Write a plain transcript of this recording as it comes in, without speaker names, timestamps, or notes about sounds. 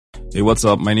Hey, what's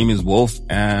up? My name is Wolf,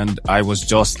 and I was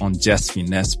just on Jess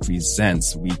Finesse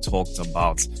Presents. We talked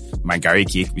about my Gary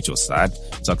cake, which was sad.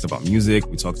 We talked about music.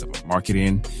 We talked about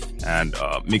marketing, and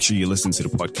make sure you listen to the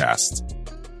podcast.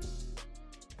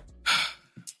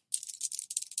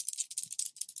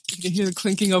 You can hear the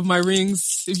clinking of my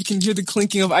rings. If you can hear the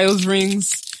clinking of Io's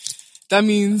rings, that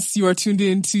means you are tuned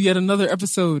in to yet another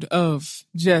episode of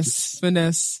Jess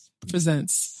Finesse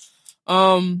Presents.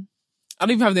 I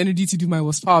don't even have the energy to do my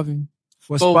what's poppin'.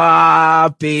 What's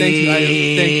poppin'? Thank you,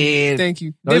 Io. Thank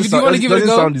you. David, do you Doesn't want to give it a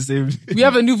go? sound the same. We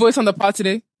have a new voice on the pod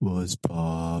today. What's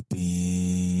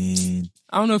poppin'?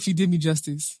 I don't know if you did me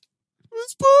justice.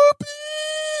 What's poppin'?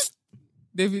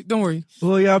 David, don't worry.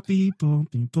 Oh yeah, people,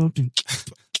 pumping.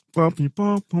 Pumping,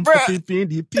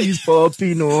 the peace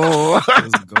popping.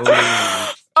 Let's go.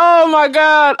 Oh my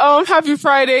God. Happy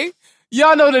Friday.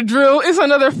 Y'all know the drill. It's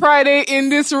another Friday in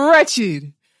this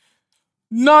wretched,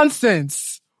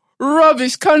 nonsense,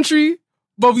 rubbish country,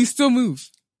 but we still move.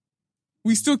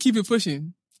 We still keep it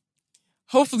pushing.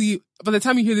 Hopefully, by the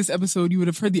time you hear this episode, you would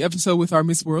have heard the episode with our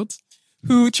Miss World,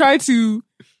 who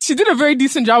she did a very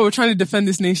decent job of trying to defend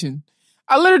this nation.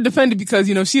 I let her defend it because,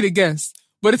 she the guest,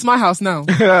 but it's my house now.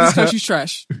 This country's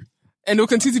trash. And it'll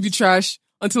continue to be trash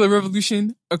until a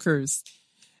revolution occurs.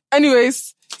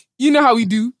 Anyways, you know how we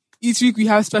do. Each week we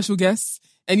have special guests,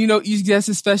 and each guest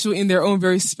is special in their own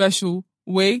very special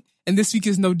way. And this week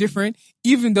is no different,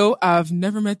 even though I've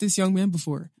never met this young man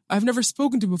before. I've never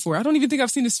spoken to before. I don't even think I've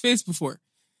seen his face before.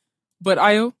 But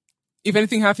Io, if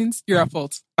anything happens, you're at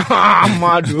fault.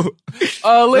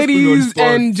 Ladies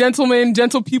and gentlemen,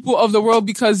 gentle people of the world,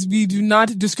 because we do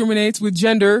not discriminate with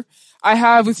gender, I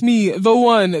have with me the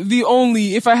one, the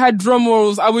only. If I had drum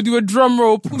rolls, I would do a drum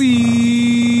roll,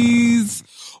 please.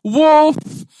 Wolf.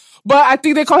 But I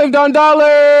think they call him Don Dollars.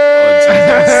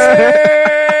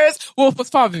 Wolf, what's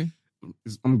poppin'?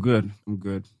 I'm good.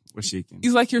 We're shaking.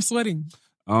 He's like you're sweating.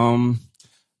 When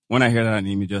I hear that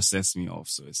name, it just sets me off,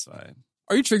 so it's fine.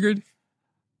 Are you triggered?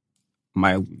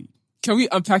 Mildly. Can we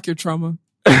unpack your trauma?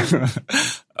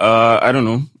 I don't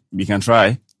know. We can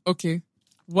try. Okay.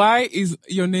 Why is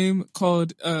your name Don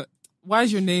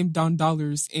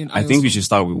Dollars in I think we should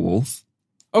start with Wolf.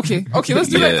 Okay, let's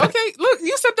do that. Okay, look,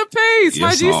 you set the pace. Yes,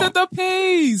 My G set the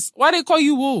pace. Why they call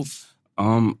you Wolf?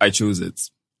 I chose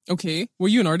it. Okay. Were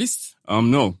you an artist?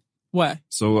 No. Why?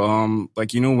 So,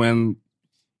 when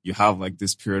you have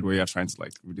this period where you're trying to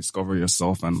rediscover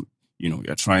yourself and,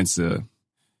 you're trying to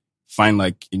find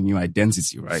a new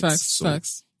identity, right?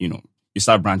 Facts. You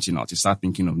start branching out, you start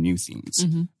thinking of new things.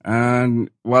 Mm-hmm. And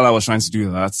while I was trying to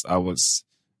do that,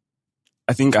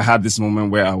 I think I had this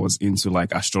moment where I was into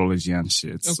astrology and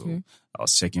shit. Okay. So I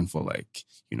was checking for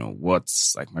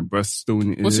what's my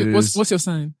birthstone is. What's your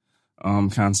sign?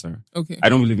 Cancer. Okay. I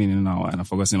don't believe in it now, and I've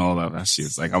forgotten all that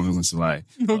shit. I'm not going to lie.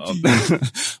 Okay.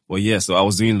 But yeah, so I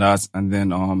was doing that, and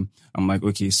then I'm like,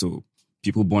 okay, so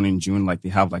people born in June, they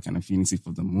have an affinity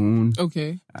for the moon.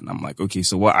 Okay. And I'm like, okay,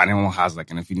 so what animal has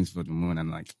an affinity for the moon?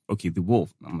 And okay, the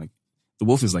wolf. And I'm like, the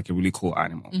wolf is a really cool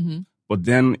animal. Mm-hmm. But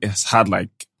then it's had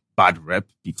bad rep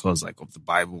because of the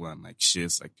Bible and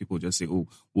shit. People just say, oh,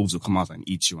 wolves will come out and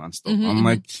eat you and stuff. Mm-hmm, I'm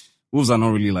like, wolves are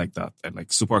not really like that. They're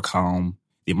super calm.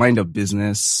 They mind their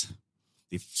business.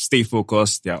 They stay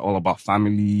focused. They're all about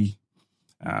family.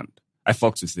 And I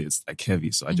fucked with it. It's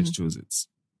heavy. So I just chose it.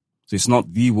 So it's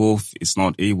not the wolf. It's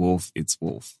not a wolf. It's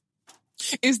Wolf.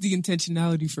 It's the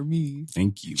intentionality for me.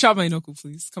 Thank you. Chop my knuckle,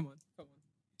 please. Come on.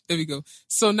 There we go.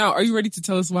 So now, are you ready to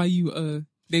tell us why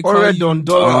they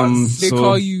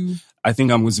call you? I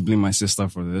think I'm going to blame my sister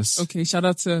for this. Okay, shout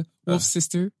out to Wolf's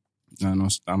sister. No,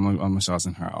 I'm not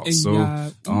shouting her out. Hey,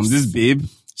 so, this babe,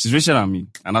 she's richer than me,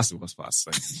 and that's the worst part.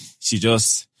 She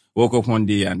just woke up one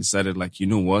day and decided, you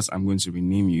know what? I'm going to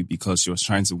rename you, because she was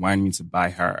trying to whine me to buy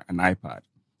her an iPad,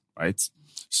 right?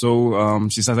 So,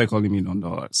 she started calling me Don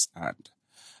Dollars, and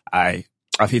I've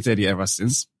hated it ever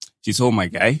since. She told my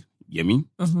guy, Yemi.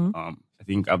 Uh-huh. I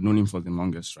think I've known him for the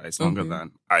longest, right? It's longer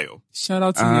than Io. Shout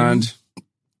out to And Yemi.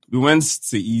 We went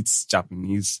to eat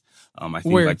Japanese. I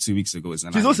think Where? 2 weeks ago. Please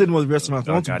don't say it was restaurant.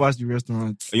 I want to bash the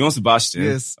restaurant. You want to bash it?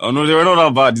 Yes. Oh no, they were not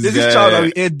that bad. There's this child that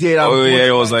we ate there. Oh yeah,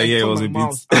 it was it was a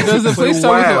bit. Does the place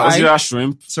start with an Was it I? that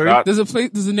shrimp? Sorry?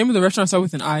 Does the name of the restaurant start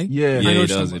with an I? Yeah. Yeah, I know it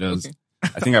does. what It you're does. talking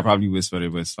I think I probably whispered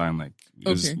it, but it's fine. We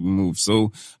just moved.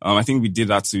 So, I think we did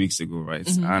that 2 weeks ago, right?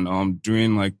 Mm-hmm. And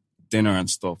during dinner and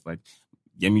stuff,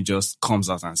 Yemi just comes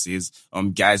out and says,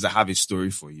 guys, I have a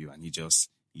story for you. And he just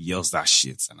yells that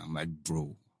shit. And I'm like,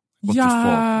 bro, what the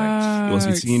fuck? It was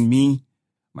between me,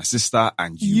 my sister,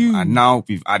 and you. And now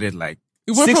we've added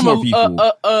It went 6 from more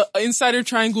people. a insider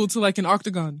triangle to like an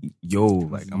octagon. Yo,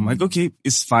 like, I'm like, okay,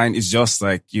 it's fine. It's just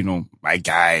like, my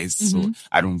guys. So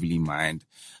I don't really mind.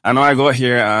 I know I got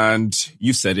here and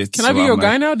you said it. Can I be your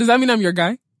guy now? Does that mean I'm your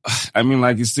guy? I mean,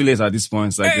 like, it's too late at this point.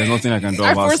 It's like, there's nothing I can do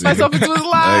I about it. forced myself into his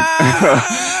life.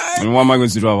 I mean, what am I going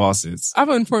to do about it? I have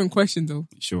an important question though.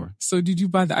 Sure. So did you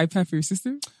buy the iPad for your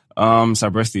sister? It's her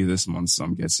birthday this month, so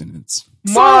I'm getting it. So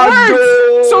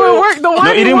it worked. The one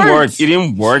No, it didn't work. It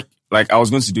didn't work. Like, I was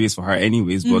going to do it for her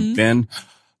anyways, but then,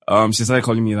 she started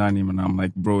calling me that name and I'm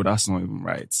like, bro, that's not even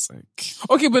right. It's like,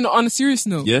 okay, but on a serious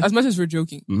note, as much as we're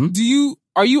joking,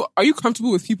 are you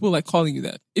comfortable with people like calling you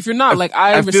that? If you're not,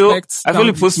 I respect. I feel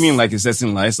it puts me in like a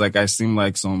certain light. Like, I seem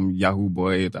like some Yahoo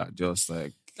boy that just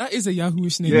like. That is a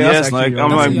Yahoo-ish name. Yeah, yes, like,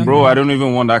 I'm like, bro, I don't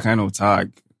even want that kind of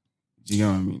tag. Do you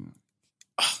know what I mean?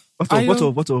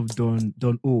 What of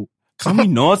Don O? Can we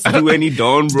not do any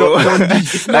Don, bro? Like,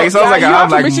 it sounds like I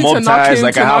have like mob ties,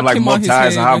 like I have like mob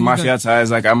ties, I have mafia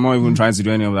ties, like I'm not even trying to do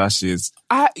any of that shit.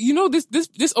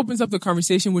 This opens up the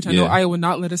conversation, which I know Aya will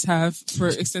not let us have for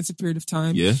an extensive period of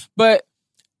time. Yeah. But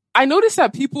I noticed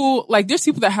that people, like, there's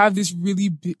people that have this really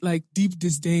deep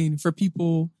disdain for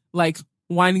people like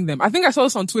whining them. I think I saw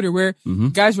this on Twitter where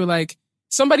guys were like,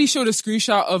 somebody showed a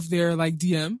screenshot of their like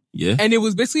DM. Yeah. And it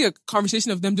was basically a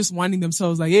conversation of them just whining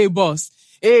themselves like, hey boss,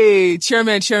 hey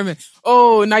chairman.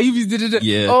 Oh, now you did it.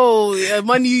 Yeah. Oh, yeah,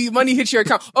 money hit your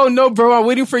account. Oh no, bro, I'm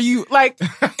waiting for you. Like,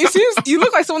 it seems you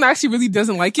look like someone that actually really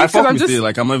doesn't like it. I fuck with it,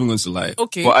 like I'm not even going to lie.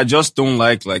 Okay. But I just don't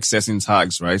like certain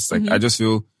tags, right? It's like I just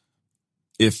feel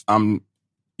if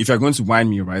you're going to whine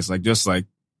me, right? It's like just like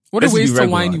what are ways to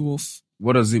whine you, Wolf?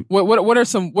 What does it? What are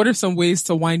some ways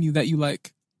to whine you that you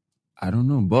like? I don't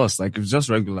know, boss. Like it's just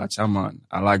regular chairman,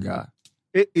 alaga.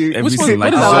 Which one?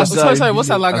 Like, what's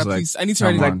alaga, please? I need to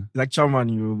write it down. Like chairman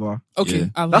in Yoruba.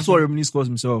 Okay, yeah. That's what Reminisce calls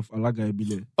himself. Alaga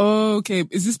Ebile. Oh, okay.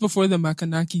 Is this before the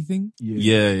Makanaki thing?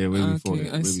 Yeah. Way before.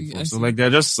 Okay, I see. So like there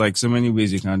are just like so many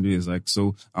ways you can do it. It's like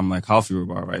so I'm like half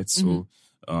Yoruba, right? So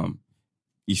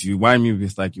if you whine me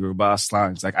with like Yoruba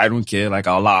slang, it's like I don't care. Like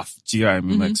I'll laugh. Do you know what I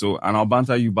mean? Like so, and I'll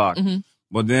banter you back.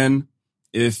 But then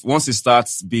if once it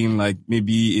starts being like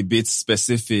maybe a bit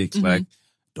specific, like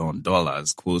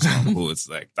 $, quote unquote,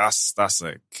 like that's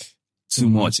like too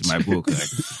much in my book. Like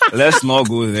let's not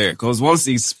go there. Cause once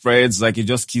it spreads, like it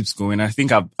just keeps going. I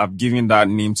think I've given that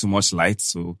name too much light.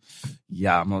 So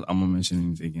yeah, I'm not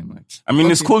mentioning it again. Like, I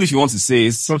mean, it's cool if you want to say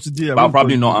it, from today, but I'll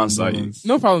probably not answer you.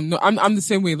 No problem. No, I'm the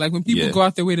same way. Like when people go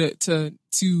out their way to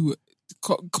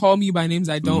call me by names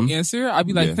I don't answer, I'll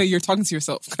be like, hey, you're talking to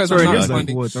yourself because I'm not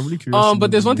responding. Like I'm really curious.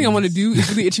 But there's one thing I want to do. It's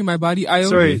really itching my body.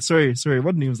 Sorry.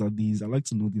 What names are these? I'd like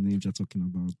to know the names you're talking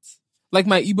about. Like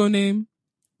my Igbo name.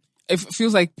 It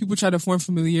feels like people try to form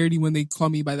familiarity when they call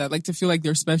me by that. Like to feel like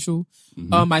they're special.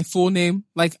 My full name,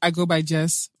 like I go by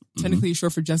Jess. Technically it's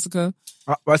short for Jessica.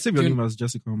 I save your name as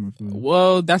Jessica on my phone.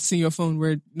 Well, that's in your phone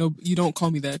where you don't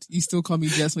call me that. You still call me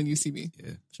Jess when you see me.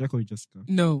 Yeah. Should I call you Jessica?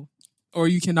 No. Or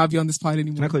you cannot be on this pod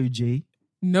anymore. Can I call you Jay?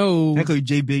 No. Can I call you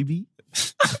Jay baby?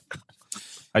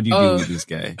 How do you deal with this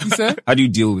guy? You said? How do you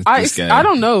deal with this guy? I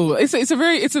don't know. It's a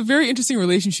very interesting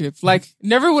relationship. Like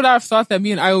never would I have thought that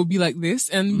me and I would be like this,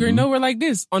 and we're nowhere like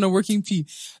this on a working P.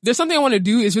 There's something I want to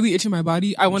do. It's really itching my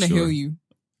body. I want to hail you.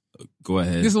 Go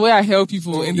ahead. This is the way I hail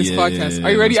people in this podcast. Yeah,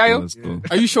 are you ready, Ayo? Let's go.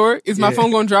 Are you sure? Is my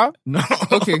phone going to drop? No.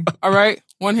 Okay. All right.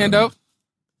 One hand up.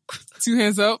 2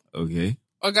 hands up. Okay.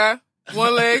 Okay.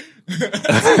 1 leg. 2 legs.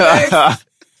 Let's go.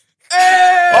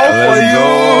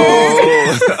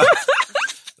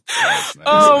 Nice.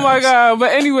 Oh my God.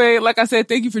 But anyway, like I said,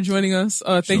 thank you for joining us.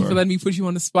 Thank you for letting me put you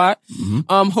on the spot.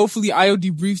 Hopefully Ayo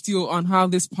debriefed you on how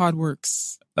this pod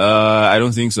works. I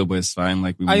don't think so, but it's fine.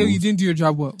 Like Ayo, you didn't do your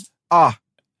job well.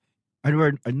 I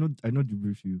know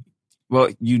debrief you. Well,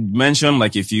 you mentioned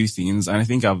like a few things, and I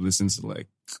think I've listened to like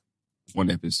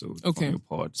one episode of your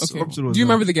pod. Okay. So. Do you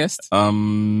remember the guest?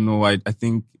 No, I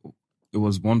think it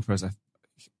was one person.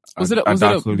 Was it a man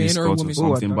or a woman?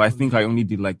 Something, but I think I only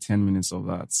did like 10 minutes of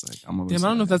that. Like, I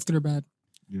don't know if that's good or bad.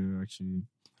 Yeah, actually.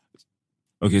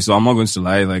 Okay, so I'm not going to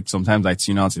lie. Like sometimes I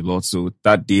tune out a lot. So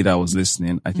that day that I was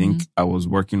listening, I think I was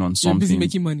working on something. You're busy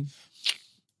making money.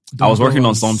 I was working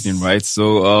on something, right?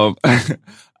 So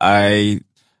I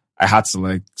had to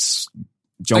like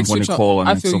jump on a call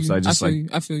and stuff. So I just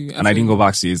I feel you. I didn't go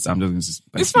back to it. I'm just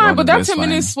like, it's fine, but that 10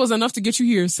 minutes was enough to get you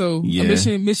here. So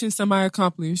mission semi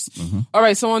accomplished. All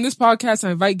right. So on this podcast,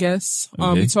 I invite guests.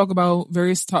 We talk about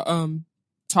various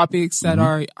topics that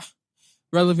are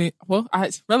relevant. Well,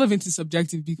 relevant is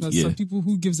subjective because some people,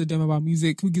 who gives a damn about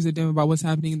music, who gives a damn about what's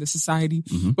happening in the society.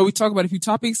 But we talk about a few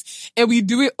topics and we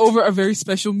do it over a very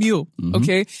special meal.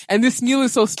 Okay. And this meal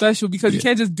is so special because you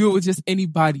can't just do it with just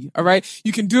anybody. All right.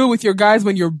 You can do it with your guys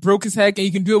when you're broke as heck, and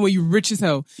you can do it when you're rich as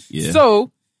hell. Yeah.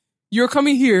 So you're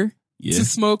coming here to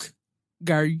smoke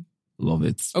Gary. Love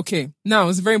it. Okay. Now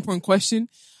it's a very important question.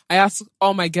 I ask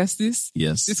all my guests this.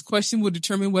 Yes. This question will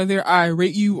determine whether I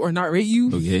rate you or not rate you.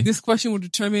 Okay. This question will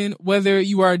determine whether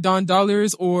you are Don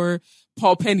Dollars or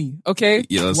Paul Penny. Okay.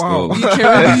 Yeah, let's go. You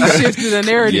can really shift the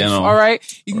narrative. All right.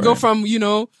 You can go from,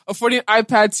 affording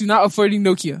iPad to not affording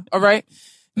Nokia. All right.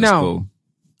 Now, go.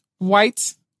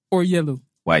 White or yellow?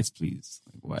 White, please.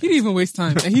 White. He didn't even waste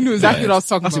time, and he knew exactly what I was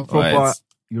talking That's about. a proper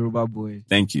Yoruba boy.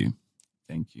 Thank you.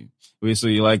 Wait, so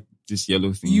you like this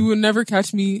yellow thing? You will never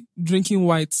catch me drinking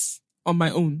whites on my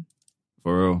own.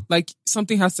 For real? Like,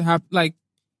 something has to happen. Like,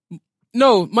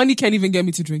 no, money can't even get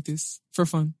me to drink this for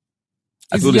fun.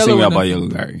 I feel the same way about yellow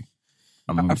Gary.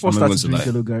 I first started to drink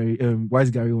yellow Gary,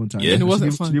 white Gary one time. Yeah. And it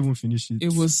wasn't fun. She didn't even finish it.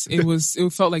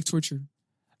 It felt like torture.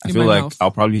 I feel like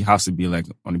I'll probably have to be like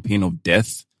on the pain of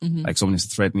death. Like someone is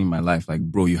threatening my life. Like,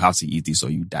 bro, you have to eat this or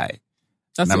you die.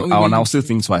 I'll still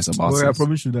think twice about it. I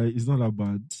promise you that it's not that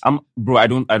bad.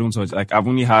 I don't touch. Like, I've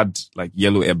only had like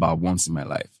yellow eba once in my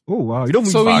life. Oh wow! You don't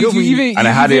mean so I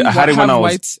had it when I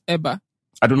was white eba.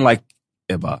 I don't like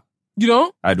eba. You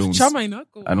don't? I don't.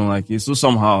 I don't like it. So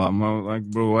somehow I'm like,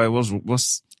 bro,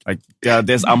 what's like? Yeah,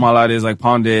 there's amala, there's like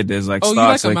pounded, there's like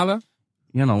starch. You like amala?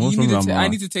 Yeah, no, what's wrong with amala? I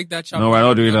need to take that chop. No, we're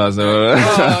not doing that. So.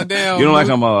 Oh damn! You don't like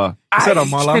amala? I said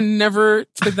amala. I can never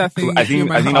take that thing. I think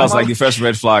that was like the first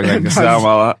red flag. Like, say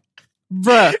amala.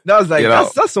 Bruh. That was like,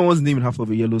 that's someone's name in half of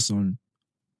a yellow song.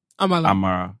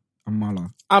 Amala.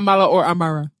 Amala. Amala or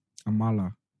Amara?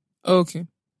 Amala. Okay.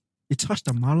 You touched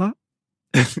Amala?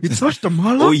 You touched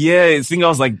Amala? Oh yeah, I think I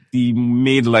was like his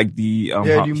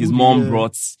mom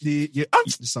brought the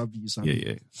Sabi.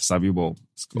 Yeah. Sabi ball.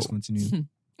 Let's go. Let's continue.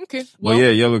 Okay. Well,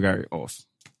 yellow Gary off.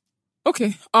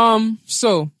 Okay.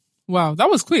 So wow, that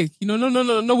was quick.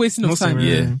 No wasting of time.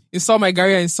 Yeah. Insult my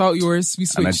Gary, I insult yours. We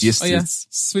switch. And I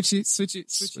just switch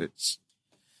it.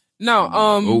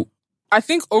 Now, I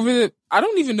think I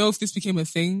don't even know if this became a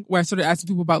thing where I started asking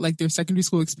people about like their secondary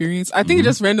school experience. I think it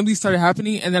just randomly started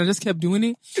happening and then I just kept doing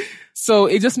it. So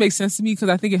it just makes sense to me because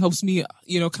I think it helps me,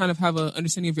 kind of have an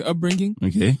understanding of your upbringing.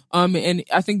 Okay. And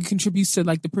I think it contributes to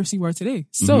like the person you are today.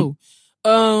 So,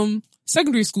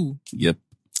 secondary school. Yep.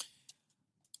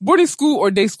 Boarding school or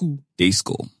day school? Day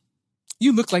school.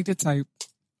 You look like the type.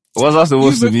 What's that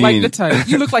supposed to mean? You look like the type.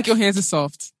 You look like your hands are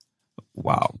soft.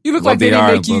 Wow. You look like they didn't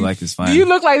make you. Like it's fine. Do you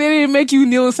look like they didn't make you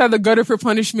kneel inside the gutter for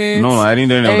punishment? No, I didn't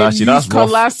do any of that shit. That's rough.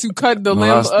 Cutlass to cut the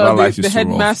the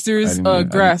headmaster's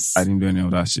grass. I didn't do any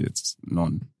of that shit.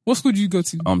 None. What school did you go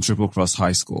to? Triple Cross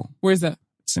High School. Where's that?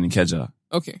 It's in Ikeja.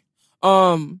 Okay.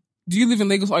 Do you live in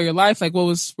Lagos all your life? Like,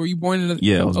 were you born in?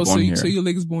 Yeah, I was born here. So you're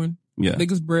Lagos born. Yeah.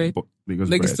 Lagos bred.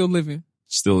 Lagos still living.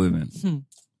 Still living.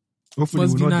 Hopefully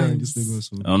we're not dying in this Lagos.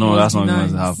 So. Oh no, that's not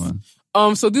going to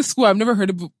happen. So this school, I've never heard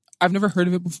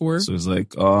of it before. So it's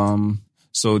like,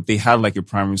 so they had like a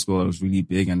primary school that was really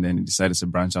big, and then they decided to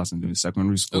branch out and do a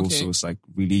secondary school. Okay. So it's like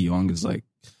really young. It's like,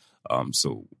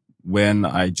 so when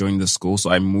I joined the school, so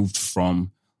I moved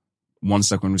from one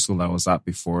secondary school that I was at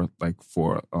before, like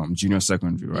for junior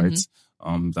secondary, right?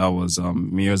 That was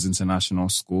Mayor's International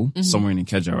School, somewhere in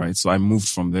Ikeja, right? So I moved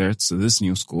from there to this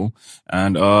new school,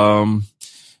 and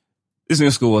this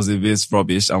new school was a bit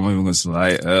rubbish. I'm not even going to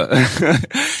lie.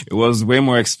 It was way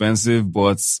more expensive,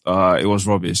 but it was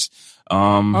rubbish.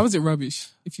 Why was it rubbish,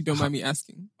 if you don't mind me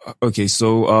asking? Okay,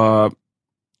 so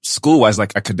school-wise,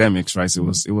 like academics, right?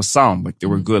 So it was sound, like they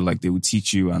were good, like they would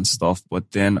teach you and stuff.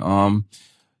 But then,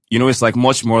 it's like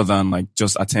much more than like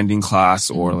just attending class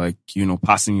or like,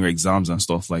 passing your exams and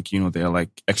stuff. Like, there are like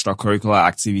extracurricular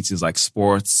activities like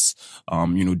sports,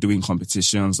 doing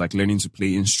competitions, like learning to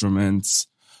play instruments.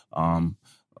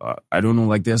 I don't know,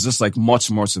 like there's just like much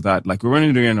more to that. Like we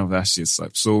weren't doing any of that shit.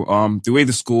 Like, so, the way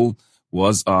the school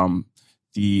was,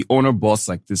 the owner bought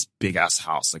like this big ass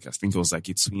house. Like I think it was like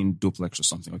a twin duplex or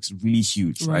something. Like it's really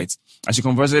huge, right? And she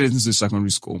converted it into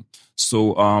secondary school.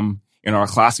 So, in our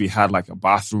class, we had like a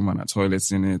bathroom and a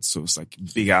toilets in it. So it's like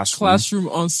big ass classroom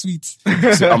ensuite.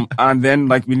 So, and then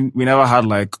like we never had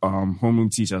like,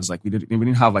 homeroom teachers. Like we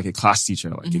didn't have like a class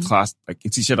teacher, like a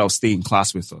teacher that would stay in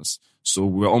class with us. So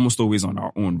we were almost always on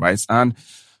our own, right? And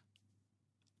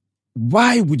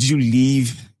why would you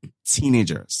leave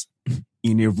teenagers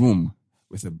in a room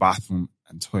with a bathroom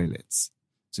and toilets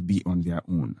to be on their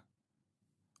own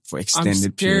for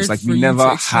extended periods? Like we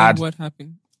never had what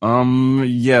happened.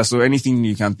 Yeah, so anything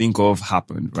you can think of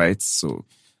happened, right? So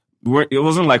it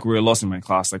wasn't like we were lost in my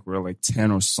class, like we were like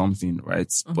 10 or something,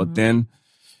 right? But then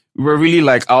we were really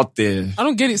like out there. I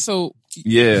don't get it. So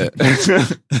Yeah.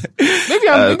 maybe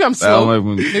I'm slow.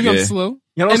 Maybe I'm slow.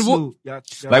 You're not And slow.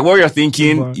 Like what you're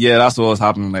thinking, Super. yeah, that's what was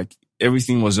happening. Like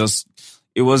everything was just,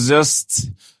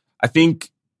 I think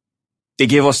they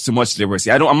gave us too much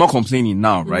liberty. I'm not complaining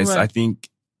now, right? Right. I think,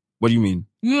 what do you mean?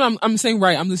 No, I'm saying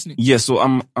right. I'm listening. Yeah, so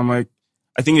I'm like,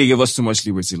 I think they gave us too much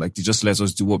liberty. Like they just let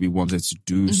us do what we wanted to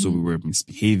do. So we were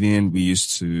misbehaving. We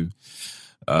used to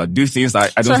do things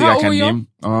that I don't think I can name.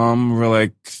 We were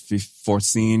like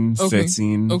 14,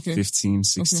 13, 15,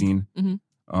 16.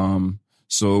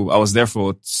 So I was there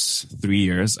for 3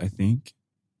 years, I think.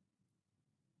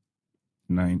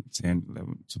 9, 10,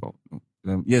 11, 12. No,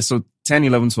 11. Yeah, so 10,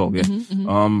 11, 12, yeah.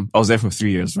 I was there for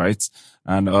 3 years, right?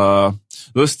 And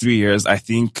those 3 years, I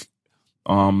think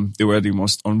they were the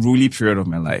most unruly period of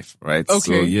my life, right? Okay.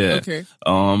 So yeah. Okay.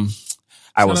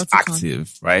 I was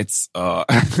active, right? This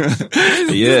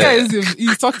guy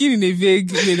he's talking in a vague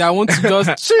way that I want to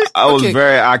just... I was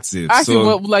very active. Active, so,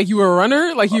 what, like you were a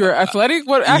runner? Like you were athletic?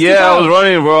 What? Active yeah, how? I was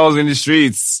running, bro. I was in the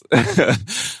streets.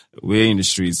 We're in the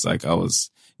streets. Like it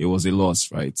was a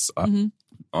loss, right?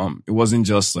 It wasn't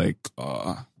just like,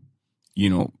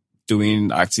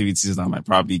 doing activities that might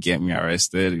probably get me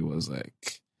arrested. It was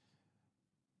like,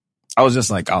 I was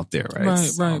just like out there, right?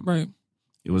 Right.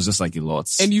 It was just like a lot.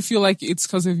 And you feel like it's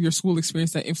because of your school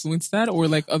experience that influenced that, or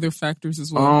like other factors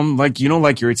as well? Like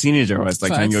you're a teenager, right? It's like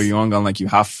when Facts. you're young and like you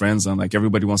have friends and like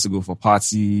everybody wants to go for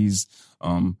parties.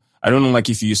 I don't know like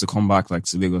if you used to come back like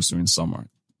to Lagos during summer.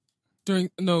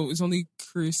 It's only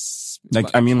Chris.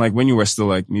 Like, I mean, like when you were still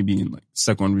like maybe in like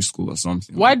secondary school or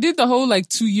something. Well, I did the whole like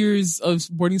 2 years of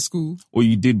boarding school. Oh,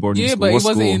 you did boarding school? Yeah, but What it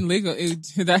wasn't school? in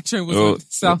Lagos. That train was in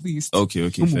Southeast. Okay,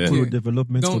 fair. Umukuro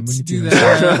Development Don't Community. do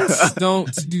that.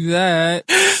 Don't do that.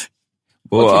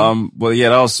 But yeah,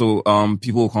 that also,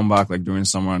 people will come back like during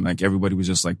summer and like everybody would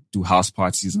just like do house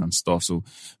parties and stuff. So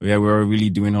yeah, we were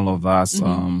really doing all of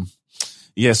that.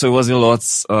 Yeah, so it was a lot.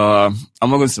 I'm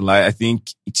not going to lie. I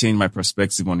think it changed my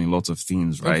perspective on a lot of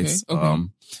things, right? Okay.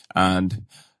 And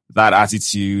that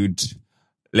attitude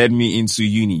led me into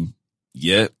uni.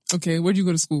 Yeah. Okay, where'd you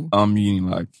go to school? Uni,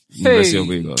 like University of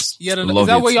Lagos. Yeah, is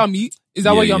that where y'all meet? Is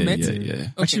that where y'all met? Yeah. Okay.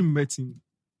 I actually met him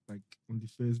like on the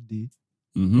first day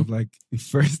of like the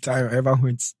first time I ever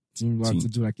went to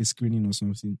do like a screening or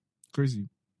something. Crazy.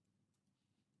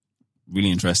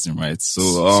 Really interesting, right?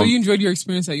 So you enjoyed your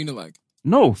experience at Unilag?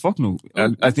 No, fuck no.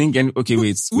 I think,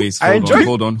 wait, I enjoyed-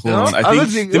 hold on. No, I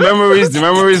think the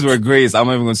memories were great. I'm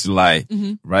not even going to lie,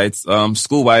 right?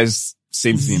 School wise,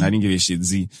 same thing. I didn't give a shit.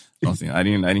 Nothing. I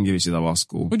didn't give a shit about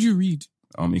school. What'd you read?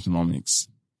 Economics.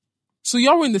 So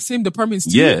y'all were in the same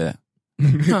departments too? Yeah.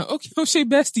 Huh, okay, O'Shea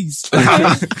besties.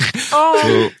 Okay.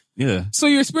 So, yeah. So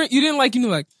your experience, you didn't like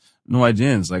Unilag? No, I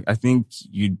didn't. Like, I think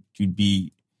you'd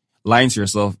be lying to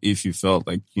yourself if you felt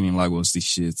like Unilag was the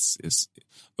shits.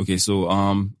 Okay, so, No,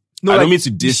 I like, don't mean to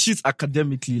the shit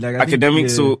academically. Like I academic. think,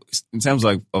 yeah. So in terms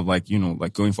like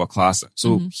going for a class.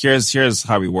 So here's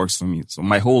how it works for me. So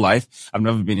my whole life, I've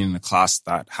never been in a class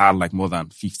that had like more than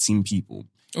 15 people.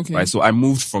 Okay. Right. So I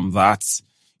moved from that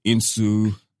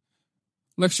into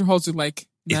Lecture halls with like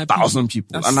 1,000 people.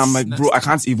 That's And I'm like, bro, nasty. I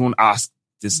can't even ask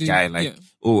this Yeah, guy, like,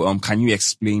 can you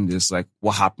explain this? Like,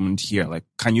 what happened here? Like,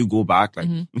 can you go back? Like,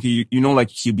 okay,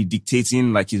 like he'll be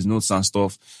dictating like his notes and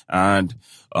stuff, and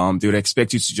they would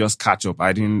expect you to just catch up.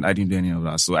 I didn't do any of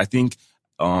that. So I think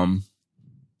I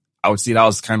would say that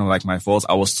was kind of like my fault.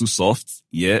 I was too soft,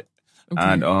 yeah. Okay.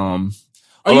 And Are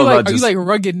you like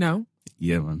rugged now?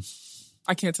 Yeah, man.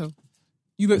 I can't tell.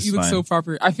 You look so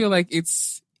proper. I feel like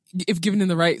it's, if given in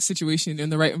the right situation, in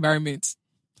the right environment,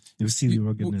 You'll see the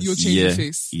ruggedness. you'll change your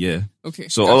face. Yeah. Okay.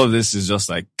 So all of this is just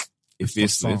like a It's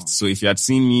facelift. facade. So if you had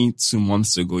seen me 2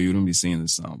 months ago, you wouldn't be saying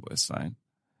this now, but it's fine.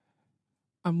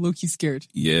 I'm low-key scared.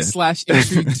 Yeah. /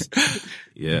 intrigued.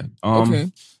 Yeah.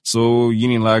 Okay. So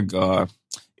Unilag,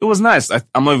 it was nice.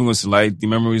 I'm not even going to lie. The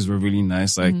memories were really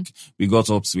nice. Like we got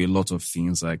up to a lot of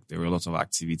things. Like there were a lot of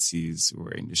activities. We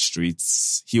were in the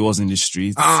streets. He was in the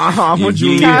streets. He can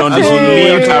breathe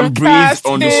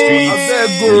on the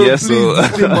streets.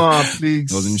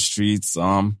 Please. He was in the streets.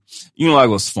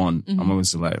 Unilag was fun. I'm not going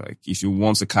to lie. Like if you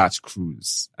want to catch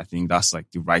cruise, I think that's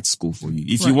like the right school for you.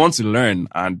 If you want to learn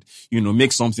and,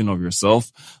 make something of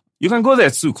yourself, you can go there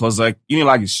too. Cause like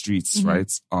Unilag is streets,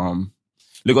 right?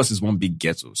 Lagos is one big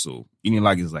ghetto. So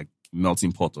Unilag is like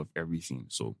melting pot of everything.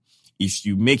 So if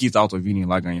you make it out of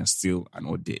Unilag and you're still an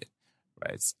Ode,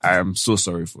 right? I am so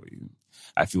sorry for you.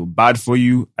 I feel bad for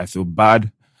you. I feel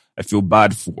bad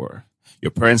for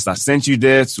your parents that sent you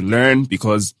there to learn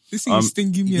because, this thing is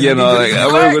stinging me. you know,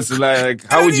 like,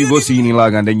 how would you go to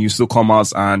Unilag and then you still come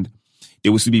out and they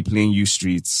will still be playing you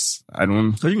streets? I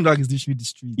don't. So Unilag is literally the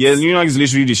streets. Yeah, Unilag is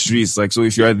literally the streets. Like, so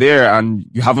if you're there and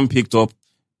you haven't picked up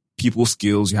people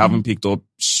skills, you haven't picked up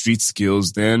street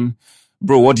skills, then,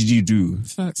 bro, what did you do?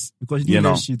 Facts. Because you didn't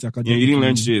learn shit. Yeah, you didn't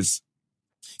learn shit.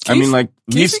 I mean, like,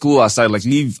 leave school aside, like,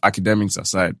 leave academics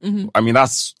aside. Mm-hmm. I mean,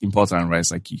 that's important, right?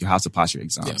 It's like, you have to pass your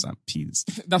exams and peas.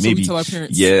 That's what we tell our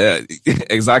parents. Yeah,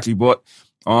 exactly. But,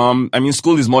 I mean,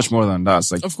 school is much more than that.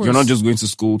 It's like, you're not just going to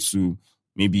school to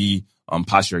maybe,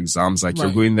 pass your exams. Like,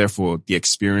 you're going there for the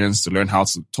experience, to learn how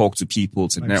to talk to people,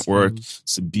 to network,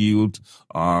 to build,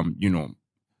 you know,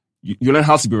 you learn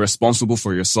how to be responsible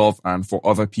for yourself and for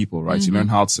other people, right? You learn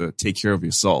how to take care of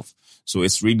yourself. So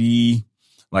it's really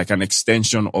like an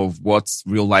extension of what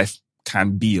real life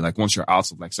can be. Like once you're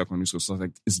out of like secondary school, so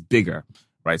like it's bigger,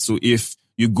 right? So if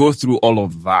you go through all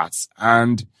of that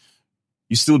and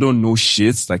you still don't know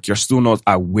shit, like you're still not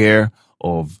aware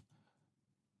of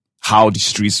how the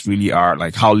streets really are,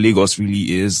 like how Lagos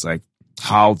really is, like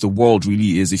how the world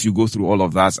really is. If you go through all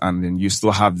of that and then you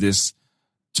still have this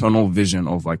tunnel vision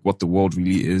of like what the world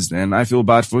really is, then I feel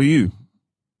bad for you.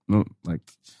 No, like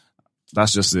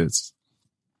that's just it.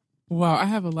 Wow, I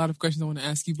have a lot of questions I want to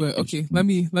ask you, but okay, let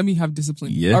me have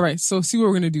discipline. Yeah. All right, so see what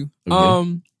we're gonna do.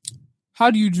 Okay.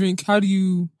 How do you drink? How do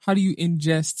you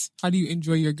ingest? How do you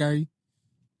enjoy your gari?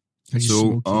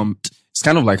 So it's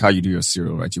kind of like how you do your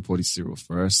cereal, right? You pour the cereal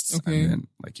first, okay, and then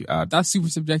like you add. That's super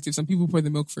subjective. Some people pour the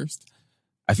milk first.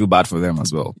 I feel bad for them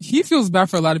as well. He feels bad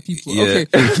for a lot of people. Yeah.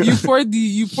 Okay, you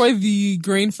pour the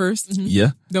grain 1st. Mm-hmm.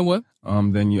 Yeah. Then what?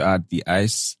 Then you add the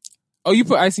ice. Oh, you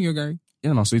put ice in your gari?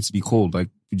 Yeah, no. So it's be cold. Like,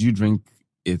 would you drink?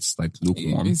 It's like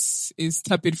lukewarm. It's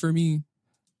tepid for me.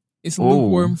 It's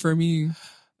lukewarm for me.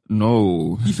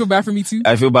 No. You feel bad for me too?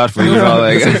 I feel bad for you.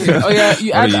 Like, oh yeah,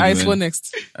 you add the ice. Doing? What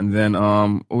next? And then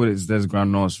there's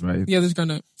groundnuts, right? Yeah, there's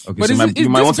groundnut. Okay, but so you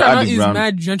might want to add the groundnut.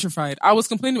 Mad gentrified. I was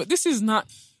complaining about this is not.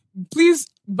 Please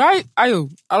buy. I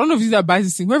don't know if you that buys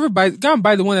this thing. Whoever buys, go and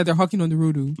buy the one that they're hawking on the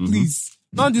road. Please,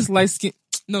 not this light skin.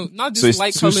 No, not this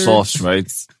light color. So it's too soft,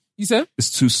 right? You said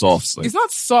it's too soft. Like. It's not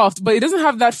soft, but it doesn't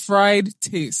have that fried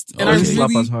taste. And it doesn't slap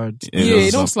as hard. Yeah,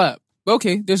 it don't slap. But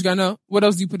okay, there's groundnut. What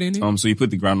else do you put in it? So you put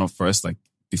the groundnut first, like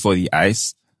before the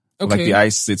ice. Okay. Like the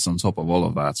ice sits on top of all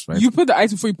of that, right? You put the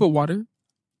ice before you put water?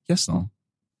 Yes, no.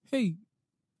 Hey,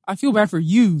 I feel bad for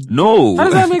you. No. How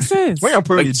does that make sense? When you're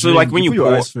pouring like, so like when you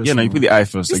pour, ice first, you put the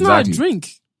ice first. It's exactly. Not a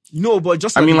drink. No, but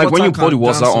just I mean, like when you pour the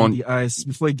water on the ice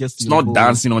before it gets to it's not bowl.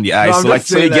 Dancing on the ice. No,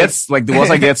 so it gets like the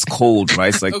water gets cold, right?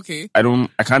 It's like okay.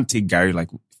 I can't take gari like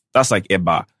that's like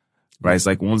eba, right? It's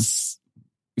like once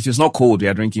if it's not cold,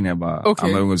 you're drinking eba. Okay.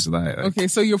 I'm not going to lie. Like, okay,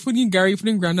 so you're putting gari, you're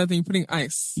putting groundnut, then you're putting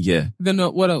ice. Yeah. Then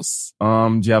what else?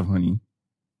 Do you have honey?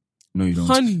 No, you don't.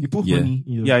 Honey. You put honey.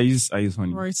 Yeah, I use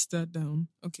honey. Write that down.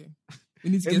 Okay. We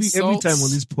need to get salt. Every time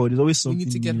on this pod, there's always something. We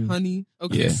need to get honey.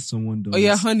 Okay. Yeah. Someone does. Oh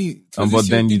yeah, honey. But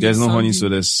then there's no honey, so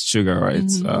there's sugar, right?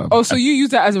 Mm-hmm. So you use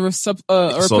that as a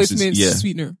replacement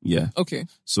sweetener. Yeah. Okay.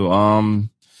 So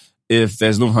if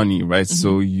there's no honey, right? Mm-hmm.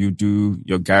 So you do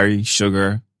your gari,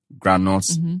 sugar,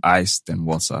 granules, ice, then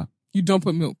water. You don't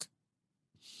put milk.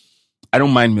 I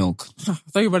don't mind milk. I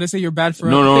thought you were about to say you're bad for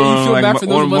No. You feel bad for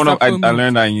those of us I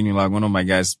learned that in uni. Like one of my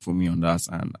guys put me on that,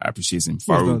 and I appreciate him.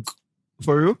 Farouk.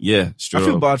 For real? Yeah, straight I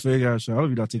feel bad for you guys. I love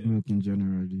you that take milk in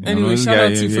general. Anyway, shout out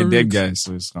to you're Farouk. a dead guy,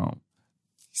 so it's calm.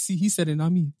 See, he said it,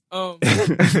 not me. All right,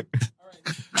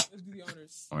 let's do the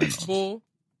honors. Bull.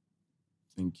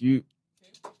 Thank you.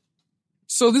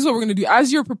 So this is what we're gonna do.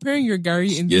 As you're preparing your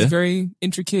gari in this very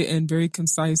intricate and very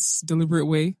concise, deliberate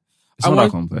way. It's not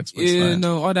that complex. But it's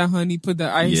no, all that honey, put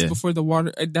the ice before the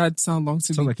water. That sounds long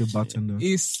to me. Sounds like a bartender.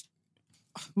 It's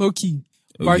low key.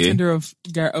 Bartender of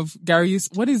Gary's.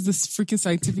 What is this freaking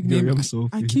scientific name?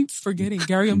 I keep forgetting.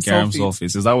 Garium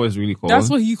sulfate. Is that what it's really called? That's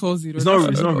what he calls it. It's not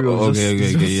real. Okay,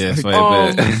 yeah.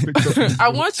 I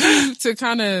want you to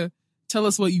kind of tell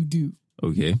us what you do.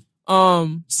 Okay.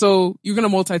 So you're gonna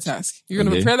multitask. You're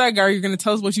gonna prepare that Gary. You're gonna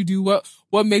tell us what you do.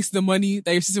 What makes the money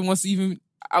that your sister wants to even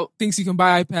thinks you can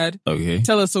buy iPad. Okay.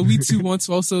 Tell us so we too want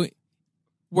to also.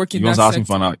 Working. You want to ask me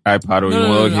for an iPad or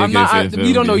no,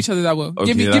 we don't know each other that well.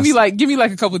 Okay, give me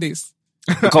like a couple days.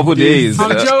 A couple days.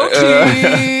 I'm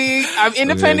joking. I'm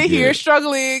independent here,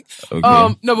 struggling.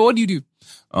 Okay. No, but what do you do?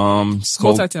 It's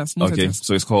called, multitask. Okay,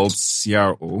 so it's called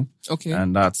CRO. Okay.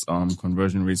 And that's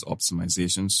conversion rates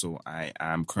optimization. So I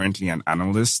am currently an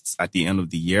analyst. At the end of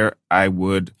the year, I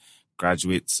would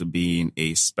graduate to being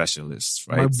a specialist,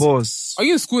 right? My boss. Are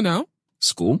you in school now?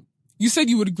 School? You said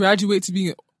you would graduate to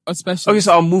being a specialist? Okay,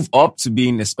 so I'll move up to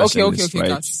being a specialist. Okay.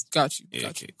 Right? Got you.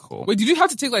 Okay, cool. Wait, did you have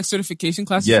to take like certification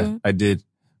classes? Yeah, I did.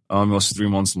 It was 3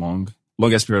 months long.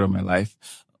 Longest period of my life.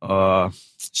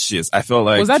 Shit. I felt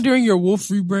like... Was that during your Wolf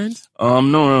rebrand?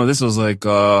 No. This was like,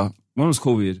 when was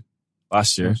COVID?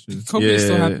 Last year. COVID is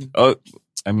still happening.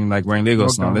 I mean, like, we're in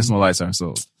Lagos now. Let's not lie to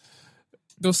ourselves.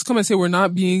 They'll come and say we're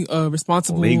not being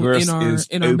responsible Lagos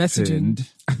in our messaging.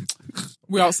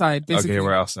 We're outside, basically. Okay,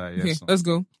 we're outside. Yeah, okay, so. let's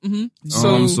go.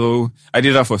 Mm-hmm. So I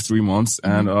did that for 3 months,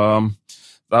 and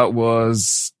that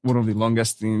was one of the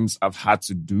longest things I've had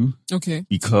to do. Okay.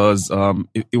 Because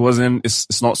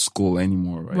it's not school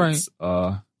anymore, right?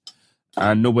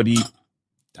 And nobody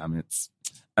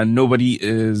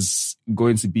is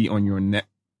going to be on your neck.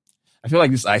 I feel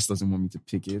like this ice doesn't want me to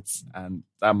pick it, and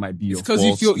that might be your fault.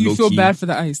 Because you feel bad for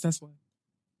the ice. That's why.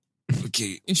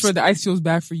 Okay. Ensure the ice feels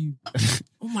bad for you.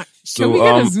 Oh my! So, can we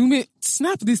get a zoom in?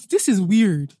 Snap this. This is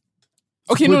weird.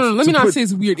 Okay, no. Let me not say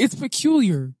it's weird. It's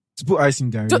peculiar. To put ice in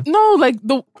Gary. No, like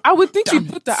I would think you'd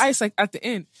put the ice like at the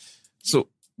end. So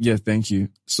yeah, thank you.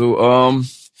 So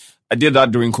I did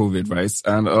that during COVID, right?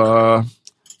 And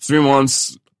 3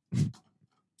 months.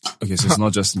 Okay, so it's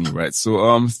not just me, right?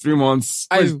 So 3 months.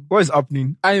 What is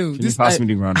happening? Can you pass me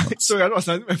the groundnuts? Sorry, I don't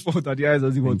understand. My fault that the eyes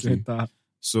doesn't want to enter.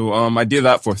 So I did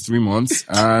that for 3 months,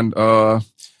 and that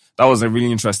was a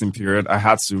really interesting period. I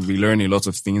had to relearn a lot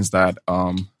of things that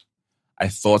I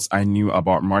thought I knew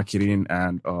about marketing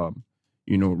and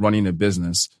running a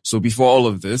business. So before all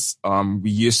of this, we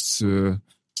used to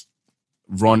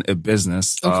run a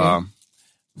business. Okay.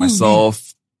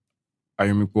 Myself,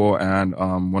 Ayumiko,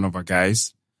 and one of our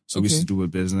guys. So we Okay. used to do a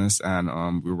business,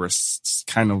 and we were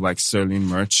kind of like selling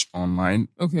merch online.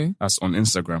 Okay. That's on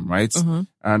Instagram, right? Uh-huh.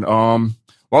 And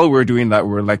while we were doing that,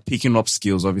 we were like picking up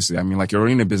skills, obviously. I mean, like, you're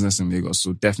running a business in Lagos,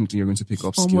 so definitely you're going to pick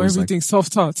up skills. Everything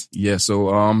self-taught. Yeah,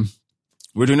 so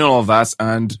we're doing all of that,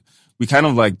 and we kind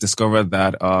of like discovered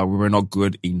that we were not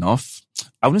good enough.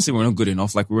 I wouldn't say we're not good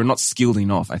enough, like we were not skilled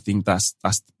enough. I think that's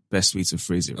the best way to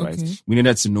phrase it, right? Okay. We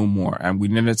needed to know more, and we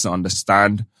needed to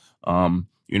understand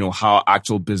how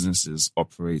actual businesses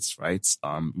operate, right?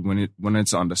 We wanted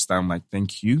to understand, like,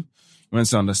 thank you. We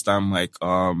wanted to understand, like,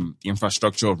 the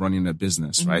infrastructure of running a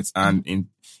business, right? And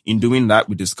in doing that,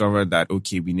 we discovered that,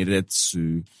 okay, we needed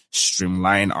to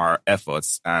streamline our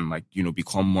efforts and, like,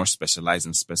 become more specialized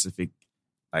in specific,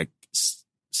 like,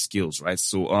 skills, right?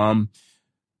 So,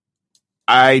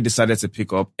 I decided to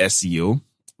pick up SEO,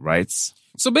 right?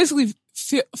 So basically,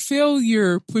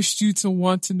 failure pushed you to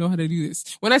want to know how to do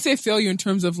this. When I say failure in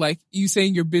terms of like you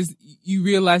saying your business, you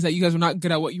realize that you guys were not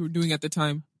good at what you were doing at the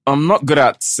time. I'm not good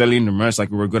at selling the merch like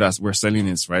we're selling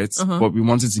it, right? Uh-huh. But we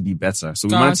wanted to be better. So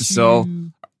we wanted to sell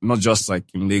not just like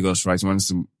in Lagos, right? We wanted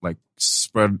to like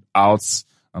spread out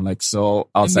and like sell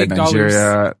outside Nigeria.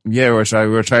 Dollars. Yeah, we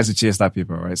were trying to chase that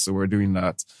paper, right? So we're doing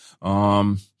that.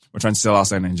 We're trying to sell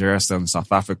outside Nigeria, sell in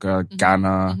South Africa,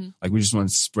 Ghana. Like, we just want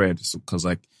to spread. So, cause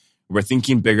like, we're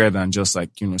thinking bigger than just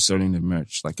like, selling the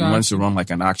merch. Like, we want to run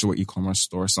like an actual e-commerce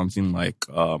store, something like,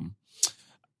 I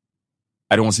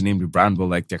don't want to name the brand, but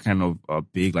like, they're kind of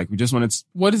big. Like, we just wanted to.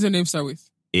 What does your name start with?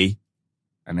 A.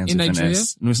 And then in with Nigeria? an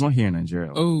S. No, it's not here in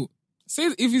Nigeria. Oh, say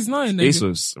if it's not in Nigeria.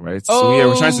 ASOS, right? So yeah,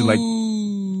 we're trying to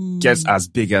like get as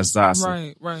big as that.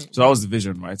 So, Right. So that was the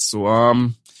vision, right?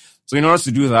 So, so in order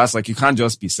to do that, like, you can't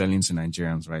just be selling to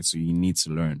Nigerians, right? So you need to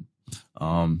learn.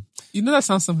 That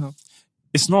sounds somehow.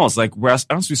 It's not. It's like,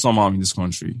 aren't we somehow in this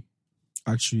country?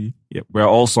 Actually. Yeah, we're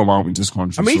all somehow in this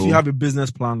country. I mean, so if you have a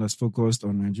business plan that's focused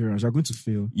on Nigerians, you're going to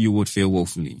fail. you would fail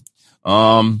woefully.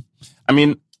 I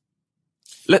mean,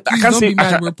 I can't say,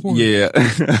 we're poor. yeah,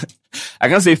 I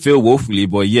can't say fail woefully,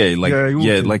 but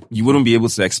like you wouldn't be able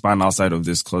to expand outside of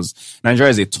this because Nigeria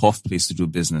is a tough place to do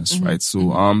business, right?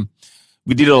 So,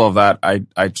 we did all of that. I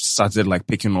started like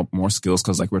picking up more skills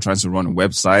because like we're trying to run a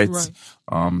website,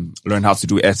 learn how to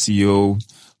do SEO,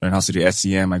 learn how to do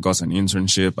SEM. I got an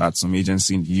internship at some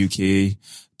agency in the UK,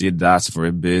 did that for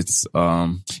a bit.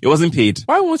 It wasn't paid.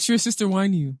 Why won't your sister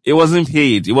whine you? It wasn't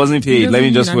paid. Let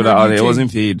me just put that out there. It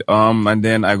wasn't paid. And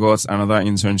then I got another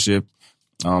internship,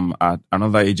 at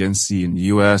another agency in the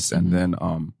US. And then,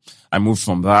 I moved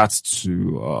from that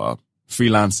to,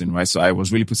 freelancing, right? So I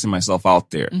was really putting myself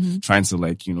out there, trying to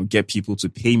like, get people to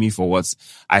pay me for what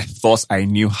I thought I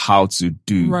knew how to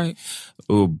do. Right.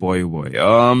 Oh boy.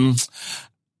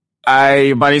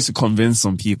 I managed to convince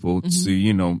some people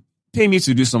to, pay me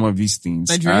to do some of these things.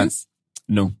 Nigerians?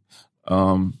 No.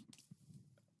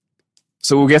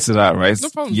 So we'll get to that, right? No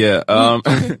problem. Yeah.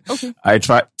 Okay. I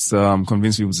tried to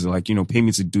convince people to like, pay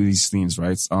me to do these things,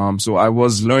 right? So I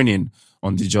was learning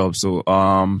on the job. So,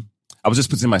 I was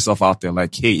just putting myself out there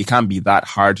like, hey, it can't be that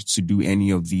hard to do any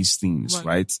of these things,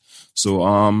 right? So,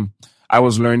 I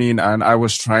was learning and I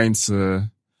was trying to,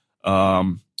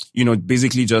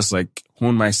 basically just like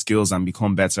hone my skills and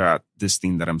become better at this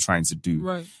thing that I'm trying to do.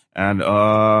 Right. And,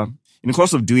 in the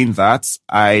course of doing that,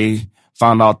 I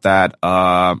found out that,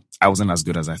 I wasn't as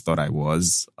good as I thought I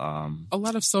was. A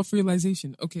lot of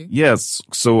self-realization. Okay. Yes.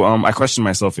 So, I question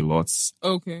myself a lot.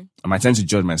 Okay. I tend to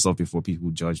judge myself before people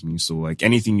judge me. So like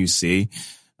anything you say,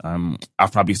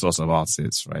 I've probably thought about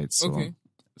it, right? So okay.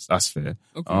 That's fair.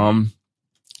 Okay.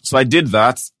 So I did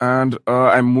that and,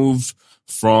 I moved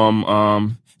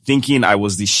from, thinking I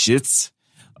was the shit.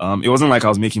 It wasn't like I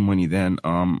was making money then.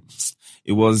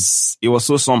 It was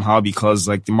so somehow because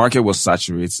like the market was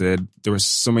saturated. There were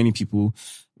so many people.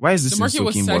 Why is this the market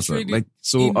was saturated? Like,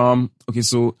 so, okay,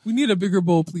 so. We need a bigger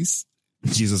bowl, please.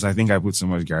 Jesus, I think I put so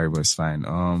much Gary, but it's fine.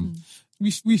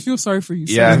 We feel sorry for you.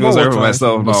 Yeah, I feel sorry for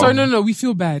myself. No. Sorry, no, we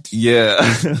feel bad. Yeah.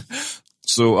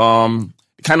 So,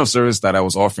 the kind of service that I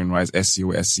was offering, right,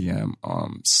 SEO, SEM,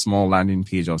 small landing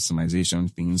page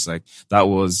optimization, things like that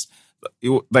was,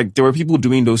 like there were people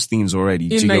doing those things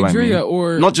already. In Nigeria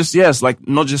or? Not just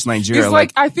Nigeria. It's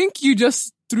like I think you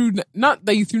just not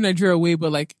that you threw Nigeria away,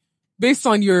 but like based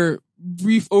on your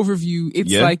brief overview,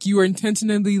 it's like you were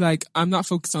intentionally like, I'm not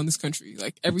focused on this country.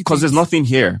 Like everything. Because there's nothing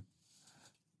here.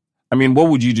 I mean, what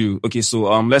would you do? Okay,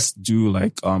 so let's do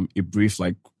like a brief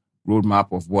like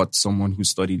roadmap of what someone who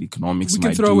studied economics might do.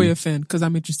 We can throw away a fan because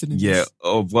I'm interested in this. Yeah,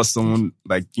 of what someone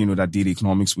like, that did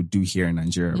economics would do here in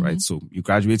Nigeria, right? So you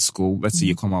graduate school, let's say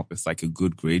you come up with like a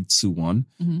good grade, 2-1,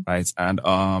 right? And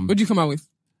what'd you come out with?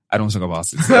 I don't talk about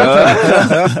it.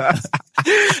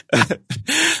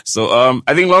 So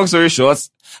I think long story short,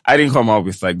 I didn't come out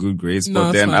with like good grades,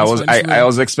 but then I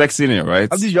was expecting it, right?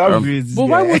 How did you have grades? But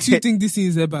why would you think this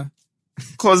is Eba?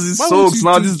 Because it soaks.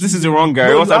 Now this is the wrong guy.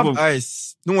 No, what type of ice?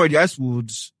 Don't worry, the ice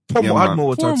would add more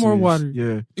water. Pour more water.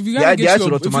 Yeah. If you gotta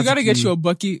get you a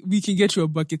bucket, we can get you a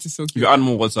bucket to soak. If you add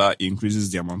more water, it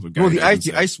increases the amount of gas. No, the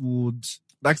ice would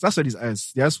that's what is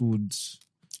ice. The ice would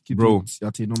keep it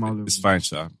at a normal level. It's fine,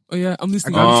 sir. Oh yeah, I'm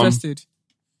listening. I'm interested.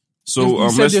 So you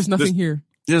said there's nothing here.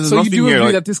 There's so nothing you do here,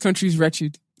 agree that this country is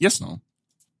wretched? Yes, no.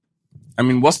 I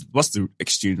mean, what's the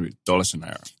exchange rate? Dollar to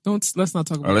naira. Let's not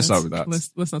talk about that. Let's start with that.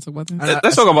 Let's not talk about that.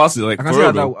 Let's talk about it. Like, I can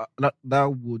say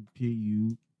that would pay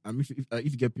you.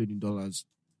 If you get paid in dollars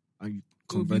and you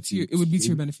convert it would be to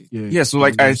your benefit. Yeah. So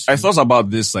like, I thought about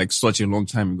this like such a long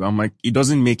time ago. I'm like, it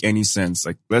doesn't make any sense.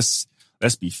 Like, let's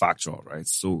be factual, right?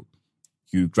 So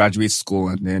you graduate school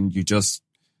and then you just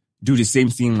do the same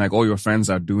thing like all your friends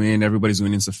are doing. Everybody's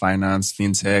going into finance,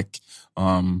 fintech.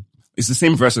 It's the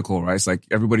same vertical, right? It's like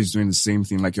everybody's doing the same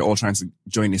thing. Like you're all trying to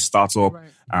join a startup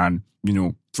and,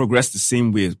 progress the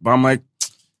same way. But I'm like,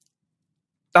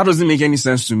 that doesn't make any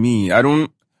sense to me.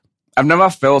 I've never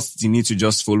felt the need to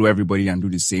just follow everybody and do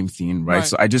the same thing, right?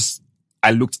 So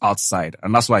I looked outside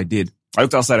and that's what I did. I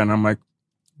looked outside and I'm like,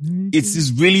 it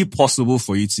is really possible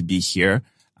for you to be here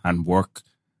and work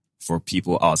for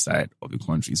people outside of the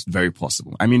country. It's very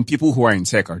possible. I mean, people who are in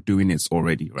tech are doing it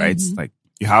already, right? Like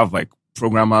you have like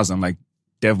programmers and like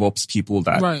DevOps people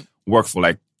that work for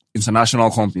like international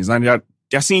companies and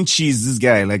they're saying cheese, this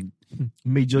guy, like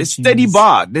major it's steady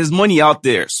bar. There's money out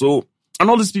there. So, and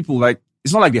all these people, like,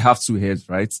 it's not like they have two heads,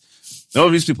 right? All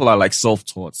these people are like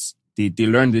self-taught. They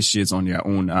learn this shit on their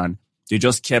own and they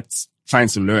just kept trying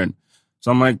to learn.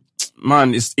 So I'm like,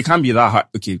 man, it can't be that hard.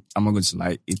 Okay, I'm not going to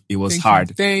lie. It was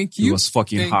hard. Thank you. It was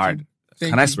fucking hard.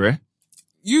 Can I swear?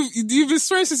 You've been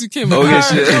swearing since you came. Okay,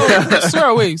 shit. Swear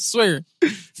away. Swear.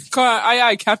 Call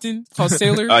aye, Captain. Call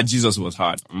Sailor. Jesus was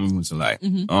hard. I'm not going to lie.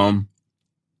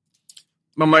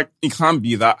 But I'm like, it can't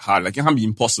be that hard. Like, it can't be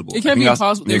impossible. It can't be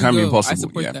impossible. It can't be impossible. I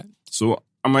support that. So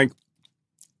I'm like,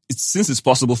 since it's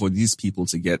possible for these people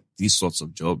to get these sorts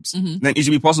of jobs, then it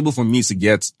should be possible for me to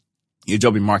get a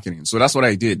job in marketing. So that's what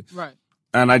I did. Right.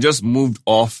 And I just moved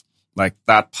off like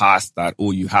that path that,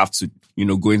 you have to,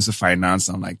 go into finance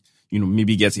and like,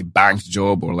 maybe get a bank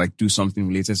job or like do something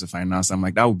related to finance. I'm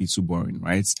like, that would be too boring,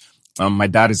 right? My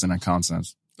dad is an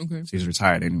accountant. Okay. So he's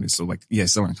retired anyway. So like, yeah,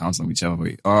 still an accountant, whichever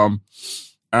way.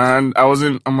 And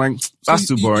I'm like, that's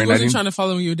too boring. You wasn't trying to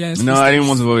follow your dad's footsteps. I didn't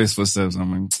want to follow his footsteps.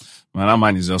 I'm like, man, that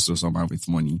man is also someone with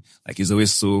money. Like, he's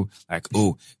always so like,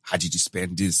 oh, how did you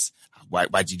spend this? Why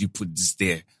did you put this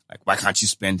there? Like, why can't you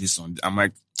spend this on? I'm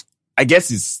like, I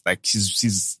guess it's like,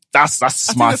 that's a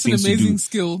smart thing to do. That's an amazing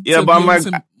skill. Yeah, but I'm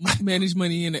like, manage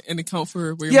money and account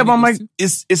for where yeah, but I'm like,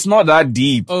 it's not that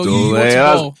deep. Oh, though. you want to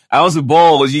ball. I was a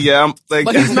ball. Yeah, I'm like,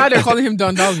 but he's mad they're calling him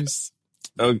Don Dollars.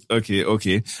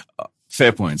 Okay.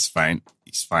 Fair points. Fine.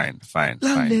 It's fine.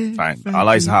 I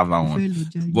like to have that one.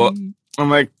 But I'm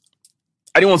like,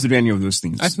 I didn't want to do any of those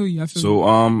things. I feel you.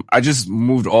 So I just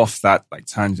moved off that like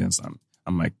tangents, and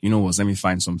I'm like, you know what? Let me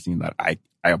find something that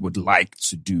I would like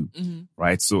to do,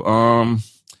 right? So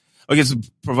okay,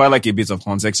 to provide like a bit of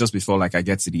context just before like I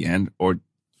get to the end, or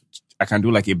I can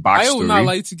do like a backstory. I would not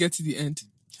like to get to the end.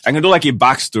 I can do like a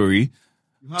backstory.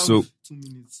 You have So 2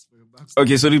 minutes for your backstory.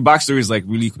 okay, so the backstory is like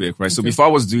really quick, right? So Okay. before I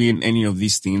was doing any of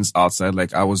these things outside,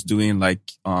 like I was doing like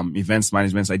events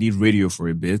management. I did radio for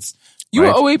a bit. You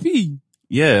right? were OAP.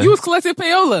 Yeah. You was collecting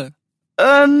payola.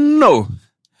 No.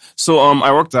 So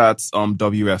I worked at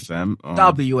WFM.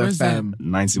 WFM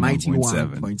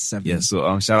 91.7. 91.7. Yeah,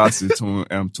 so shout out to Tomo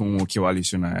Kiwali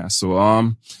Shunaya. So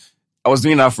I was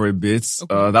doing that for a bit.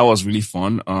 Okay. That was really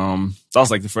fun. That was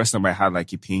like the first time I had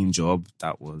like a paying job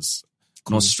that was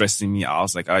not stressing me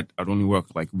out. Like I'd only work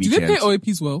like Do weekends. they pay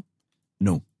OAPs well?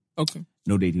 No. Okay.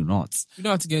 No, they do not. You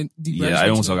don't have to get deep. Yeah, I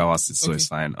don't talk about it, so Okay. it's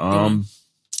fine. Alright.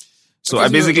 So Because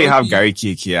I basically you're have OAP. Gary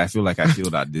KK. I feel like I feel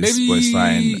that this, Maybe but it's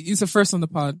fine. it's the first on the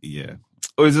pod. Yeah.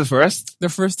 Oh, is it first? The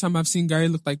first time I've seen Gary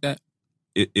look like that.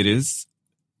 It is.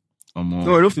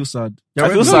 No, I don't feel sad. I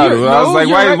feel You're sad. right. I was like,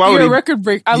 why would you're he- a record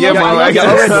break? I Yeah, love, but I like, love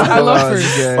I first. love I love first.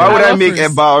 first. Yeah. Why would I love make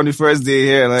first. Eba on the first day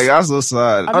here? Like that's so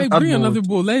sad. I beg, Add bring more. another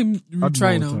bowl. Let him Add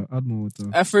try more now. water. Add more water.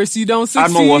 At first you don't succeed.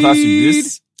 Add more water to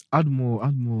this. Add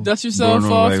more. Dust yourself Bro,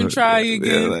 no, off like, and try yeah,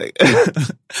 again. like-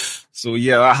 so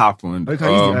yeah, that happened. Or you can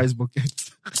use the ice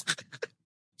bucket.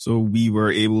 So we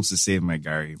were able to save my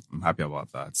Gary. I'm happy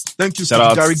about that. Thank you Shout to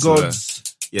out Gary to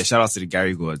Gods. Yeah, shout out to the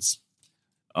Gary gods.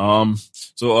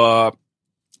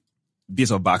 Bit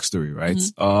of backstory,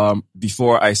 right?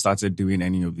 Before I started doing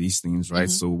any of these things, right?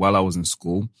 So while I was in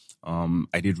school,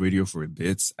 I did radio for a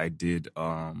bit. I did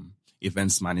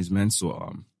events management.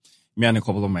 So me and a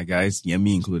couple of my guys,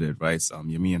 Yemi included, right?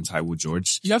 Yemi and Taiwo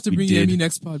George. You have to we bring did- Yemi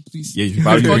next pod, please. Yeah, you should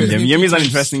probably Call bring his Yemi. name, Yemi's an please.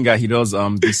 interesting guy. He does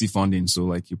VC funding, so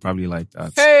like you probably like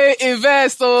that. Hey,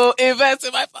 invest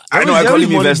in my pod. I know I call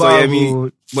him investor Yemi,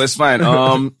 Moneybag, but it's fine.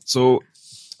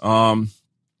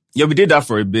 Yeah, we did that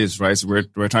for a bit, right? So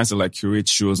we're trying to like curate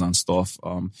shows and stuff.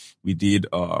 We did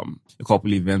a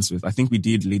couple events with, I think we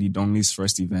did Lady Donnelly's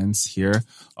first events here.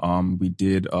 We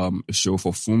did a show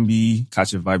for Fumbi,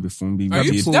 Catch a Vibe with Fumbi. Are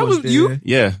We you- did, that was you?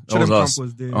 yeah, that was Shodem us. Camp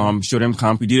was there. Show Them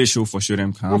Camp. We did a show for Show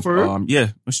Them Camp. Oh, for real? Yeah,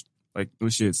 no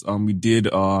shits. We did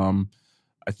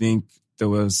I think there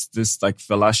was this like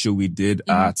fella show we did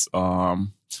at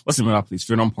what's the name of that place?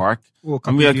 Freedom Park. Oh,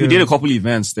 And we Capilio. did a couple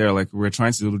events there. Like we're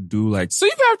trying to do like, So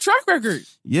you have track record.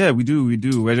 yeah, we do.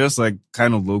 We're just like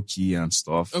kind of low key and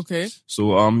stuff. Okay.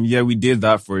 So yeah, we did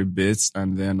that for a bit,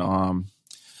 and then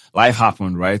life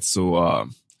happened, right? So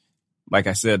like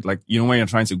I said, like you know when you're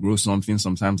trying to grow something,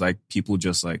 sometimes like people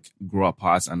just like grow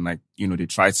apart and like you know they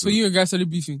try to. So you and guys started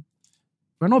beefing.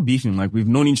 We're not beefing. Like we've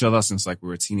known each other since like we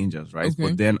were teenagers, right? Okay.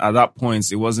 But then at that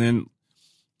point, it wasn't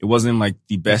like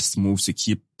the best move to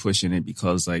keep pushing it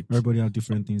because like Everybody had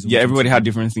different things. yeah, everybody had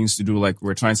different things to do. Like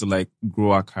we're trying to like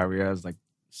grow our careers like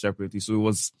separately. So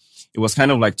it was kind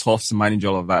of like tough to manage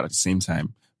all of that at the same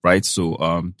time, right?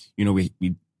 So you know, we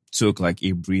took like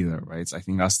a breather, right? I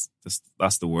think that's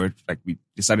the word. Like we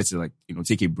decided to like, you know,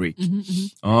 take a break.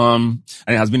 And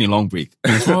it has been a long break.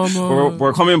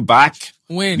 We're coming back.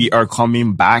 When? We are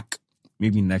coming back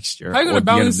maybe next year How are you or going to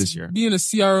the end of balance this year. being a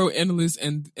CRO analyst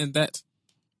and that?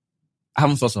 I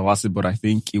haven't thought about it, but I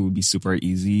think it would be super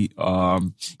easy.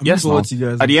 I'm Yes, looking forward man. to you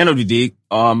guys. At the end of the day,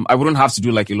 I wouldn't have to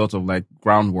do like a lot of like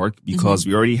groundwork because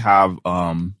we already have, we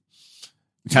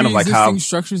kind of like Pre-existing have,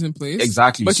 structures in place.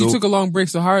 exactly. But So, you took a long break,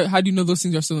 so how do you know those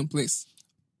things are still in place?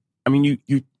 I mean,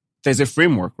 you, there's a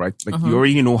framework, right? Like you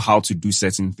already know how to do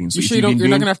certain things. So You if sure you've been you're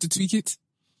not doing- gonna have to tweak it?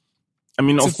 I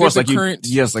mean, to of fit course, the like you, current-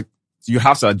 yes, like you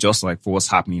have to adjust like for what's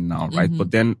happening now, right? But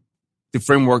then the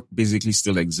framework basically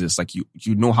still exists. Like you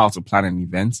know how to plan an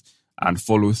event and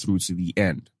follow through to the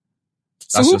end.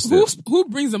 So That's just it. who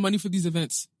brings the money for these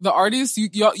events? The artists? You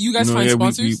guys No, find yeah,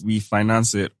 sponsors? we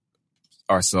finance it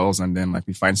ourselves and then like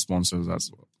we find sponsors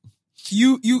as well.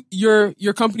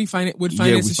 Your company would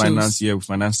finance the shows. We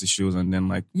finance the shows and then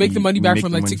like Make the money back make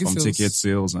from, the like, money ticket from sales. ticket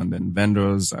sales and then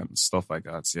vendors and stuff like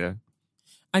that. Yeah.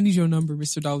 I need your number,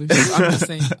 Mr. Dollars. I'm just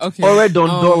saying. Okay. Already on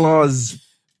dollars.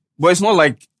 But it's not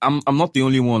like I'm not the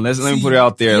only one. Let me See, put it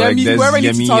out there. Yeah, like there's whoever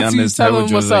needs to Yemi talk and to you, there's tell Taiwo them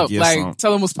George, what's up. yes, Like,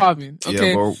 tell them what's popping. Okay.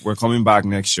 Yeah, but we're coming back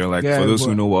next year. Like Yeah, for those but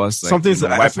who know us, like something's- you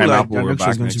know, I White feel like Pineapple, that we're next year's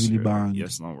back going next to really year. bang.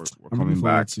 Yes, no, we're I'm looking coming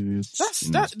forward back. to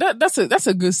it. That's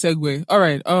a good segue. All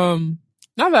right.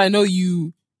 Now that I know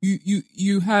you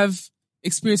have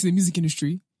experience in the music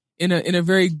industry in a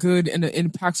very good and an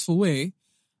impactful way,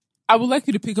 I would like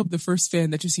you to pick up the first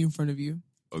fan that you see in front of you.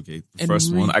 Okay, the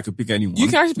first one. I could pick anyone. You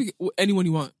can actually pick anyone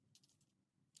you want.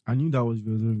 I knew that was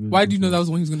very. Why do you know that was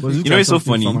the one he was going to pick? You know, it's so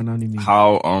funny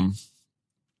how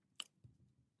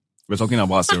we're talking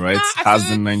about it, right?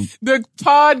 The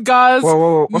pod gods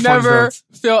what never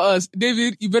fail us.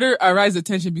 David, you better arise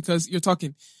attention because you're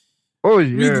talking. Oh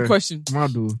yeah. Read the question.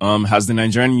 Has the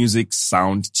Nigerian music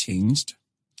sound changed?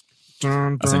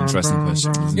 That's an interesting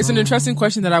question. It's an interesting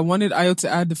question that I wanted Ayo to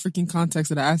add the freaking context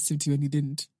that I asked him to, and he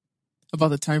didn't. About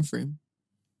the time frame.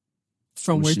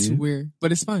 From where to where.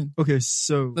 But it's fine. Okay,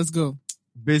 so let's go.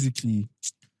 Basically,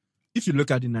 if you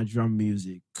look at the Nigerian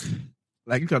music,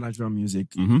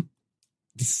 mm-hmm.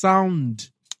 the sound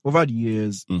over the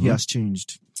years it has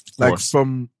changed. Like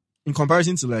from in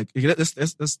comparison to like let's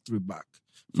throw it back.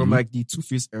 From like the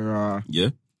Two-Face era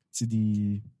to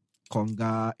the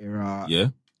Conga era. Yeah.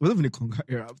 It wasn't even the Conga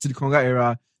era. To the Conga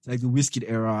era, like the Wizkid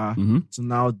era, to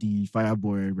now the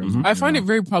Fireboy. I find it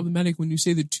very problematic when you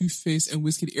say the Two-Face and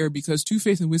Wizkid era because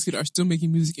Two-Face and Wizkid are still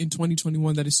making music in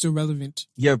 2021 that is still relevant.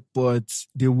 Yeah, but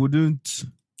they wouldn't.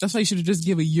 That's why you should have just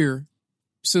give a year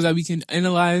so that we can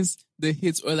analyze the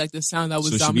hits or like the sound that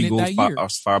was dominant that year.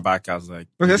 As far back as like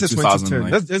let's say 2010.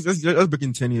 Let's break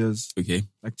in 10 years. Okay.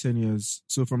 Like 10 years.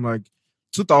 So from like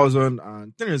 2000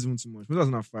 and 10 years isn't too much.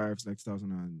 2005 to like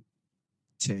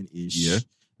 2010-ish. Yeah.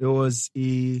 There was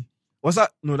a... What's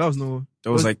that? No, that was no...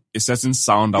 There was like a certain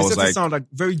sound that was like... sound like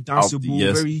very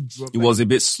danceable, very... It was a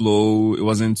bit slow. It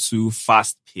wasn't too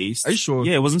fast-paced. Are you sure?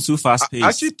 Yeah, it wasn't too fast-paced. I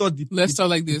actually thought... Let's start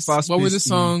like this. What were the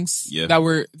songs that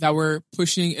were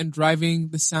pushing and driving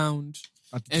the sound?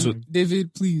 And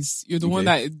David, please, you're the one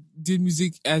that did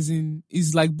music as in...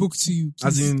 is like book to you. Please,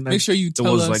 as in... Like, make sure you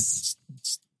tell us... Like,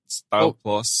 Style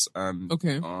Plus and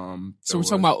okay. So we're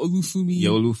talking about Olufumi. Yeah,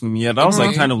 Olufumi. Yeah, that was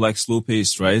like kind of like slow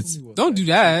paced, right? Don't do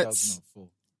that.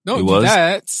 Don't do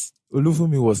that.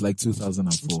 Olufumi was like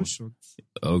 2004.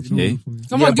 Okay.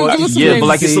 Come on, give us some but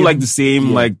like it's still like the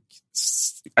same. Like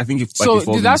I think if like so, it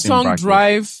falls did that in the same song bracket.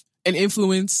 drive and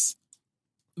influence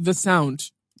the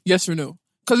sound? Yes or no?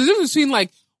 Because the difference between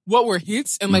like what were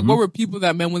hits and like what were people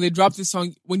that meant when they dropped this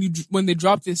song, when they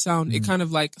dropped this sound, it kind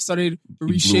of like started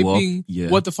reshaping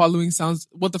what the following songs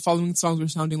were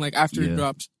sounding like after it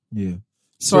dropped. Yeah.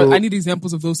 So I need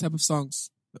examples of those type of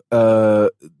songs.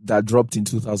 That dropped in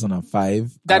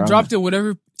 2005. That dropped in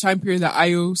whatever time period that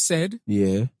Ayo said.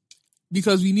 Yeah.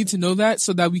 Because we need to know that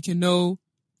so that we can know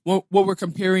what we're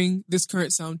comparing this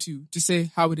current sound to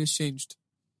say how it has changed.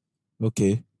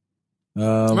 Okay.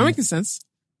 Am I making sense?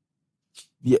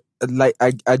 Yeah, like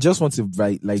I just want to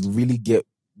really get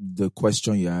the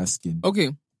question you're asking.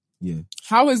 Okay. Yeah.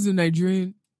 How has the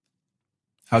Nigerian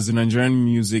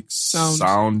music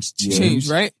sound changed,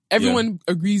 right? Everyone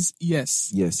agrees yes.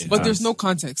 Yes. But there's no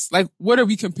context. Like what are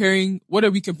we comparing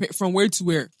from where to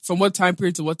where? From what time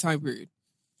period to what time period?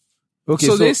 Okay.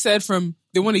 So they said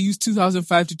they want to use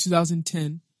 2005 to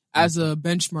 2010 as a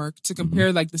benchmark to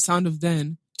compare like the sound of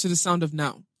then to the sound of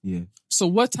now. Yeah. So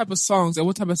what type of songs and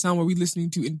what type of sound were we listening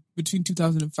to in between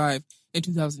 2005 and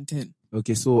 2010?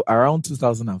 Okay, so around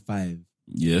 2005,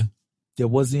 there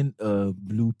wasn't a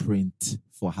blueprint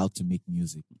for how to make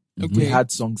music. Okay. We had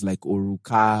songs like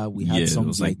Oruka, we had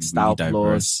songs like Style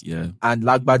Plus, and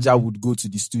Lagbaja would go to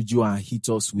the studio and hit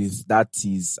us with that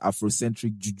is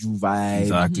Afrocentric juju vibe.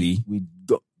 Exactly.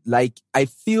 I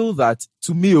feel that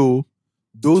to me,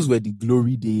 those were the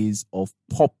glory days of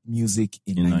pop music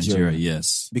in Nigeria.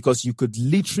 Yes. Because you could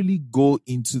literally go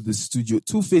into the studio.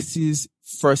 Two-Face's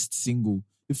first single,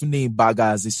 Ifune Baga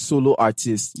as a solo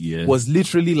artist, was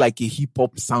literally like a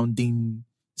hip-hop sounding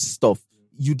stuff.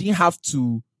 You didn't have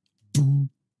to do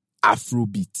Afro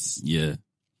beats. Yeah.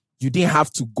 You didn't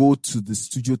have to go to the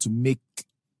studio to make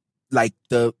like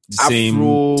the same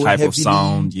Afro type heavily, of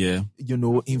sound,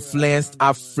 influenced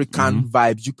African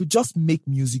vibes. You could just make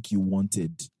music you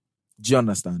wanted. Do you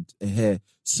understand?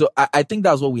 So I think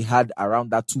that's what we had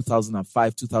around that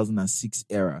 2005, 2006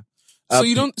 era. So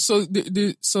you don't. So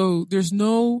there's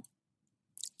no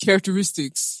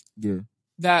characteristics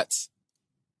that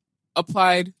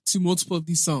applied to multiple of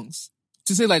these songs.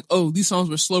 To say like, oh, these songs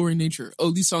were slower in nature.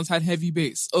 Oh, these songs had heavy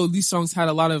bass. Oh, these songs had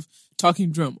a lot of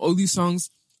talking drum. Oh, these songs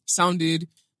sounded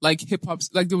like hip hop.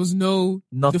 Like there was no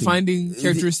defining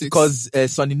characteristics. Because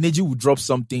Sonny Neji would drop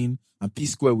something and P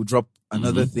Square would drop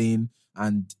another thing.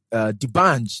 And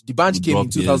D'banj came in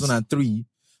 2003.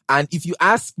 And if you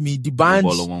ask me,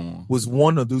 D'banj was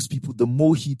one of those people, the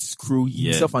Mo Hits crew,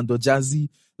 himself and Dojazi,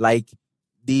 like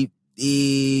they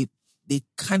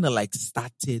kind of like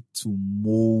started to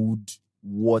mold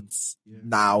what's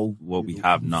now what we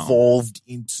have now evolved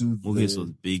into was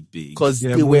big because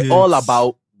they were all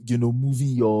about moving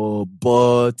your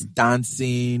butt,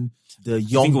 dancing, the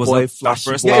young boy flash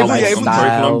first boy album. Even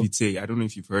Curriculum Vitae. I don't know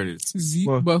if you've heard it.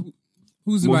 But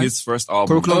who's Mohit's first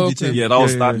album? Curriculum Vitae. Yeah,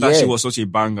 that shit was such a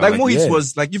banger. Like Mohit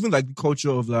was like even like the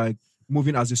culture of like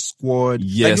moving as a squad.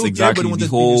 Yes, like, exactly. Everybody wanted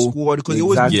to be a squad because they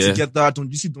always moved together.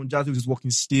 You see Don Jazzy with his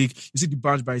walking stick. You see the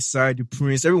Banj by his side, the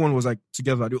Prince. Everyone was like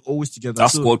together. They were always together.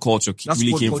 That squad culture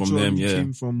really came from them. Yeah,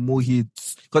 came from Mohit.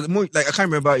 Because like I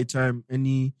can't remember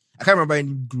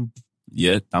any group.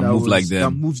 Yeah, that moved like them.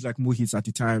 That moved like Mohit at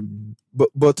the time.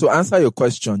 But to answer your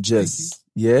question, Jess,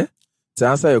 to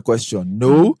answer your question,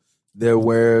 no, there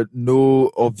were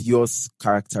no obvious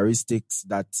characteristics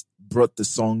that brought the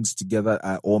songs together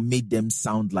or made them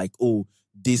sound like, oh,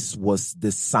 this was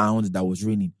the sound that was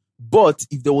reigning. But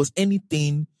if there was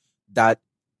anything that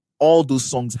all those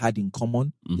songs had in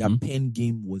common, their pen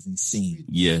game was insane.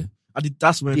 Yeah.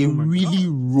 That's when they really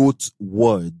wrote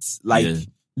words. Like,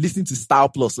 listen to Style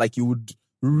Plus, like you would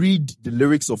read the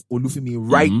lyrics of Olufemi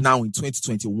right now in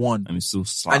 2021. And it's so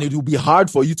sad. And it will be hard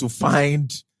for you to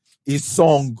find a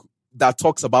song that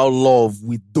talks about love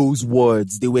with those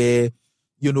words. They were,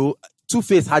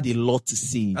 Two-Face had a lot to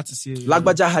say.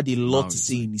 Lagbaja had a lot to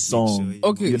say in his song.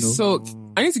 Okay, so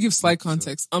I need to give slight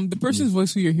context. The person's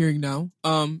voice who you're hearing now,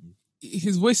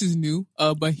 his voice is new,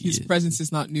 but his presence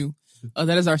is not new.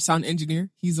 That is our sound engineer.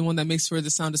 He's the one that makes sure the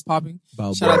sound is popping.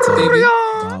 Shout out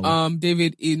to David.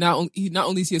 David, he not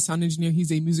only is he a sound engineer,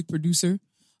 he's a music producer.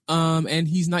 And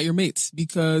he's not your mate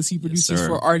because he produces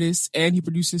for artists and he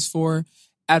produces for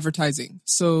advertising.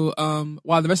 So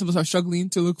while the rest of us are struggling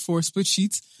to look for split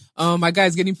sheets, my guy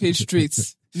is getting paid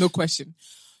straight. No question.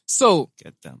 So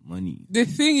get that money. The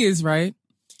thing is, right?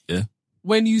 Yeah.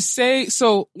 When you say,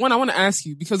 so one, I want to ask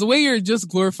you, because the way you're just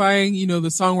glorifying, the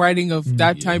songwriting of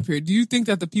that time period, do you think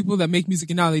that the people that make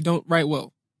music now, they don't write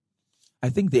well? I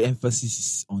think the emphasis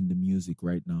is on the music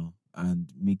right now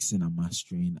and mixing and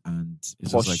mastering and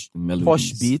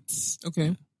posh beats.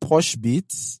 Okay. Posh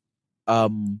beats.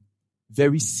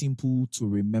 Very simple to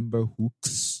remember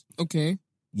hooks. Okay.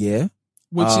 Yeah.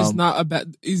 Which is not a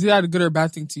bad, is that a good or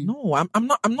bad thing to you? No, I'm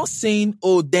not saying,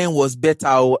 oh, then was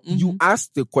better. You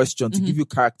asked the question to give you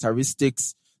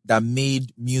characteristics that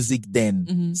made music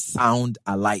then sound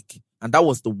alike. And that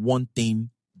was the one thing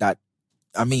that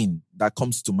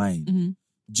comes to mind.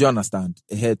 Do you understand?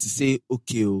 To say,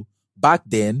 okay, back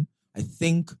then, I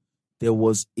think there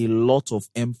was a lot of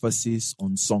emphasis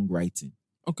on songwriting.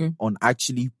 Okay. On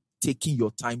actually taking your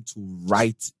time to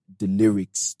write the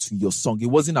lyrics to your song. It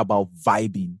wasn't about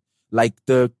vibing. Like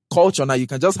the culture now, you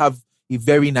can just have a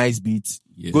very nice beat,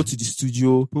 go to the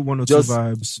studio, put one or two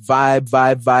vibes,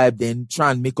 vibe, then try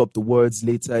and make up the words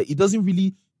later. It doesn't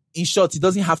really, in short, it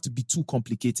doesn't have to be too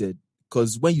complicated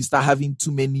because when you start having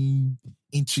too many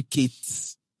intricate,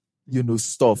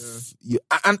 stuff,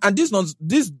 and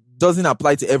this doesn't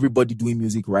apply to everybody doing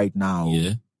music right now.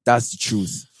 Yeah, that's the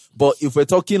truth. But if we're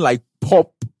talking like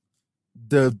pop,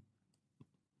 the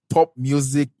pop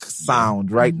music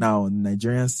sound right now in the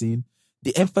Nigerian scene,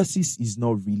 the emphasis is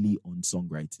not really on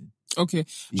songwriting. Okay.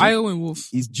 Ayo and Wolf.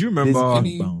 Do you remember? Do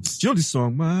you know the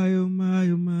song? My, oh, my,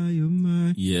 oh, my, oh,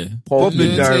 my. Yeah. Pop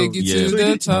Take it to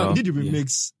the top. He did the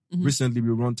remix recently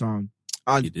with Runtown.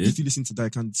 And if you listen to that, you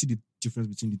can see the difference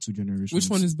between the two generations. Which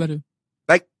one is better?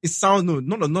 Like, it sounds,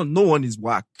 no one is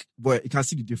whack, but you can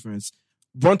see the difference.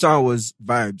 Runtown was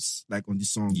vibes, like on the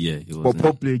song. Yeah, it was. But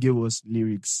Pop Play gave us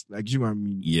lyrics, like, you know what I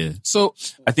mean? Yeah. So,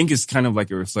 I think it's kind of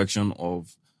like a reflection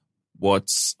of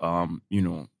what's,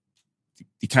 the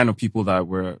kind of people that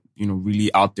were,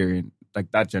 really out there in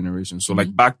like that generation. So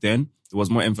like back then, there was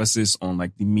more emphasis on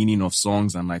like the meaning of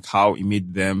songs and like how it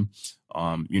made them,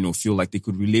 feel like they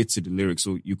could relate to the lyrics.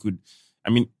 So you could,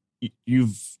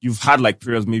 you've had like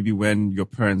periods maybe when your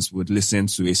parents would listen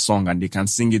to a song and they can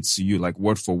sing it to you like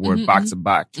word for word, back to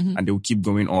back, and they will keep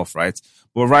going off, right?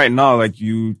 But right now, like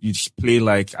you play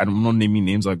like, I'm not naming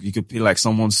names, like you could play like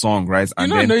someone's song, right? And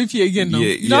you're not know if you again, no.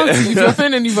 You don't if you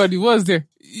offend anybody, what's there?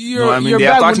 They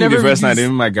attacked me the first night. They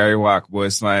didn't like Gary Wack, but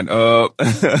it's fine.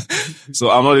 So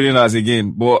I'm not doing that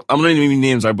again. But I'm not naming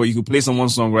names, right? But you could play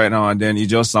someone's song right now, and then it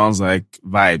just sounds like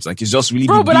vibes. Like it's just really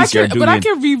the beats you're doing. But I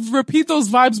can repeat those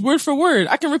vibes word for word.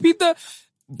 I can repeat the.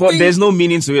 But there's no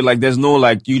meaning to it. Like there's no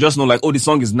like you just know like the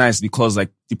song is nice because like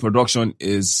the production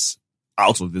is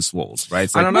out of this world, right?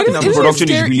 Like, and the production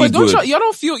is really but good.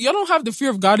 Y'all don't have the fear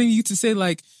of God in you to say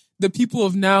like the people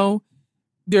of now.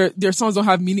 Their songs don't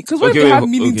have meaning because what if they have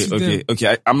meaning to them?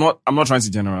 Okay. I'm not trying to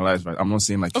generalize, right? I'm not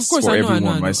saying like it's for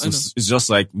everyone, right? So it's just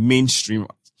like mainstream.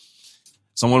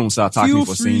 Someone will start attacking me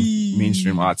for saying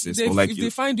mainstream artists, but like if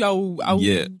they find you, I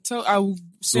will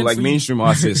So like mainstream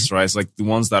artists, right? It's like the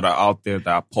ones that are out there that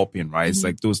are popping, right? It's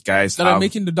like those guys that are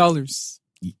making the dollars.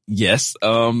 Yes.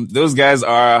 Those guys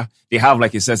they have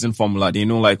like a certain formula. They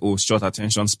know like, oh, short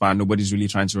attention span. Nobody's really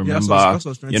trying to remember.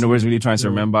 Nobody's really trying to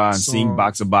remember and sing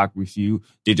back to back with you.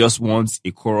 They just want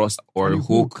a chorus or a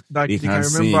hook they can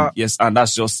sing. Yes. And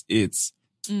that's just it.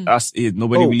 That's it.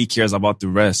 Nobody really cares about the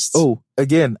rest. Oh,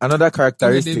 again, another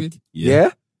characteristic.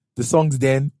 Yeah. The songs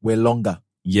then were longer.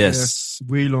 Yes.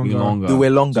 Way longer. They were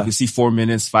longer. So you see 4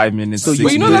 minutes, 5 minutes. So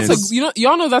 6 minutes. That's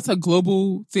y'all know that's a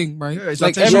global thing, right? Yeah, it's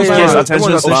like attention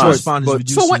span.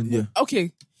 So what? Yeah.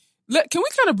 Okay, can we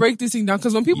kind of break this thing down?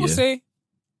 Because when people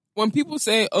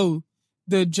say, oh,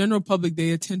 the general public,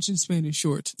 their attention span is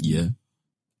short. Yeah.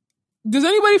 Does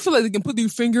anybody feel like they can put their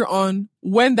finger on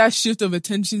when that shift of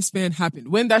attention span happened?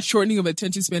 When that shortening of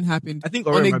attention span happened? I think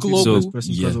on a global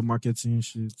because of marketing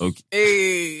shit.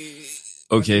 Okay.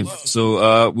 Okay,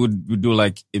 so we'll do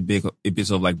like a bit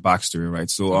of like backstory, right?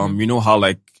 So you know how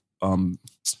like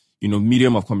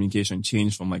medium of communication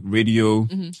changed from like radio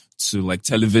to like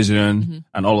television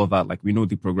and all of that. Like we know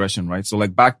the progression, right? So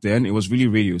like back then it was really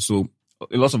radio. So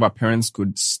a lot of our parents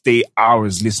could stay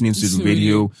hours listening to the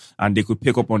radio and they could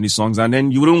pick up on the songs. And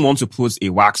then you wouldn't want to put a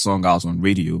whack song out on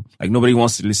radio. Like nobody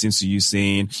wants to listen to you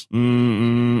saying,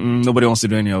 nobody wants to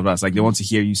do any of that. It's like they want to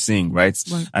hear you sing, right?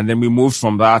 And then we moved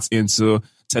from that into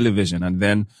television. And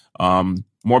then,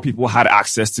 more people had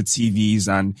access to TVs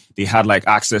and they had like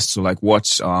access to like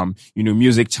watch,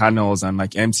 music channels and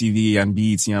like MTV and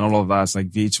BET and all of that. It's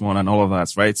like VH1 and all of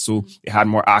that, right? So they had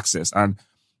more access and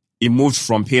it moved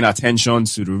from paying attention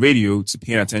to the radio to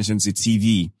paying attention to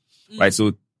TV, right?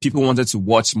 So people wanted to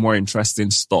watch more interesting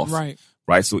stuff,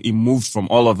 right? So it moved from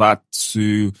all of that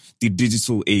to the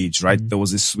digital age, right? There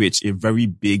was a switch, a very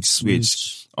big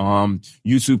switch.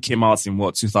 YouTube came out in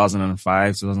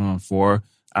 2005, 2004.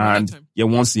 And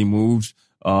once it moved,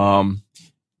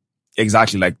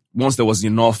 exactly, like once there was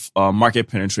enough market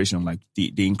penetration, like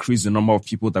they increased the number of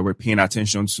people that were paying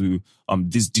attention to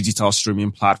these digital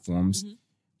streaming platforms.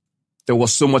 There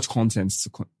was so much content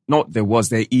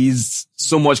there is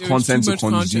so much content to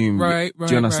consume. Right.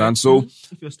 Do you understand? So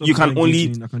you can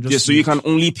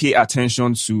only pay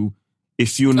attention to a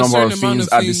few number of things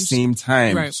at the same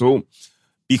time. Right. So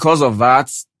because of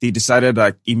that, they decided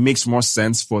that it makes more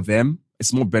sense for them.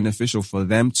 It's more beneficial for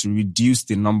them to reduce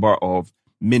the number of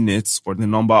minutes or the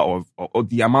number of or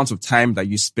the amount of time that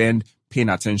you spend paying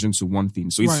attention to one thing.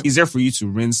 So it's easier for you to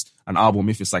rinse an album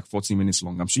if it's like 40 minutes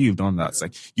long. I'm sure you've done that. It's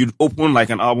like you'd open like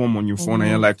an album on your phone and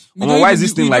you're like, why is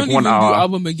this thing like 1 hour?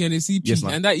 Album again, it's EP,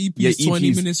 and that EP is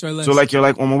 20 minutes or less. So like you're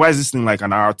like, why is this thing like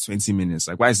an hour 20 minutes?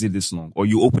 Like why is it this long? Or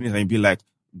you open it and you be like,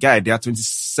 guy, there are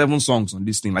 27 songs on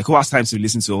this thing. Like who has time to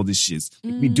listen to all this shit?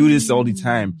 We do this all the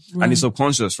time, and it's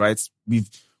subconscious, right? We've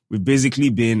basically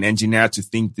been engineered to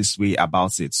think this way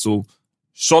about it. So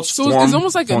it's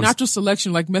almost like a natural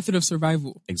selection, like method of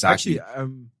survival. Exactly.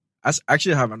 I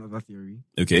actually have another theory.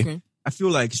 Okay. I feel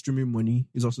like streaming money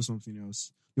is also something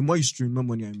else. The more you stream, the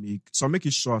more money I make. So I'll make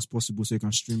it short as possible so you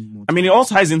can stream more. I mean, it all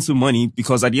ties into money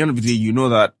because at the end of the day, you know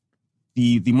that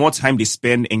the more time they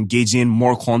spend engaging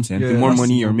more content, the more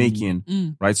money you're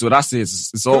making, right? So that's it.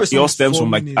 It all stems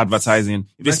from like advertising.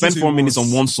 If they spend 4 minutes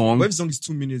on one song, what if the song is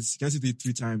 2 minutes? You can see it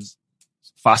 3 times.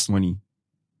 Fast money.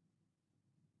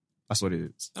 That's what it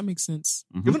is. That makes sense.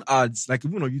 Even ads, like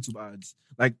even on YouTube ads,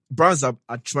 like brands are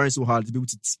trying so hard to be able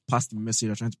to pass the message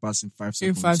they're trying to pass in 5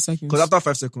 seconds. In 5 seconds. Because after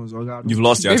 5 seconds, you've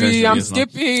lost your attention. I'm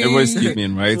skipping. Everyone's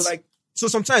skipping, right? So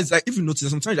sometimes, like if you notice,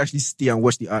 sometimes you actually stay and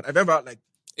watch the ad. I've ever like.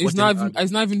 It's not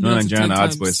even no Nigerian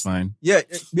ads, but it's fine. Yeah.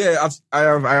 I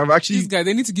have actually. These guys,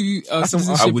 they need to give you I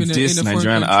would diss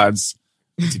Nigerian ads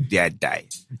to die.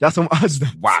 That's some ads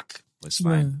that whack. But it's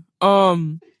fine.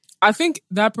 I think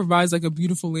that provides like a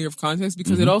beautiful layer of context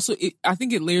because I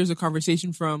think it layers a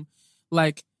conversation from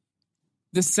like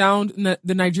the sound,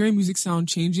 the Nigerian music sound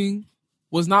changing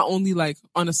was not only like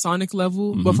on a sonic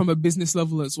level, but from a business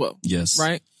level as well. Yes.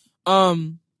 Right.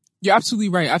 You're absolutely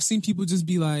right. I've seen people just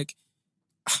be like,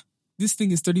 this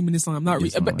thing is 30 minutes long. I'm not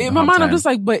but in my mind, I'm just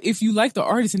like, but if you like the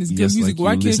artist and it's good music,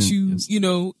 why can't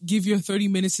you, give your 30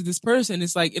 minutes to this person?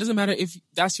 It's like, it doesn't matter if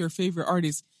that's your favorite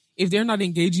artist. If they're not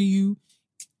engaging you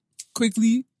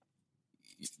quickly,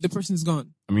 the person's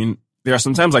gone. I mean, there are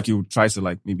sometimes like you try to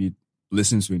like maybe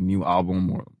listen to a new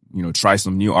album or, try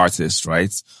some new artists,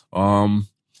 right?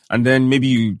 And then maybe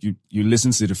you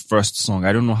listen to the first song.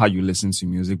 I don't know how you listen to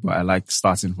music, but I like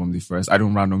starting from the first. I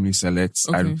don't randomly select.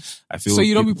 Okay. I feel so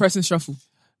you don't be pressing shuffle.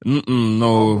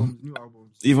 No, new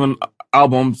albums. Even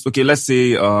albums. Okay, let's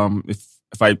say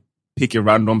if I pick a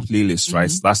random playlist,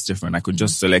 right? That's different. I could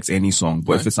just select any song.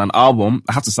 But if it's an album,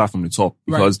 I have to start from the top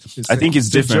because I think it's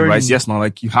different, right? Yes, now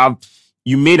like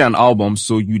you made an album,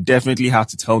 so you definitely have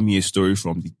to tell me a story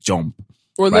from the jump.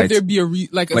 Or let there be a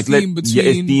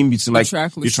theme between like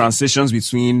the transitions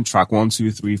between track 1, 2,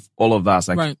 3, all of that.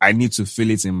 Like I need to feel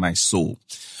it in my soul.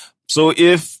 So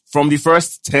if from the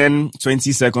first 10,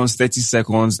 20 seconds, 30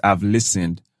 seconds, I've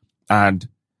listened and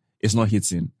it's not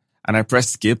hitting and I press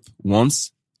skip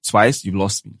once, twice, you've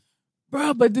lost me.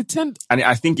 Bro, but the 10... And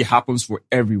I think it happens for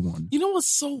everyone. You know what's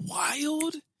so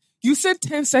wild? You said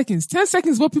 10 seconds. 10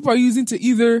 seconds is what people are using to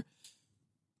either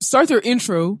start their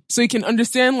intro so you can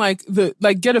understand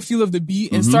get a feel of the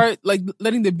beat and start like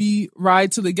letting the beat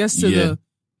ride till it gets to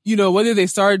the, whether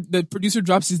the producer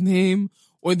drops his name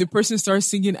or the person starts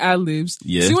singing ad-libs.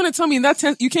 Yeah. So you want to tell me in that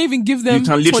 10, you can't even give them 25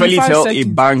 seconds. You can literally tell a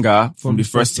banger from the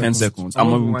first 10 seconds. I'm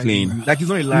not even playing. Like, it's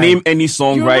not a lie. Name any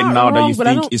song now that you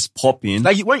think is popping.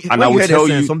 Like, when I will tell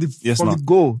you from the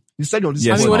go. You said on this.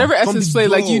 I mean, whatever Essence play,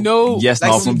 like, Yes,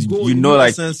 now from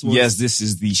the, yes, this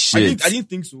is the shit. I didn't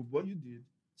think so, but you did.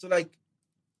 So like,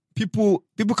 people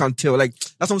can tell. Like,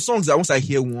 there's some songs that once I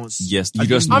hear once. Yes, I'm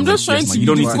just trying to be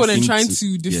difficult and trying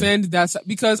to defend that,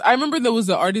 because I remember there was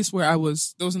an artist where I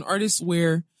was doing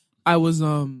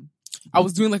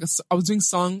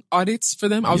song audits for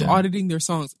them. I was auditing their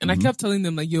songs, and I kept telling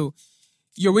them like, yo,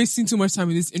 you're wasting too much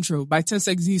time in this intro. By 10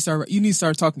 seconds, you need to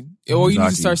start talking, or you need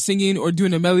to start singing or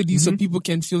doing a melody so people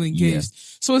can feel engaged.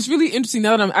 So it's really interesting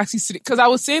now that I'm actually sitting, because I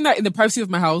was saying that in the privacy of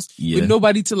my house with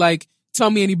nobody to like tell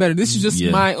me any better. This is just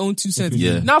my own 2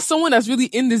 cents. Now someone that's really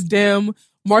in this damn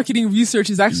marketing research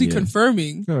is actually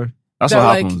confirming. That's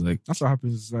what happens. Like, that's what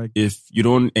happens. Like, if you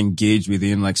don't engage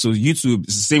within, like, so YouTube,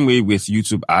 it's the same way with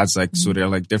YouTube ads. Like, so there are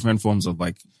like different forms of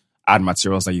like ad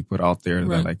materials that you put out there.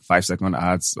 They're like 5-second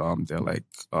ads. They're like,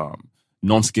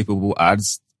 non-skippable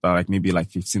ads that are like maybe like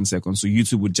 15 seconds. So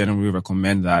YouTube would generally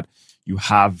recommend that you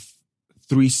have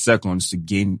 3 seconds to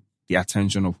gain the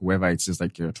attention of whoever it is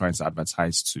like you're trying to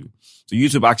advertise to. So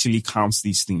YouTube actually counts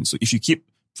these things. So if you keep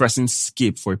pressing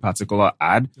skip for a particular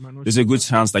ad, there's a good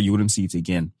chance that you wouldn't see it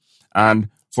again. And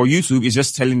for YouTube, it's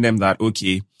just telling them that,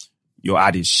 okay, your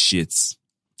ad is shit.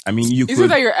 I mean, is it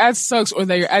that your ad sucks or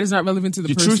that your ad is not relevant to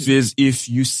the person? The truth is, if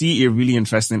you see a really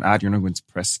interesting ad, you're not going to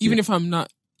press skip. Even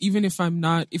if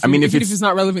it's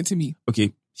not relevant to me.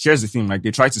 Okay, here's the thing. Like,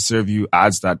 they try to serve you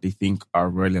ads that they think are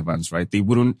relevant, right?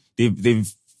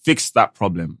 They've fixed that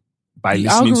problem by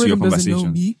listening to your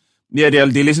conversations. Yeah,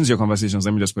 they listen to your conversations.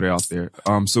 Let me just put it out there.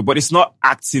 But it's not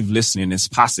active listening, it's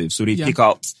passive. So they pick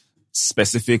out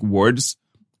specific words,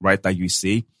 right, that you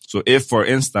say. So if, for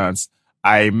instance,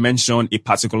 I mention a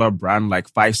particular brand like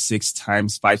 5, 6,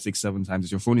 7 times,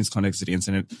 if your phone is connected to the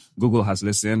internet, Google has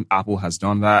listened, Apple has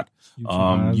done that,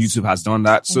 YouTube has done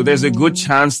that. So there's a good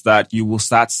chance that you will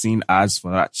start seeing ads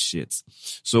for that shit.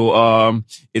 So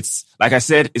it's, like I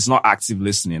said, it's not active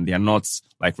listening. They are not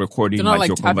like recording. They're not like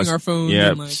your tapping our phones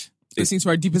and like listening to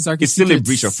our deepest, darkest It's still a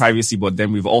breach of privacy, but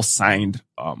then we've all signed,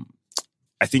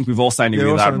 I think we've all signed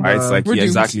with that, right? It's like,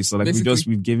 exactly. So like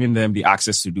we've given them the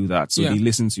access to do that. So they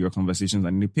listen to your conversations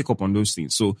and they pick up on those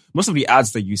things. So most of the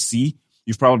ads that you see,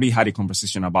 you've probably had a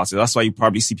conversation about it. That's why you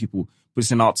probably see people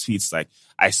putting out tweets like,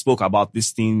 I spoke about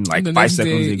this thing like 5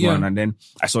 seconds ago. And then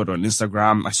I saw it on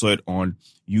Instagram. I saw it on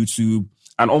YouTube,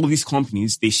 and all of these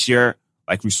companies, they share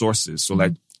like resources. So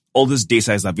like all this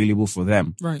data is available for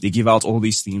them. Right. They give out all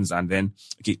these things, and then,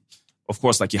 okay, of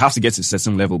course, like you have to get to a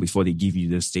certain level before they give you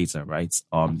this data, right?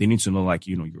 They need to know, like,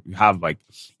 you have like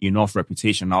enough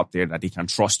reputation out there that they can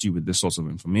trust you with this sort of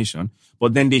information.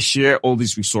 But then they share all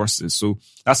these resources. So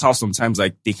that's how sometimes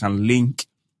like they can link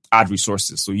ad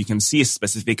resources. So you can see a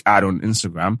specific ad on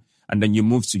Instagram, and then you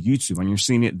move to YouTube and you're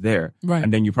seeing it there. Right.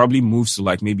 And then you probably move to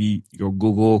like maybe your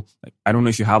Google, like, I don't know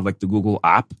if you have like the Google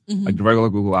app, like the regular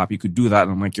Google app, you could do that.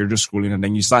 And like, you're just scrolling and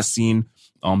then you start seeing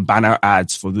banner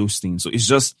ads for those things. So it's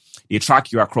just, they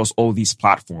track you across all these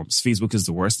platforms. Facebook is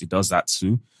the worst. It does that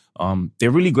too.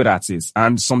 They're really good at it.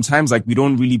 And sometimes like we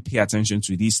don't really pay attention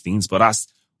to these things, but that's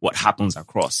what happens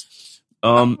across.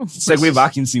 Segue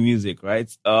back into music, right?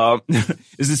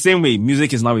 It's the same way.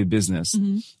 Music is now a business.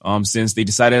 Since they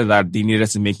decided that they needed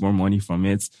to make more money from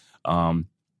it,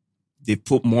 they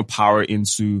put more power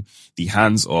into the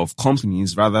hands of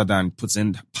companies rather than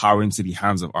putting power into the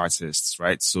hands of artists,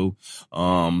 right? So,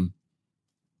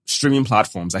 streaming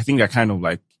platforms, I think they're kind of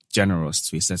like generous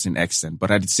to a certain extent, but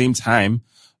at the same time,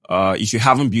 if you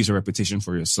haven't built a reputation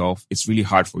for yourself, it's really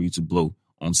hard for you to blow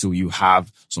until you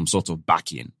have some sort of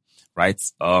backing, right?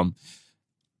 I'm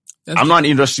not an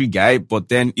industry guy, but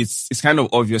then it's kind of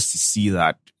obvious to see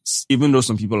that even though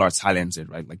some people are talented,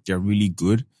 right? Like they're really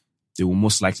good, they will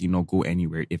most likely not go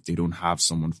anywhere if they don't have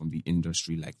someone from the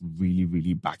industry like really,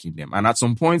 really backing them. And at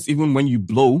some point, even when you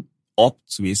blow up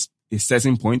to a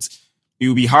certain point, it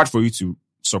will be hard for you to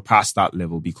surpass that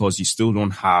level because you still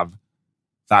don't have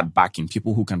that backing.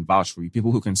 People who can vouch for you,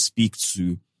 people who can speak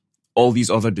to all these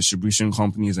other distribution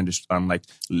companies and like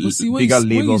bigger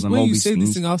labels and all these things. When you say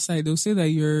this thing outside, they'll say that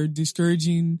you're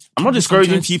discouraging. I'm not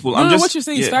discouraging people. No, what you're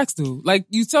saying is facts though. Like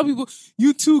you tell people,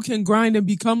 you too can grind and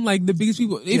become like the biggest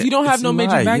people. If you don't have no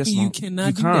major backing, you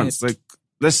cannot do that. Like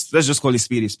let's just call it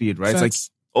speed, right? Facts.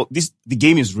 It's like the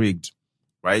game is rigged,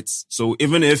 right? So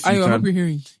even if I hope you're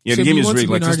hearing. Yeah, the game is rigged.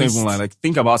 Like just don't even lie. Like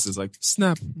think about it. Like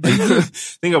snap.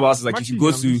 Think about it. Like if you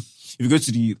go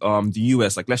to the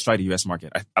US, like let's try the US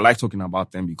market. I like talking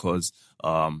about them because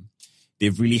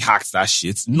they've really hacked that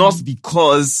shit. Not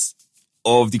because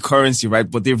of the currency, right?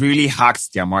 But they really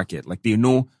hacked their market. Like they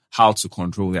know how to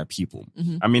control their people.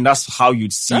 Mm-hmm. I mean, that's how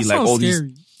you'd see that like all scary.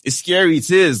 These. It's scary.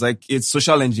 It is like it's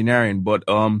social engineering, but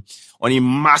on a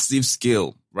massive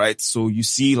scale, right? So you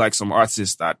see like some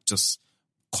artists that just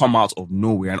come out of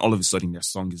nowhere and all of a sudden their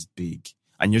song is big,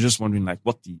 and you're just wondering like,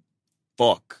 what the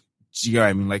fuck? Do you know what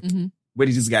I mean? Like, where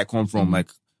did this guy come from? Like,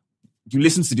 you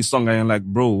listen to the song and you're like,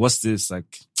 bro, what's this?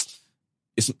 Like,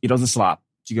 it doesn't slap.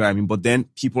 Do you know what I mean? But then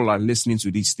people are listening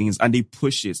to these things and they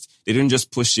push it. They didn't just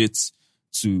push it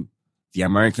to the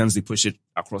Americans. They push it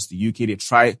across the UK. They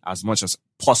try as much as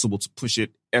possible to push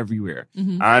it everywhere.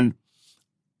 And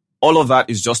all of that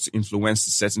is just to influence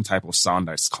the certain type of sound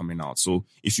that's coming out. So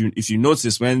if you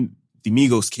notice when the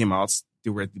Migos came out, they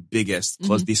were the biggest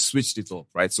because they switched it up,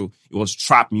 right? So it was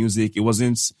trap music. It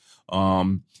wasn't,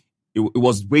 it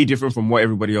was way different from what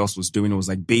everybody else was doing. It was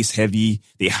like bass heavy.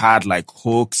 They had like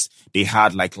hooks. They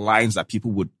had like lines that people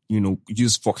would,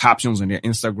 use for captions on their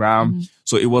Instagram.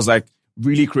 So it was like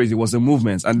really crazy. It was a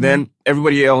movement. And then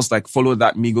everybody else like followed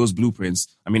that Migos blueprints.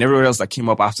 I mean, everybody else that came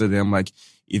up after them, like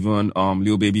even,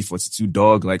 Lil Baby, 42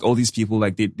 Dog, like all these people,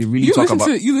 like they really talk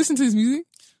about. You listen to his music?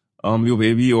 Lil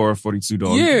Baby or 42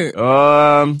 Dog. Yeah.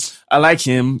 I like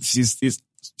him. Here's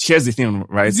the thing,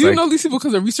 right? Do you know these people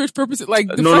because of research purposes? Like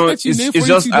the fact that you name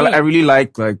 42 Dog. I really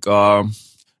like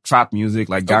trap music,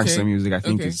 like gangster music. I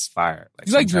think it's fire. Like,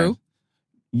 you like drill?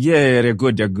 Yeah, they're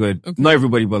good. Okay. Not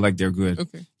everybody, but like they're good.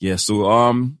 Okay. Yeah.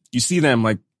 So you see them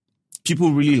like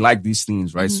people really like these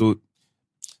things, right? So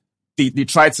they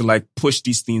try to like push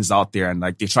these things out there and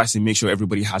like they try to make sure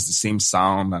everybody has the same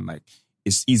sound and like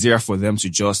it's easier for them to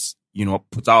just,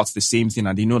 put out the same thing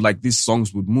and they know like these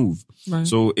songs would move. Right.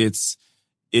 So it's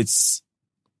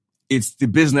the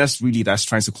business really that's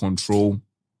trying to control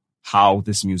how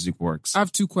this music works. I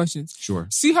have 2 questions. Sure.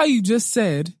 See how you just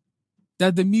said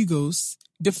that the Migos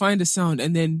defined a sound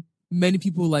and then many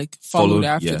people like followed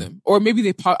after them. Or maybe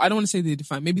I don't want to say they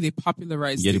defined, maybe they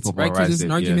popularized it, right? Because there's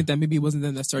an argument that maybe it wasn't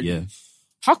them that started it.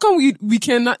 How come we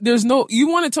cannot, you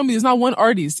want to tell me there's not one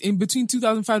artist in between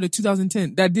 2005 to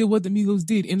 2010 that did what the Migos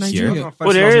did in Nigeria?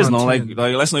 Well, there is no, like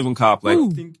let's not even cop. Like, I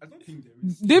don't think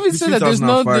David said that there's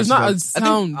not a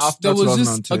sound. There was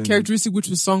just a characteristic which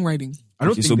was songwriting. I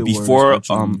don't think so before,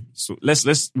 so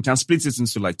we can split it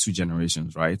into like 2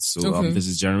 generations, right? So, there's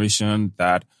this generation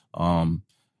that,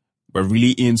 were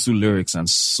really into lyrics and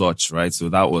such, right? So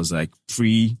that was like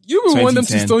You would want them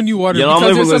to stone you water. Yeah,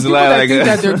 because there's some people that think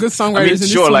that they're good songwriters. I mean,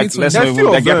 sure, like let's not even,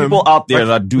 like there are people out there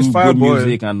that do good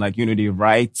music and like, they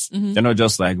write, they're not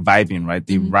just like vibing, right?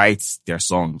 They write their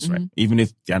songs, right? Even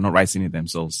if they're not writing it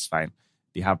themselves, it's fine.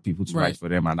 They have people to write for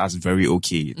them and that's very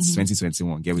okay. It's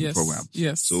 2021. Get with the program.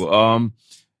 Yes. So,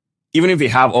 even if they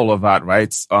have all of that,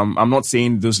 right? I'm not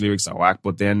saying those lyrics are whack,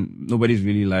 but then nobody's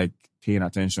really like paying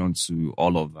attention to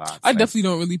all of that. I definitely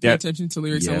don't really pay attention to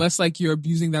lyrics unless like you're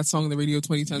abusing that song on the radio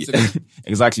 20 times a day.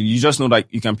 Exactly. You just know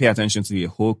that you can pay attention to a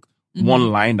hook,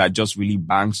 one line that just really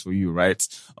bangs for you, right?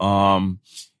 For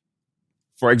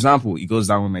example, it goes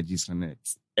down with my G's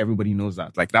Connect. Everybody knows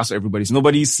that. Like that's what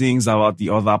nobody sings about the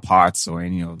other parts or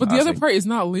any of that. But the other part is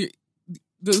not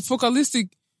the vocalistic,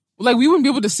 like we wouldn't be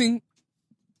able to sing.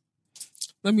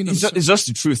 Let me know. It's just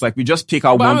the truth. Like we just pick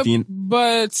out one thing.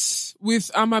 But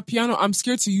with Amapiano, I'm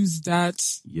scared to use that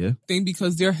thing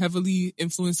because they're heavily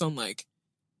influenced on like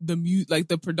the like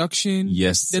the production.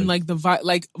 Yes. Then like the vibe,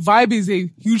 like vibe is a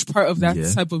huge part of that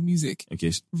type of music.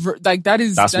 Okay. Like that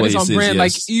is on brand. Yes.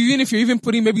 Like even if you're even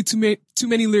putting maybe too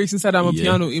many lyrics inside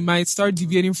Amapiano, it might start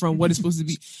deviating from what it's supposed to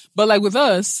be. But like with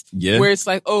us, where it's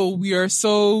like, oh, we are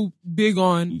so big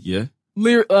on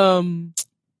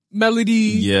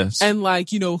melody and like,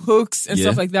 hooks and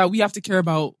stuff like that. We have to care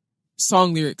about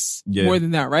song lyrics more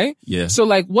than that, right? Yeah. So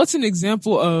like, what's an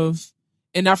example of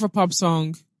an Afropop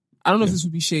song? I don't know if this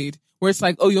would be shade, where it's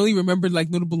like, oh, you only remembered like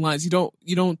notable lines. You don't,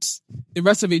 the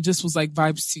rest of it just was like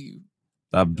vibes to you.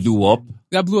 That blew up?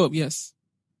 That blew up, yes.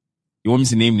 You want me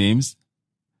to name names?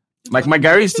 Like, my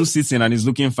Gary is still sitting and he's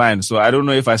looking fine. So I don't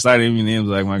know if I start naming names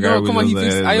like my Gary. No, come on, he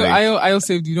thinks, I'll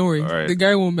saved you, don't worry. Right. The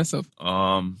Gary won't mess up.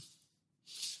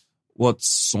 What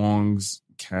songs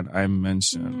can I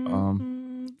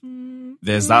mention?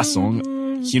 There's that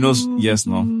song. He knows, yes,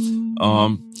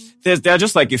 no. There are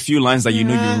just like a few lines that you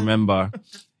know you remember.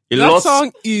 That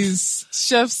song is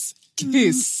Chef's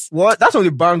Kiss. What? That's on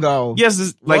the banger.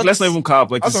 Yes, like let's not even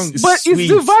cap. Like, but it's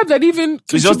the vibe that even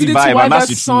contributed to why that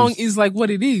song is like what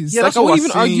it is. Yeah, like I won't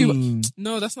even argue.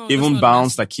 No, that's not. Even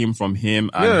Bounce that came from him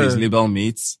and his label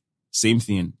mates. Same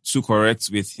thing. 2 Correct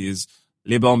with his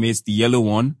label mates, the yellow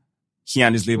one. He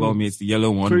and his label mates, the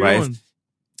yellow one, right?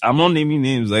 I'm not naming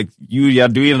names. Like, you're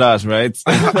doing that, right?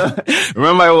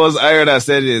 Remember, it was Ira that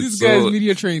said it. This guy is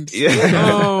media trained.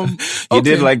 Yeah. He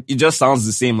did, like, it just sounds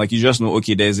the same. Like, you just know,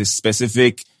 okay, there's a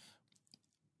specific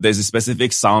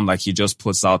sound like he just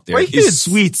puts out there. It's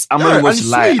sweet. I'm not going to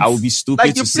lie. I would be stupid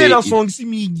like to say. That song, see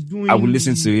me doing. I would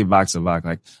listen to it back to back.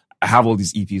 Like, I have all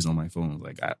these EPs on my phone.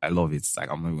 Like, I love it.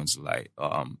 Like, I'm not going to lie.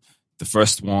 The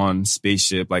first one,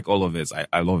 Spaceship, like all of it.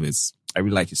 I love it. I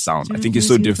really like his sound. I think it's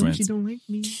so different.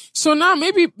 So now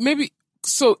maybe,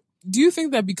 so do you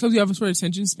think that because you have a short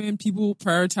attention span, people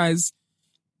prioritize,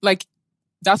 like,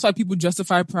 that's why people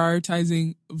justify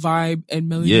prioritizing vibe and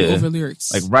melody over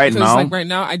lyrics? Like right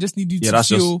now, I just need you to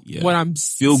feel what I'm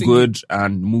feel singing. Good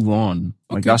and move on.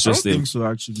 Okay. Like that's just it. I don't think so,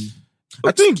 actually.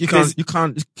 I think you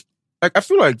can't. Like, I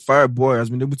feel like Fireboy has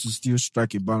been able to still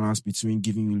strike a balance between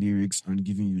giving you lyrics and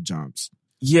giving you jams.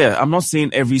 Yeah, I'm not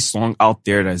saying every song out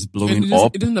there that is blowing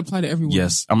up. It doesn't apply to everyone.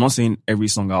 Yes, I'm not saying every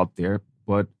song out there,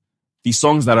 but the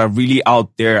songs that are really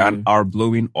out there and are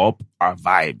blowing up are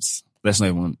vibes. Let's not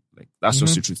even, like, that's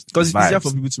just the truth. Because it's easier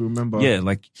for people to remember. Yeah,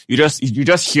 like, you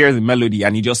just hear the melody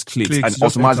and it just clicks and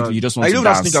automatically you just want to dance. I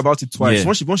don't have to think about it twice. Yeah.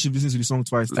 Once you listen to the song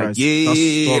twice, like,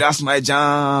 that's my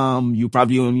jam. You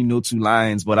probably only know 2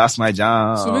 lines, but that's my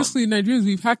jam. So basically, Nigerians,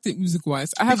 we've hacked it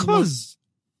music-wise. Go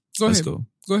ahead. Go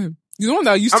ahead. You're the one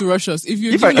that used to rush us.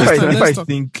 If I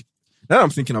think, now I'm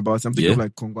thinking about it, I'm thinking of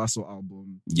like Kongwaso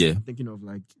album. Yeah. I'm thinking of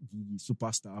like the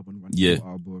Superstar album.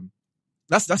 Album.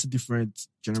 That's a different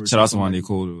generation. Shout out to Wande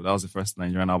Cole. That was the first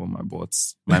Nigerian album I bought.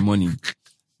 My money.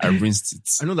 I rinsed it.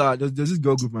 I know that there's this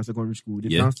girl group in my secondary school. They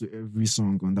dance to every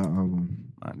song on that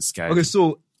album. Man, this guy. Okay,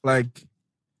 so like,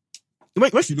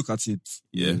 if you look at it,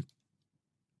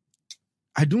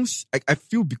 I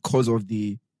feel because of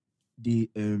their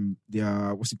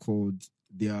what's it called?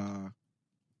 Their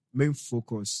main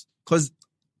focus. Because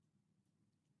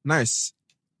nice.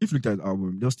 If you look at the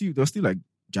album, there was still like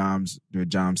jams, there were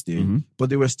jams there. Mm-hmm. But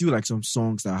there were still like some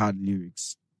songs that had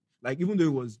lyrics. Like, even though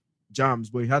it was jams,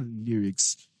 but it had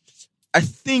lyrics. I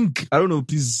think, I don't know,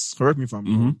 please correct me if I'm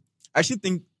wrong. I actually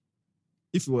think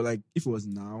if it was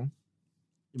now,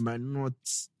 it might not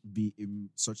be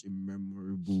such a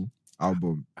memorable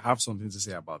album. I have something to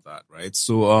say about that, right?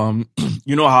 So,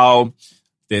 you know how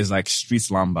there's like Street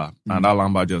Lamba, and that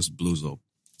Lamba just blows up.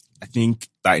 I think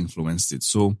that influenced it.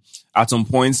 So at some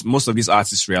points, most of these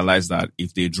artists realize that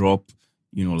if they drop,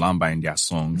 Lamba in their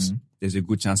songs, there's a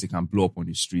good chance it can blow up on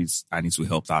the streets and it will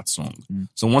help that song.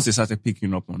 So once they started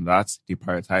picking up on that, they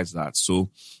prioritize that. So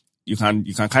you can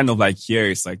kind of like hear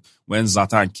it's like when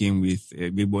Zlatan came with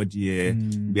Big Body,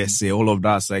 BSA, all of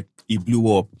that, it's like it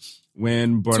blew up.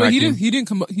 When Burna he didn't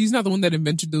come up, he's not the one that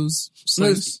invented those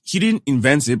songs. He didn't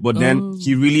invent it, but then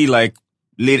he really like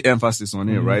laid emphasis on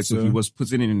it, right? So he was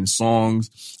putting it in his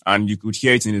songs and you could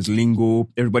hear it in his lingo.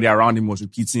 Everybody around him was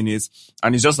repeating it.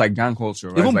 And it's just like gang culture,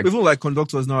 right? Even like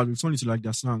conductors now, it's only to like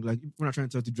their slang. Like, when I'm trying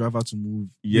to tell the driver to move.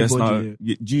 Yes, now,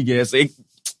 G-Gas,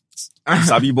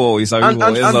 Sabi boy.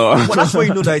 That's why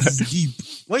you know that it's deep.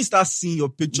 When you start seeing your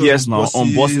picture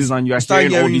on buses and you are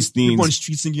hearing all these things. People on the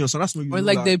street singing, so that's when you know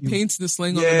like they paint the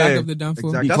slang on the back of the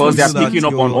downfall. Exactly. Because they're picking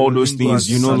up on all those things,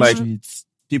 like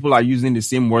people are using the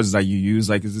same words that you use.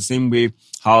 Like, it's the same way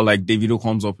how like Davido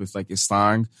comes up with like a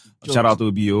slang. Shout out to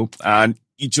OBO. And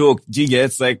he joke,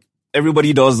 G-Gets, like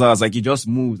everybody does that. It's like it just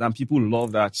moves and people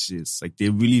love that shit. Like they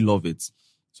really love it.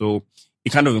 So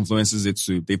it kind of influences it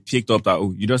too. They picked up that,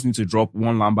 you just need to drop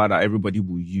one Lamba that everybody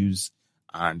will use.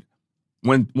 And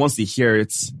once they hear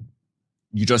it,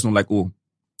 you just know like,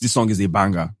 this song is a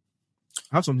banger.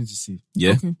 I have something to say.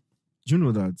 Yeah. Okay. Do you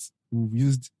know that we've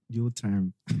used the old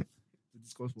time to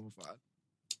discuss one fact?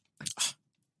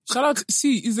 Shout out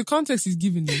is the context he's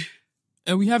giving me.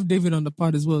 And we have David on the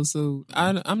pod as well, so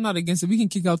I'm not against it. We can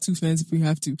kick out 2 fans if we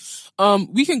have to.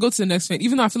 We can go to the next fan,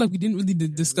 even though I feel like we didn't really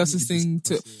discuss this thing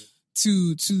to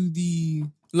the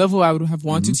level I would have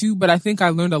wanted to, but I think I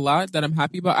learned a lot that I'm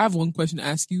happy about. I have one question to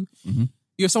ask you.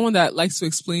 You're someone that likes to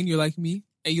explain, you're like me,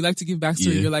 and you like to give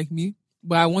backstory, you're like me.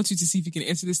 But I want you to see if you can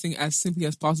answer this thing as simply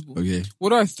as possible. Okay.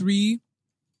 What are 3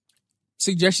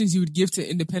 suggestions you would give to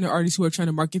independent artists who are trying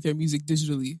to market their music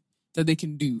digitally that they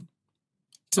can do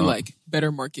to like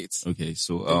better markets? Okay,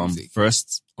 so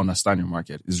first, understand your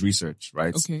market is research,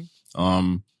 right? Okay.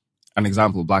 An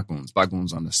example, Black Bones. Black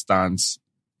Bones understands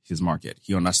his market.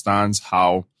 He understands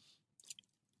how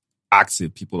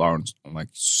active people are on like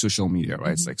social media,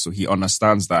 right? It's like, so he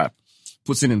understands that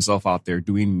putting himself out there,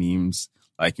 doing memes,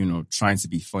 like, you know, trying to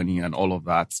be funny and all of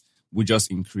that would just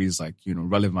increase like, you know,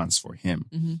 relevance for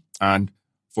him. And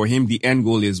for him, the end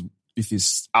goal is if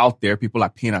he's out there, people are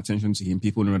paying attention to him.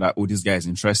 People know that, oh, this guy is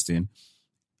interesting.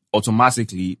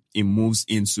 Automatically, it moves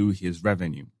into his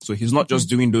revenue. So he's not just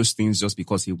doing those things just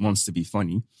because he wants to be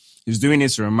funny. He's doing it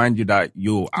to remind you that,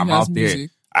 yo, I'm out there.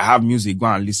 I have music. Go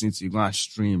and listen to it. Go and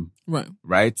stream.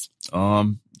 Right?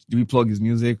 Do we plug his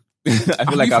music? I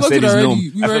feel like I've said his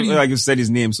name. I feel like you said his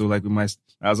name. So like we might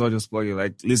as well just plug it.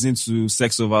 Like listen to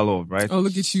Sex Over Love, right? Oh,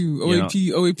 look at you.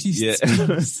 OAP.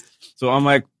 Yeah. So I'm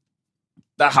like,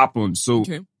 that happened. So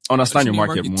understand your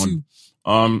market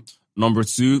one. Number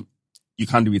 2, you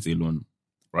can't do it alone,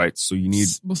 right? So you need.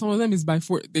 But some of them is by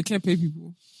force. They can't pay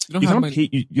people. You don't have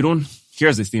money. You don't.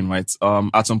 Here's the thing, right?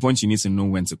 At some point you need to know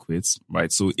when to quit,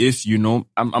 right? So if you know,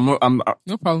 I'm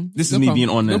no problem. This is me being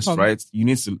honest, right? You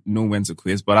need to know when to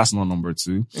quit, but that's not number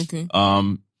 2. Okay.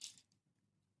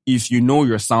 If you know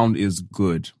your sound is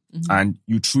good and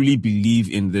you truly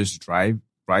believe in this drive,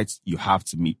 right? You have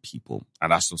to meet people,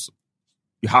 and that's also.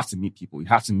 You have to meet people. You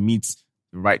have to meet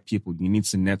the right people. You need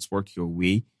to network your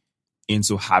way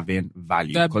into having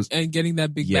value and getting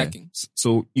that big backing.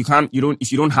 So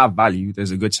if you don't have value,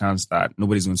 there's a good chance that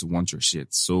nobody's going to want your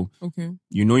shit. So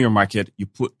you know your market, you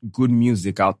put good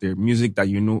music out there, music that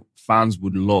you know fans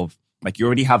would love. Like you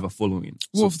already have a following.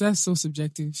 Wolf, that's so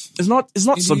subjective. It's not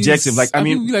subjective. Like I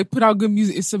mean, we like put out good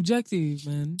music. It's subjective,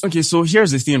 man. Okay, so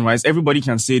here's the thing, right? Everybody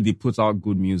can say they put out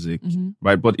good music,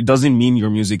 right? But it doesn't mean your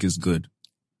music is good.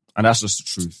 And that's just the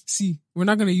truth. See, we're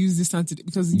not going to use this time today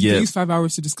because you use 5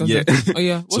 hours to discuss it. Oh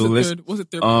yeah. What's the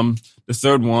third one? The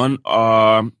third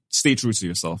one, stay true to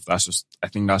yourself. I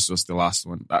think that's just the last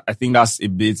one. I think that's a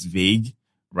bit vague,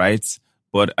 right?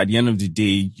 But at the end of the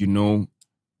day, you know,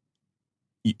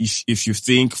 if you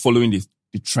think following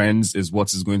the trends is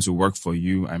what is going to work for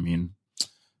you, I mean,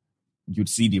 you'd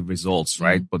see the results,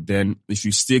 right? But then if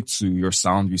you stick to your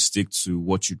sound, you stick to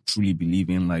what you truly believe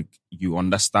in, like you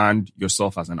understand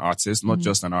yourself as an artist, not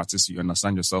just an artist, you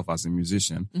understand yourself as a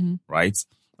musician, right?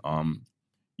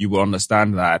 You will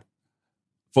understand that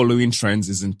following trends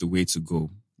isn't the way to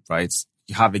go, right?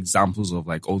 You have examples of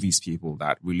like all these people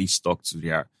that really stuck to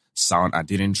their sound and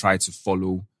didn't try to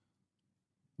follow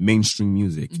mainstream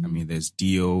music. I mean, there's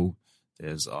Dio,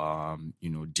 there's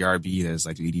DRB, there's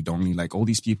like Lady Donny, like all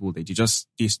these people, they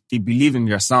believe in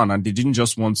their sound and they didn't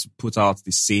just want to put out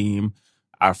the same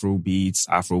Afro beats,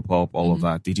 Afro pop, all of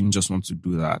that. They didn't just want to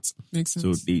do that. Makes sense.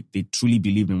 So they truly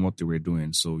believed in what they were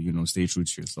doing. So, you know, stay true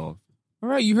to yourself. All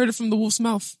right, you heard it from the wolf's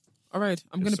mouth. All right,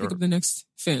 I'm going to pick up the next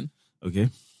fan. Okay.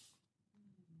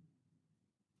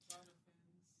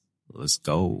 Let's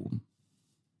go.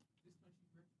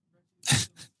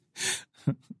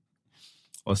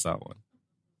 What's that one?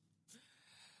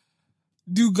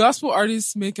 Do gospel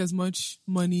artists make as much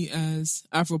money as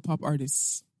Afro pop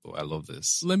artists? Oh, I love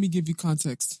this. Let me give you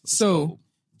context. The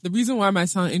reason why my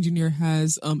sound engineer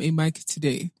has a mic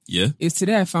today is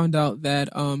today I found out that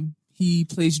he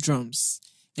plays drums.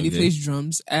 And he plays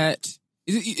drums at...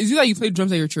 Is it that you play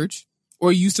drums at your church?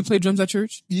 Or you used to play drums at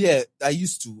church? Yeah, I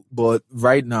used to. But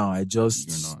right now, I just...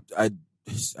 You're not.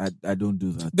 I don't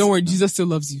do that. Don't worry, Jesus still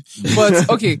loves you. But,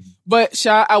 okay. But,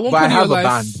 Sha, at one point in your life... I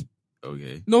have a band.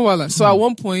 Okay. No, voila. So at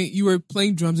one point you were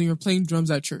playing drums and you were playing drums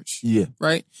at church. Yeah.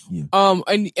 Right? Yeah.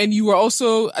 And you were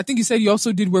also, I think you said you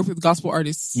also did work with gospel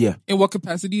artists. Yeah. In what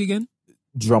capacity again?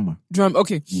 Drummer.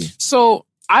 Okay. Yeah. So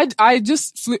I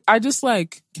just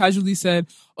like casually said,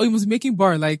 oh, you must be making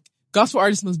bar. Like gospel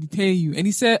artists must be paying you. And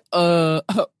he said,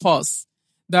 pause.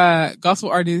 That gospel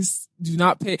artists do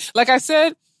not pay. Like I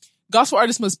said, gospel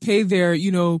artists must pay their,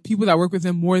 people that work with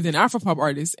them more than Afropop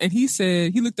artists. And he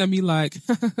said, he looked at me like,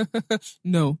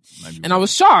 no. And I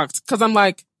was shocked because I'm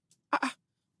like,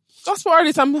 gospel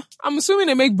artists, I'm assuming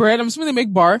they make bread. I'm assuming they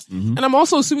make bar. And I'm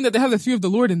also assuming that they have the fear of the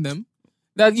Lord in them.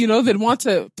 That, they'd want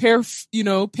to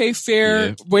pay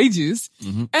fair wages.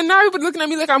 And now everybody looking at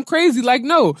me like I'm crazy. Like,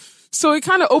 no. So it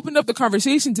kind of opened up the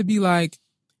conversation to be like,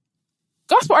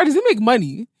 gospel artists, they make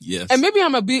money. Yes. And maybe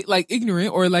I'm a bit like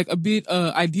ignorant or like a bit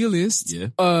idealist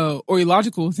or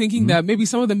illogical, thinking that maybe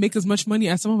some of them make as much money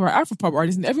as some of our Afropop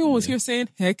artists. And everyone was here saying,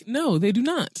 heck no, they do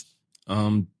not.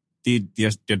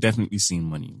 They're definitely seeing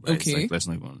money, right? Okay. Like, let's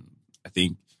not even, I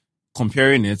think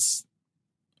comparing it,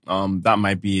 that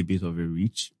might be a bit of a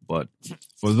reach, but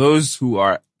for those who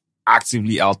are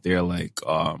actively out there, like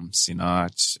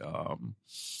Sinach,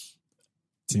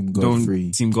 Team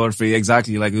Godfrey,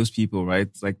 exactly, like those people, right?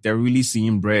 Like they're really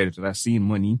seeing bread, they're seeing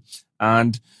money,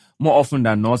 and more often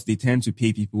than not, they tend to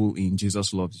pay people in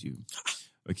Jesus Loves You.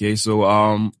 Okay, so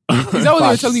is that what they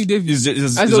were telling you, David? As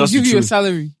they'll give you a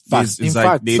salary. In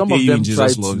fact, some of them try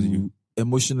to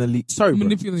emotionally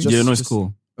manipulate. It's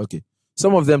cool. Okay.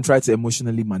 Some of them try to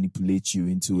emotionally manipulate you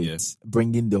into it,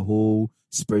 bringing the whole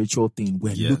spiritual thing.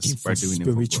 We're looking for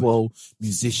spiritual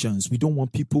musicians. We don't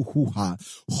want people who are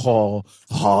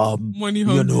money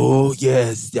hungry.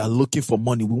 They are looking for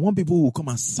money. We want people who come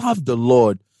and serve the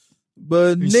Lord.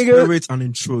 But in nigga, spirit and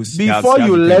in truth. Before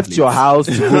you left your house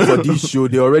to go for this show,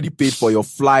 they already paid for your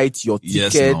flight, your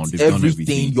ticket,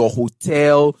 everything, your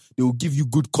hotel. They will give you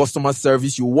good customer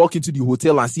service. You walk into the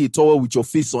hotel and see a towel with your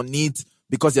face on it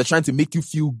because they're trying to make you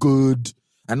feel good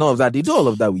and all of that. They do all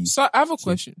of that with you. So I have a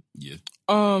question. Yeah.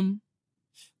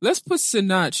 Let's put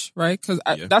Sinach, right? Because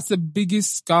that's the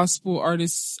biggest gospel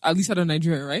artist, at least out of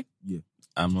Nigeria, right? Yeah.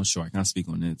 I'm not sure. I can't speak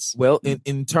on it. Well,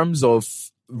 in terms of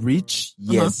reach,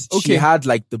 yes. Okay. She had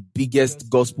like the biggest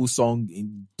gospel song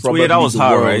in probably that was the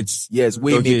her, world. right? Yes,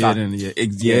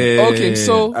 Waymaker. Okay,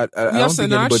 so we have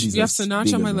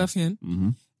Sinach on my left hand. Mm-hmm.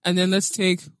 And then let's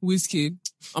take Wizkid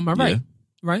on my right,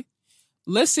 right?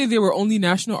 Let's say they were only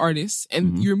national artists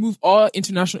and you remove all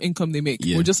international income they make.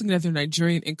 We're just looking at their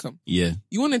Nigerian income. Yeah.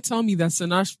 You want to tell me that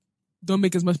Sinach don't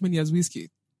make as much money as Wizkid?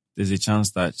 There's a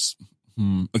chance that...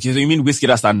 Okay, so you mean Wizkid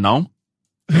as that now?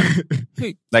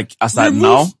 Hey, like as that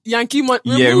now? Yankee money.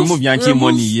 Remove Yankee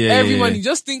money. Yeah. Every money.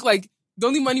 Just think like the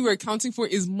only money we're accounting for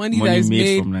is money that is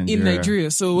made in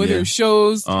Nigeria. So whether it's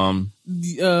shows, endorsements,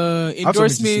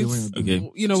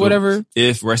 whatever.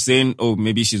 If we're saying,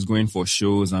 maybe she's going for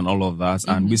shows and all of that,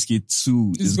 and Wizkid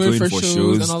too is going for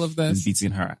shows and all of that, is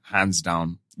beating her hands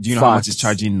down. Do you know how much it's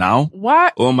charging now?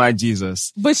 What? Oh my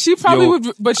Jesus! But she probably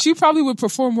would. But she probably would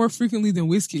perform more frequently than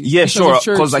Wizkid. Yeah, sure.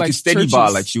 Because like it's steady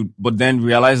bar, like she. But then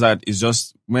realize that it's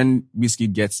just when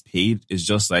Wizkid gets paid, it's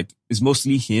just like it's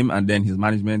mostly him and then his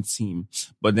management team.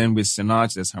 But then with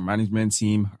Sinach, there's her management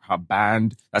team, her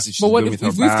band. That's what she's doing with her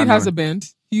band. But what if Wizkid has a band?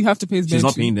 You have to pay his band. She's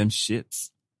not paying them shit.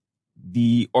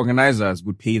 The organizers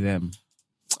would pay them.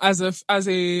 As a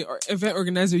event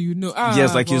organizer, you know.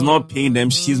 Yes, like he's not paying them.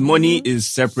 His money is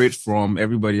separate from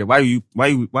everybody. Why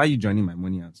are you joining my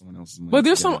money and someone else's money? But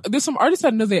there's some artists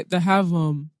that know that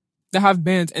have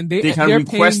bands and they can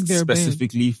request their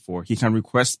specifically band. He can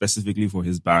request specifically for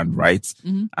his band, right?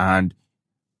 Mm-hmm. And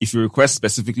if you request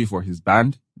specifically for his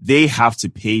band, they have to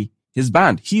pay his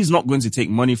band. He's not going to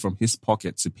take money from his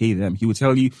pocket to pay them. He will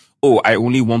tell you, I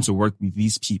only want to work with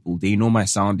these people. They know my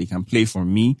sound. They can play for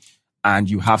me. And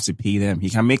you have to pay them. He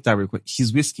can make that request.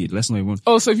 He's Wizkid. Let's not even.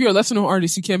 Oh, so if you're a lesser known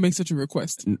artist, you can't make such a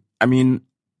request. I mean,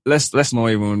 let's not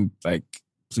even like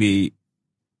play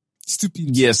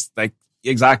stupid. Yes, like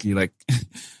exactly. Like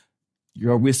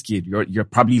you're Wizkid. You're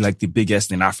probably like the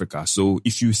biggest in Africa. So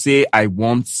if you say I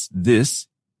want this,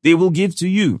 they will give to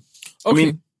you. Okay. I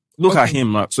mean, look at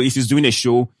him. So if he's doing a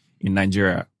show in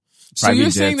Nigeria. So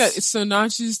you're saying that it's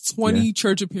Sinach's 20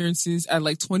 church appearances at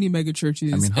like 20 mega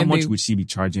churches. I mean, how much would she be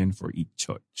charging for each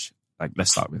church? Like,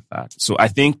 let's start with that. So I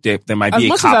think there might be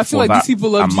a cap for that. As much as I feel like these people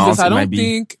love Jesus,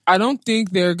 I don't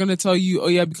think they're gonna tell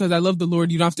you, because I love the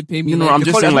Lord, you don't have to pay me. I'm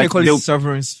just saying like they'll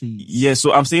severance fees. Yeah,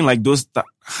 so I'm saying like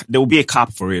there will be a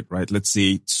cap for it, right? Let's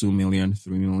say 2 million,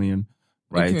 3 million,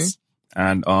 right? Okay.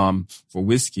 And for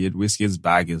Wizkid's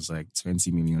bag is like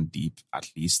 20 million deep at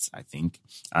least, I think,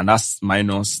 and that's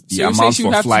minus the amount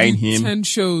for flying him. 10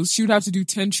 shows. She would have to do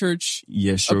 10 church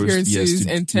appearances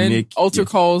and 10 make, altar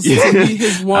calls to be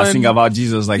his one. I think about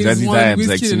Jesus like 20 times,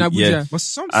 like in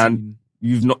Abuja. And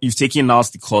you've taken out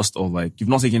the cost of you've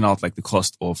not taken out like the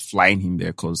cost of flying him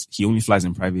there because he only flies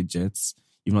in private jets.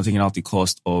 You've not taken out the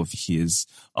cost of his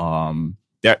there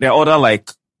are other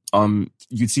like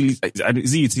utilities.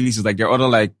 Is it utilities? Like there are other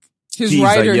like his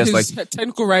rider, his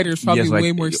technical rider is probably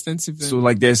way more extensive than. So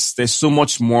like there's so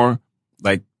much more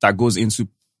like that goes into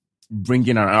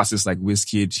bringing an artist like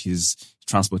Wizkid, his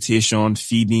transportation,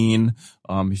 feeding.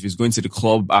 If he's going to the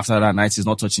club after that night, he's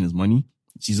not touching his money.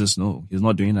 Jesus, no, he's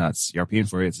not doing that. You're paying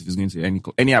for it. If he's going to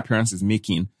any appearance he's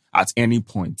making at any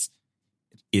point,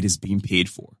 it is being paid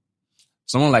for.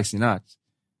 Someone like Sinach,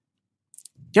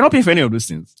 cannot pay for any of those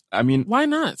things. I mean, why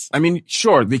not? I mean,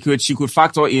 sure, she could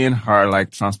factor in her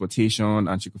like transportation,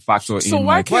 and she could factor in. So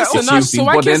why can't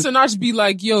Sinach be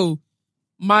like, yo,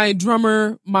 my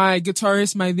drummer, my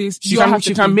guitarist, my this? She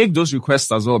can make those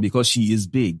requests as well because she is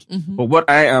big. Mm-hmm. But what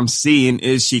I am saying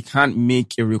is she can't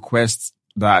make a request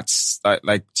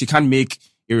she can't make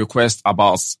a request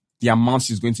about the amount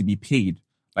she's going to be paid.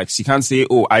 Like she can't say,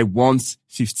 oh, I want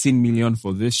 15 million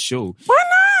for this show. Why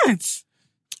not?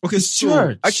 Okay, it's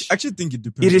church. I actually think it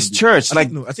depends. It is church. I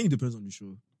think it depends on the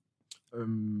show.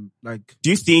 Do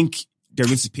you think they're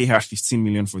going to pay her 15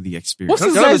 million for the experience?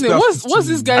 What's this guy's name? What's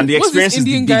this guy? And the experience what's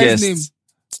this Indian is the guy's biggest. name?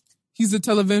 He's a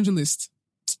televangelist.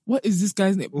 What is this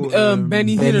guy's name?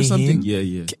 Benny Hinn or something.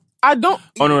 Yeah. I don't.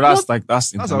 Oh no,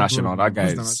 that's international. That guy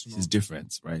is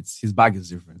different, right? His bag is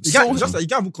different. You can't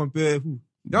even compare who.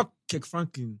 You have Kirk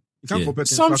Franklin. You can't compare.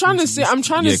 So I'm trying to say,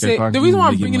 the reason why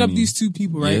I'm bringing up these two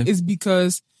people, right, is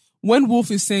because when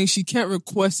Wolf is saying she can't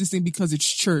request this thing because it's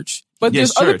church. But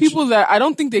there's other people that I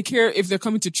don't think they care if they're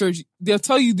coming to church. They'll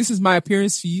tell you this is my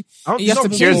appearance fee. You have to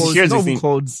pay. Here's the thing.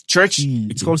 Called church.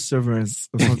 It's called severance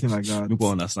or something like that. People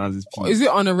understand this. Is it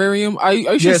honorarium? Are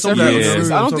you sure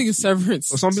severance? I don't think it's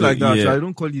severance or something like that. I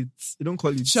don't call it. They don't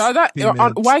call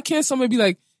it. Why can't somebody be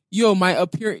like, yo, my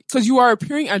appearring, because you are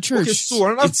appearing at church. Okay, so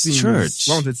another thing church.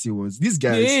 What I wanted to say was these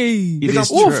guys. It is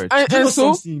church. And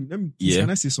so, can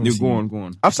I say something? Go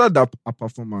on. After that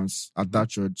performance at that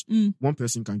church, one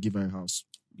person can give her a house.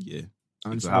 Yeah.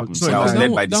 And I was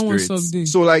led by the Spirit.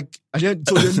 So like, so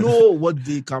they know what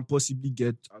they can possibly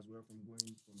get as well from going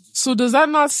from this. So does that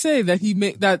not say that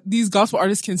that these gospel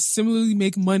artists can similarly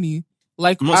make money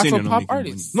like Afro-pop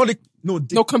artists?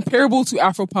 No, comparable to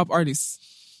Afro-pop artists.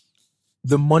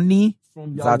 The money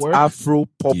from that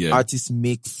Afro-pop artists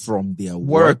make from their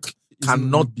work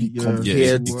cannot be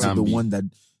compared to the one that.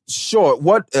 Sure,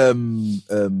 what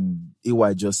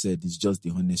AY just said is just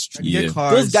the honest truth. Yeah.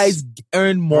 Those guys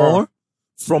earn more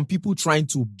from people trying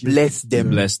to bless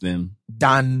them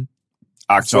than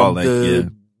actual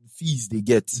fees they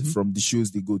get from the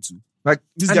shows they go to. Like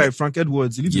this guy, Frank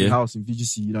Edwards, he lives in a house in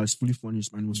VGC that is fully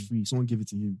furnished and it was free. Someone gave it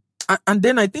to him. And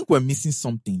then I think we're missing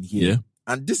something here. Yeah.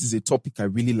 And this is a topic I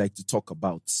really like to talk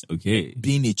about. Okay.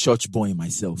 Being a church boy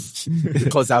myself.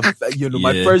 Because I've,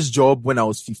 my first job when I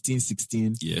was 15,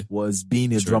 16 was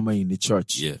being a drummer in the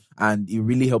church. Yeah. And it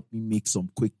really helped me make some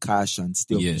quick cash and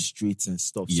stay on the streets and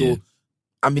stuff. So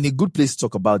I'm in a good place to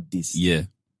talk about this. Yeah.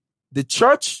 The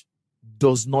church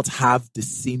does not have the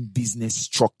same business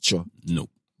structure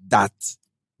that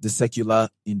the secular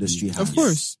industry has. Of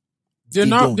course. They're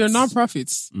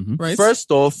non-profits, right?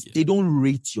 First off, they don't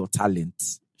rate your talent.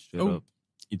 Straight up.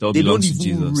 They don't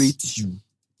even rate you.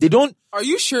 They don't. Are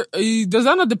you sure? Does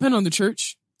that not depend on the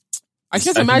church? I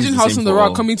can't imagine House on the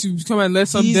Rock coming to come and let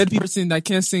some dead person that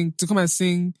can't sing to come and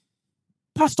sing.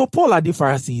 Pastor Paul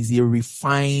Adefarasin is a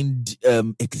refined,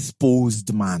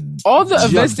 exposed man. All the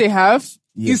events they have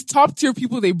is top tier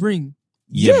people they bring.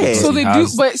 Yeah. So they do,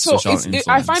 but so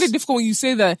I find it difficult when you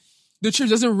say that the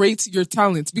church doesn't rate your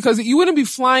talent because you wouldn't be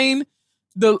flying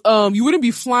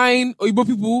Oyibo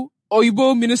people,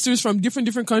 Oyibo ministers from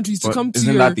different countries to come to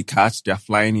Isn't that the catch? They're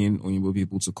flying in Oyibo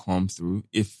people to come through.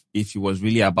 If he was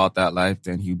really about that life,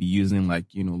 then he'd be using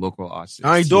local artists.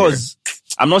 He does.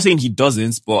 I'm not saying he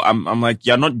doesn't, but I'm like,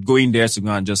 you're not going there to go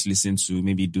and just listen to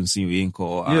maybe Dunsin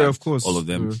Oyenkor. Yeah, of course. All of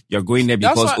them. Yeah. You're going there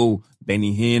because,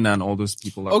 Benny Hinn and all those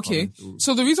people are coming through.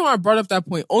 So the reason why I brought up that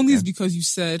point only is because you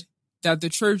said that the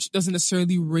church doesn't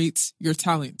necessarily rate your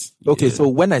talent. Okay, so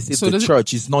when I say the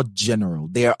church, it's not general.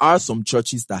 There are some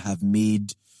churches that have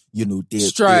made,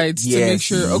 strides to make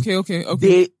sure.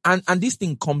 Okay. And this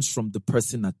thing comes from the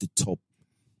person at the top.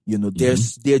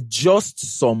 There are just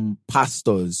some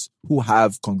pastors who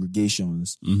have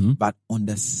congregations but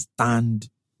understand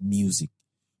music.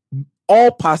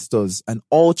 All pastors and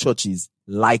all churches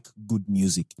like good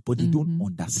music, but they don't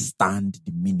understand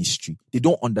the ministry. They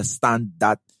don't understand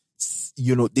that.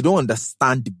 They don't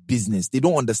understand the business. They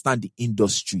don't understand the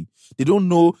industry. They don't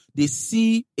know. They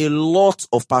see a lot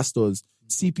of pastors,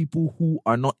 see people who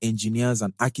are not engineers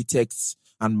and architects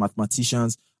and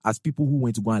mathematicians as people who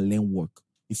went to go and learn work.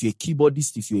 If you're a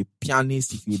keyboardist, if you're a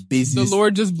pianist, if you're a bassist. The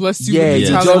Lord just blessed you with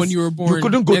talent when you were born. You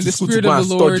couldn't go to school to go and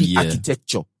study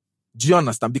architecture. Do you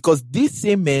understand? Because these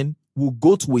same men will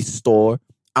go to a store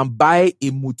and buy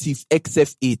a Motif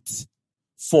XF8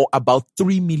 for about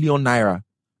 3 million naira.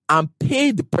 And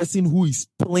pay the person who is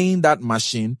playing that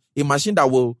machine, a machine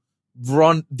that will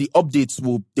run the updates.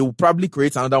 They will probably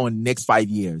create another one next 5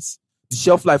 years. The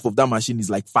shelf life of that machine is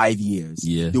like 5 years.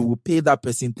 Yeah. They will pay that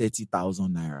person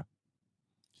 30,000 naira.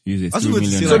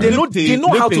 So they know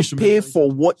how to pay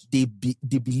for what they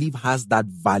believe has that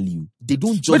value. They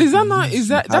don't just. But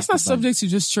that's not subject to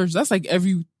just church. That's like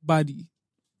everybody.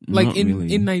 Like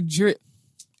in Nigeria,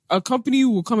 a company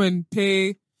will come and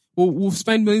pay. Will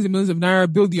spend millions and millions of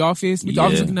naira, build the office, make the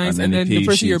office look nice, and then the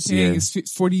person you're paying is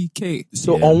 40K.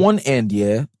 So on one end,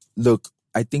 look,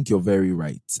 I think you're very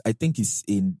right. I think it's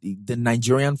in the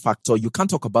Nigerian factor. You can't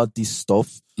talk about this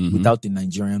stuff without the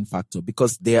Nigerian factor,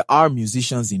 because there are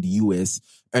musicians in the US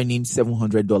earning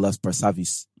 $700 per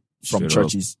service from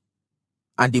churches,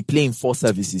 and they play in 4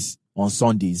 services on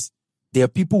Sundays. There are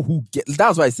people who get,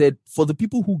 that's why I said, for the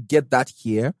people who get that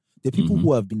here, the people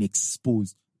who have been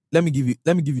exposed. Let me give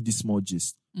you this small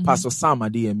gist. Pastor Sam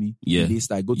Adeyemi,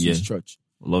 I go to his church.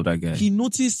 Love that guy. He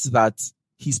noticed that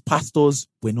his pastors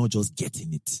were not just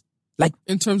getting it. Like,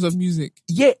 in terms of music.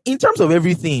 Yeah, in terms of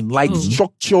everything, like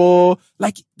structure,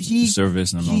 like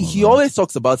service and all he always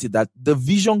talks about it, that the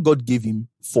vision God gave him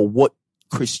for what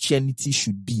Christianity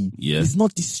should be is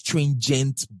not this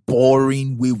stringent,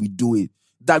 boring way we do it.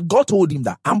 That God told him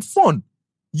that I'm fun.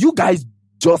 You guys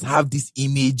just have this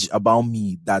image about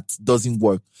me that doesn't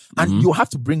work. And you have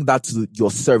to bring that to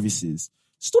your services.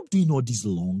 Stop doing all these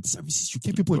long services. You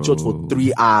keep people in church for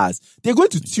 3 hours. They're going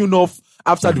to tune off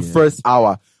after the first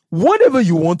hour. Whatever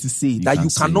you want to say that you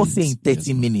cannot say in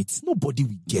 30 minutes, nobody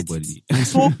will get it.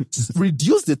 So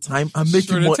reduce the time and make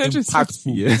it more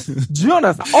impactful. Do you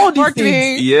understand? All these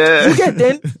things. Yeah. You get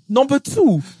then. Number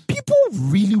 2, people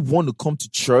really want to come to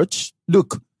church.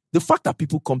 Look, the fact that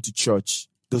people come to church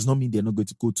does not mean they're not going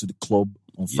to go to the club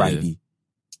on Friday.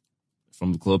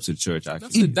 From the club to the church,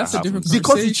 actually. That's a different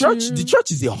because the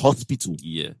church is a hospital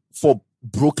for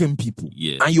broken people.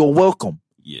 And you're welcome.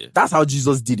 That's how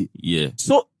Jesus did it.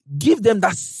 So give them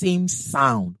that same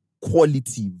sound,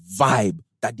 quality, vibe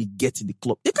that they get in the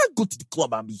club. They can't go to the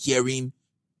club and be hearing,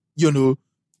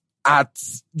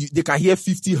 they can hear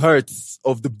 50 hertz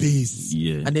of the bass.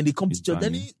 And then they come to church.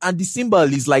 And the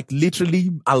cymbal is like literally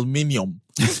aluminium.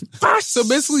 So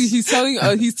basically he's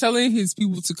telling his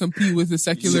people to compete with the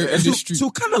secular industry. To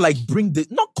kind of like bring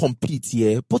not compete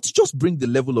but to just bring the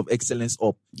level of excellence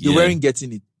up. They weren't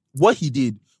getting it. What he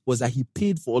did was that he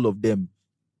paid for all of them.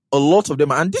 A lot of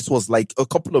them. And this was like a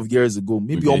couple of years ago,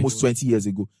 maybe almost 20 years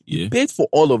ago. He paid for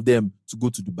all of them to go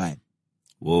to Dubai.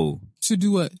 Whoa. To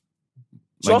do what?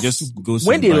 Just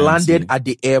when they landed at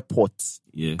the airport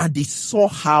and they saw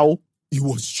how it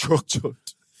was structured.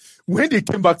 When they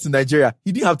came back to Nigeria,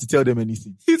 he didn't have to tell them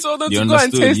anything. He told them to go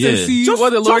and taste and see what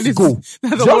the Lord is.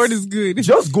 The Lord is good.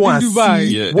 Just go and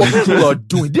see what people are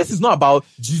doing. This is not about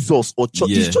Jesus or church.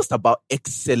 It's just about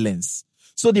excellence.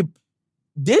 So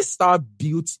Daystar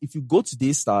built. If you go to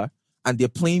Daystar and they're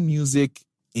playing music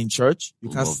in church, you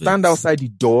can stand outside the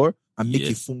door and make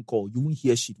a phone call. You won't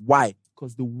hear shit. Why?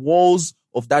 Because the walls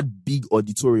of that big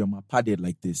auditorium are padded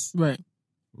like this. Right.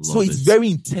 So it's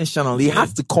very intentional. It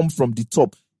has to come from the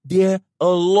top. There are a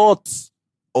lot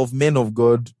of men of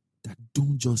God that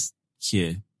don't just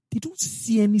care. They don't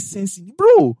see any sense in it.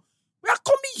 Bro, we are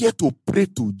coming here to pray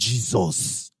to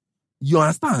Jesus. You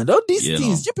understand? All these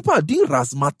things, you people are doing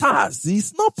razzmatazz.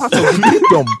 It's not part of the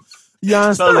kingdom. You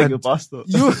understand? Sound like a pastor.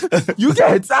 You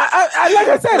get I like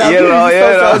I said, I'm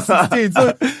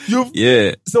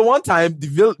 16. So one time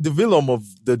the volume of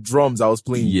the drums I was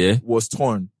playing was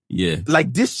torn.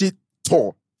 Like this shit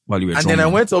tore. And then I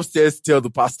went upstairs to tell the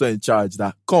pastor in charge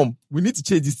that, come, we need to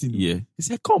change this thing. He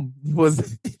said, come. He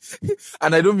was,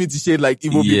 and I don't mean to shade like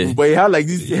evil people, but he had like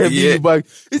this heavy bag.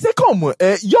 He said, come,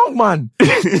 young man,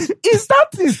 is that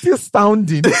thing still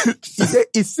sounding? He said,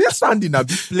 it's still sounding a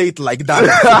bit plate like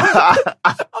that.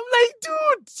 I'm like,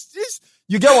 dude,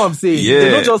 you get what I'm saying?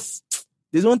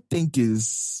 They don't think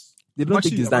it's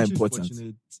that important.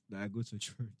 Fortunate that I go to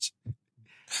church.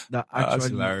 That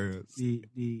actually,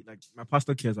 like my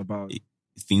pastor cares about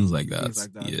things like that.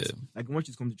 Like when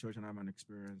she's come to church and I have an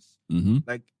experience,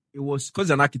 like it was because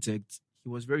he's an architect. He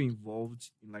was very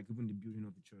involved in like even the building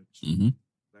of the church.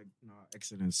 Like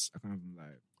excellence. I can't even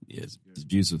lie. Yes, it's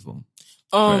beautiful.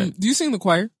 Do you sing in the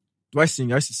choir? Do I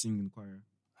sing? I used to sing in the choir.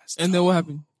 And then what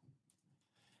happened?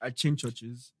 I changed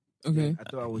churches. Okay. I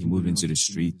thought I was moved into the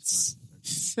streets.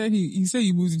 He said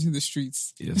you moved into the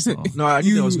streets. Yes, no, I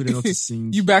knew I was good enough to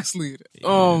sing. You backslid.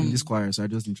 In this choir, so I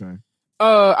just didn't try.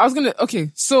 I was gonna. Okay,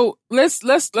 so let's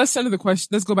send the question.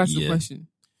 Let's go back to the question.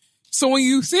 So when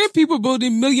you see people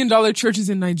building $1 million churches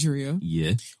in Nigeria,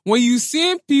 when you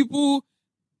see people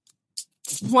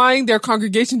flying their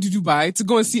congregation to Dubai to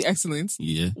go and see excellence,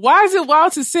 why is it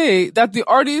wild to say that the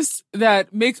artists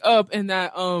that make up and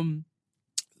that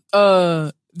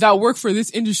that work for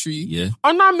this industry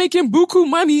are not making buku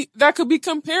money that could be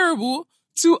comparable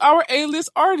to our A-list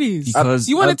artists? Because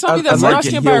you want to tell me that Sinach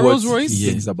can't buy a Rolls Royce?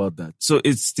 Things about that. So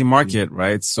it's the market,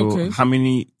 right? So how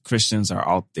many Christians are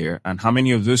out there, and how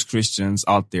many of those Christians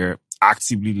out there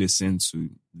actively listen to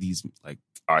these like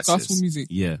artists? Gospel music.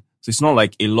 Yeah. So it's not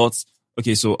like a lot.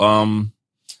 Okay, so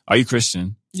are you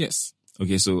Christian? Yes.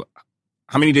 Okay, so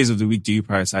how many days of the week do you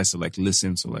prioritize to like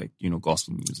listen to like,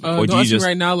 gospel music? Or do you just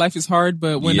right now life is hard,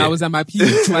 but when I was at my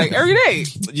peak, like every day.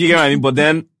 You get what I mean? But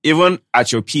then even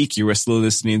at your peak, you were still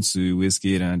listening to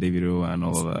Wizkid and Davido and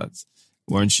all of that,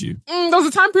 weren't you? There was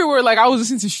a time period where like I was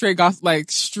listening to straight gospel,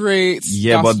 like straight.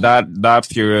 Yeah, gospel. but that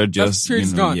period just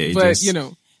gone. But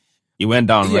it went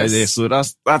down right there. So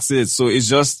that's it. So it's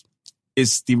just.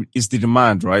 It's the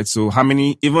demand, right? So how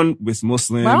many, even with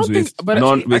Muslims,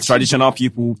 with traditional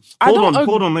people, hold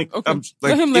on, like, okay.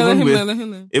 Let him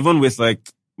learn. Even with like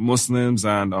Muslims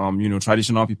and,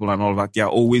 traditional people and all of that, they are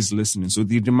always listening. So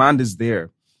the demand is there,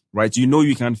 right?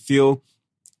 You can fill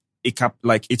a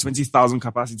 20,000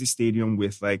 capacity stadium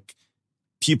with like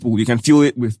people. You can fill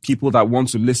it with people that want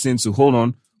to listen to, hold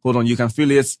on. You can fill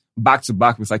it back to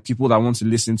back with like people that want to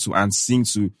listen to and sing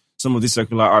to some of these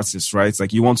secular artists, right?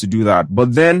 Like you want to do that.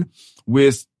 But then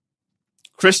with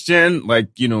Christian,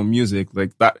 music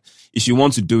like that, if you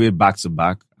want to do it back to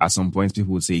back, at some point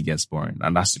people would say it gets boring.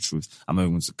 And that's the truth. I'm not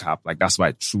even going to cap. Like that's why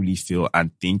I truly feel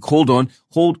and think, hold on.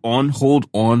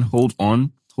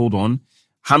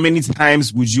 How many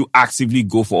times would you actively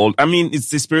go for all? I mean, it's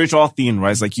the spiritual thing,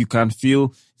 right? It's like you can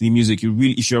feel the music.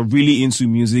 If you're really into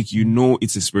music,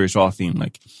 it's a spiritual thing.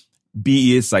 Like,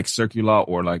 be it like secular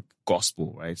or like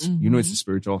gospel, right? Mm-hmm. It's a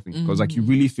spiritual thing because like you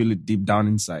really feel it deep down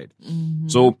inside. Mm-hmm.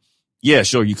 So yeah,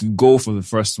 sure, you could go for the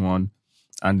first one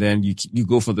and then you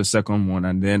go for the second one,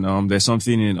 and then there's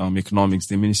something in economics,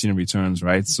 diminishing returns,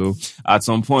 right? So at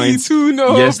some point, you too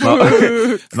know. Yes, no,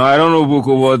 I don't know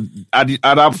Buko, but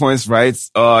at that point, right,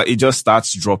 it just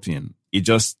starts dropping. It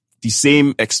just the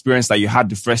same experience that you had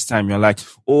the first time. You're like,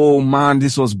 oh man,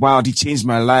 this was wild. It changed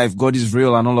my life. God is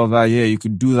real and all of that. Yeah, you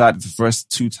could do that the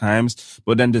first 2 times.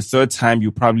 But then the third time,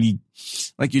 you probably,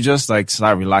 like, you just like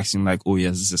start relaxing, like, oh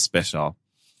yes, this is special.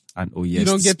 And oh yes, you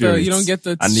don't get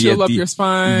the chill up your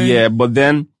spine. Yeah, but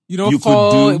then you don't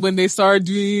fall when they start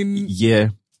doing. Yeah.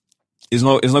 It's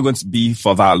not going to be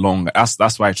for that long.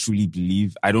 That's why I truly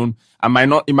believe. It might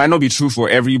not be true for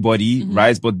everybody,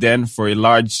 right? But then for a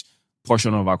large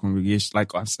portion of our congregation,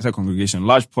 like I said,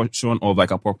 large portion of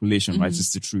like our population, right?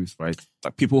 It's the truth, right?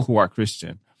 Like people who are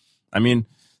Christian. I mean,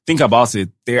 think about it.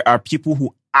 There are people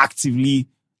who actively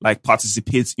like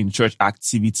participate in church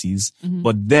activities,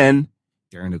 but then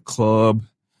they're in a club,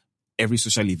 every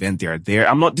social event they are there.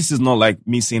 This is not like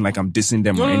me saying like I'm dissing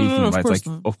them or anything, right? Like,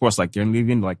 of course, like they're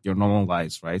living like their normal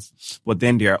lives, right? But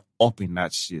then they are up in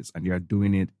that shit and they are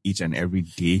doing it each and every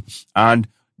day. And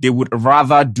they would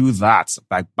rather do that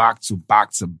like back to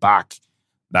back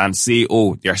than say,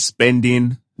 oh, they're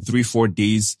spending 3-4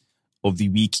 days of the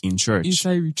week in church.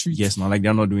 Inside retreat. Yes, no, like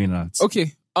they're not doing that.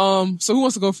 Okay. So who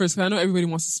wants to go first? Because I know everybody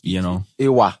wants to speak.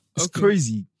 Ewa. It's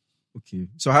crazy. Okay.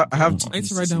 So I have I need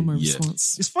to write down my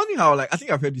response. It's funny how like I think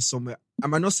I've heard this somewhere. I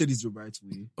might not say this the right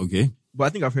way. Okay. But I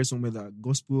think I've heard somewhere that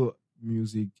gospel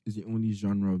music is the only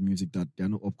genre of music that there are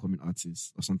no upcoming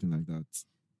artists or something like that.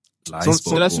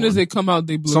 So as soon as they come out,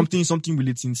 they blow. Something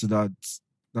relating to that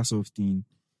sort of thing.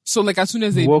 So like as soon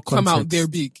as they come out, they're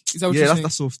big. Is that what you're saying? Yeah,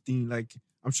 that's that sort of thing. Like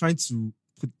I'm trying to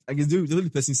put. I guess the only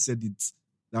person said it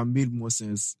that made more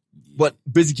sense. But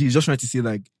basically, he's just trying to say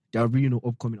like there are really no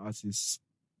upcoming artists.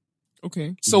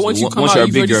 Okay. So once you come out,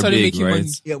 you've already started making money.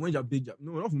 Yeah, when you're big,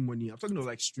 no, not money. I'm talking about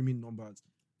like streaming numbers.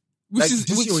 Which like, is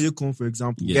Oyekon, for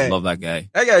example. Yeah, love that guy.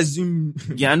 That guy is doing.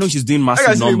 Yeah, I know she's doing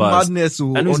massive numbers. Madness. I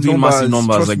know he's doing massive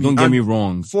numbers. Like, don't get me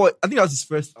wrong. I think that was his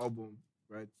first album,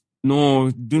 right?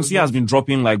 No, Dunsi has been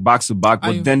dropping like back to back,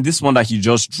 but then this one that he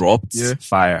just dropped,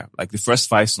 fire. Like the first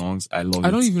 5 songs, I love it.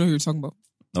 I don't even know who you're talking about.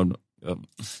 No.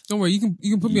 Don't worry, you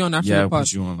can put me on after the pod.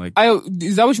 Put you on, like.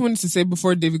 Is that what you wanted to say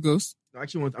before David goes?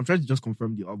 Actually, I'm trying to just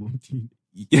confirm the album thing.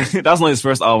 Yeah, that's not his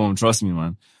first album. Trust me,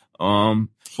 man.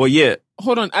 But yeah.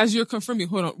 Hold on, as you're confirming,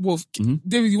 hold on, Wolf.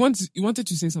 David, you wanted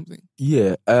to say something?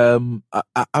 Yeah.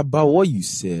 About what you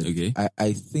said. Okay.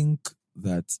 I think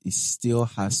that it still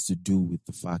has to do with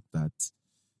the fact that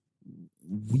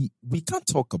we can't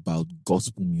talk about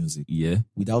gospel music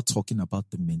without talking about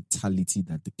the mentality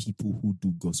that the people who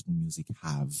do gospel music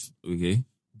have. Okay.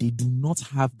 They do not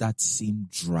have that same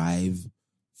drive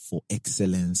for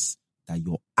excellence that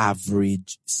your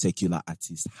average secular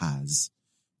artist has.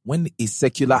 When a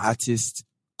secular artist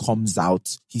comes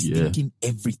out, he's thinking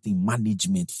everything,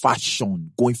 management,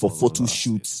 fashion, going for photo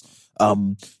shoots,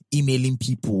 emailing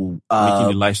people, making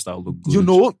the lifestyle look good. You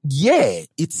know, yeah,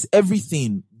 it's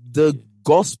everything. The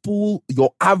gospel,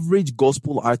 your average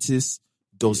gospel artist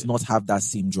does not have that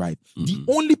same drive. The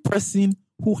only person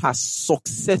who has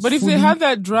successfully... But if they had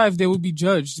that drive, they would be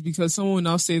judged because someone will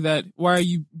now say that, why are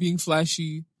you being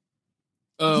flashy?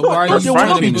 Why are you they will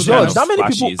not be judged. That many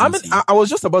flashy people... I was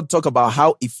just about to talk about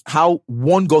how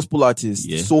one gospel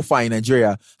artist so far in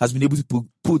Nigeria has been able to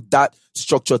put that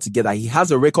structure together. He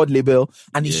has a record label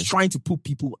and he's trying to put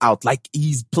people out. Like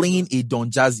he's playing a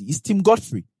Don Jazzy. It's Tim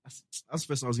Godfrey. That's the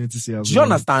first I was going to say. Do you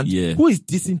understand? Yeah. Who is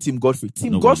dissing Tim Godfrey?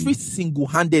 Tim Godfrey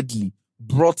single-handedly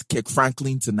brought Kirk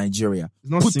Franklin to Nigeria.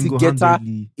 Put together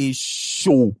a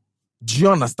show. Do you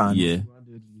understand? Yeah.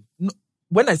 No,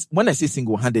 when I say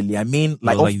single-handedly, I mean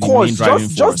like of course,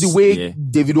 just the way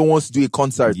Davido wants to do a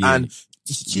concert and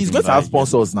he's going to have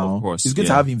sponsors now. Of course, he's going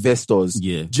to have investors.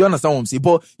 Yeah. Do you understand what I'm saying?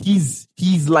 But he's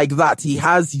like that. He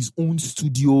has his own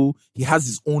studio. He has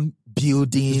his own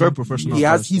building. He's very professional.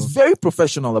 He's very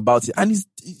professional about it. And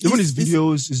even his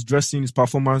videos, his dressing, his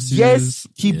performances. Yes,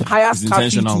 he hires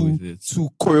Kafi to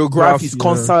choreograph his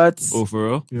concerts. Oh, for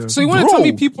real? Yeah. So you want to tell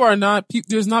me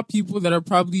there's not people that are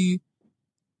probably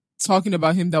talking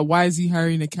about him that why is he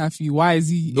hiring a Kafi? Why is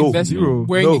he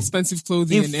wearing expensive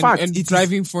clothing and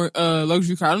driving for a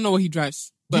luxury car? I don't know what he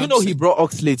drives. Do you know he brought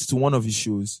Oxlade to one of his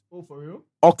shows? Oh, for real?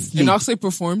 Oxlade. And Oxlade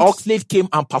performed? Oxlade came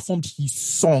and performed his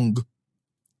song.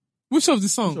 Which of the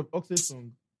song? Which of Oxlade's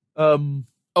song?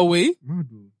 Away?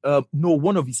 No,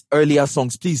 one of his earlier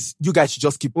songs. Please, you guys should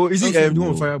just keep... Oh, is it the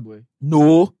one Fireboy?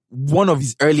 No, one of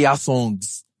his earlier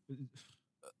songs.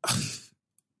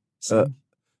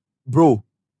 Bro,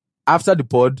 after the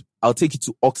pod, I'll take you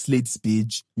to Oxlade's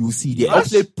page. You will see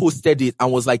Oxlade posted it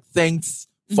and was like, thanks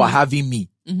for having me.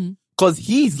 Because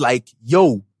he's like,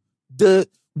 yo,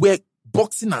 we're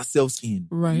boxing ourselves in.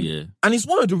 Right. Yeah. And it's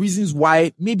one of the reasons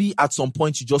why maybe at some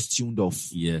point you just tuned off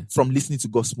from listening to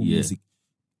gospel music.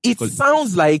 It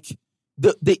sounds like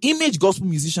the image gospel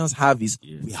musicians have is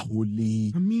we are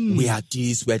holy, we are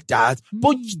this, we're that.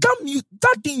 But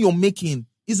that thing you're making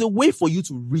is a way for you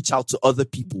to reach out to other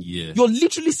people. Yeah. You're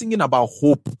literally singing about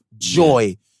hope,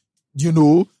 joy, you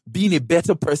know, being a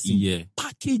better person. Yeah.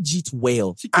 Package it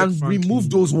well and remove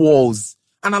those walls.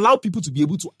 And allow people to be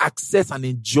able to access and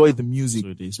enjoy the music.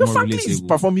 So Franklin is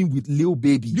performing with Lil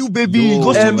Baby. Lil Baby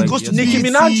goes to Nicki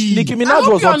Minaj. Nicki Minaj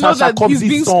was on Tasha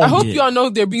Cobb's song. I hope you all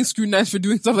know they're being scrutinized for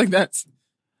doing stuff like that.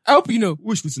 I hope you know.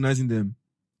 Who's scrutinizing them?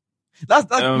 That's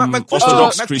my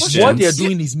question. What they're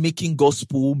doing is making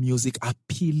gospel music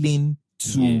appealing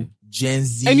to Gen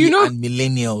Z and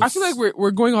millennials. I feel like we're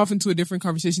going off into a different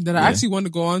conversation that I actually want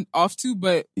to go off to,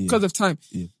 but because of time.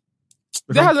 Yeah.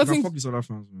 That has nothing. Fuck these other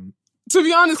fans, man. To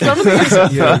be honest,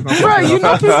 bro, you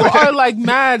know people are like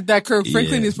mad that Kirk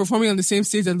Franklin is performing on the same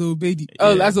stage as Lil Baby.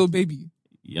 As Lil Baby.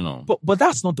 You know. But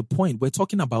that's not the point. We're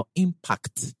talking about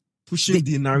impact. Pushing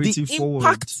the narrative forward. The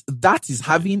impact that is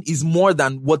having is more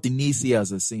than what the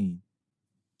naysayers are saying.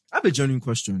 I have a genuine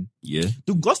question. Yeah.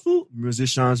 Do gospel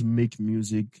musicians make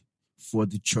music for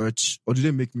the church, or do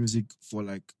they make music for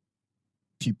like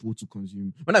people to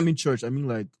consume? When I mean church, I mean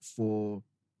like for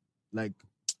like,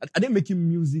 are they making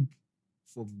music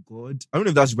for God? I don't know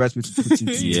if that's the right way to put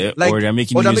it. Yeah, like, or they're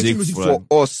making music for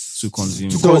us to consume.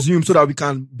 To consume so that we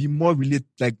can be more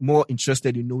more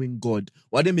interested in knowing God.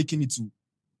 Or are they making it to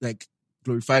like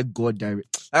glorify God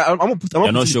direct? I'm gonna put I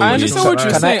understand what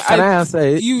you're saying. Can I answer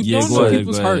it? You don't know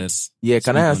people's hearts. Yeah,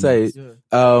 can I answer it?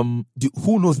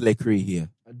 Who knows Lecrae here?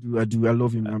 I do. I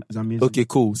love him. He's amazing. Okay,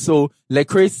 cool. So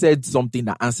Lecrae said something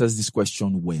that answers this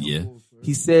question well. Yeah.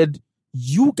 He said,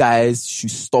 you guys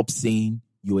should stop saying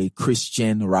you're a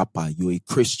Christian rapper, you're a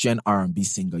Christian R&B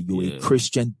singer, you're a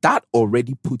Christian. That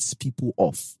already puts people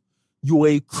off. You're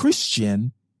a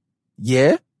Christian,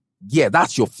 yeah,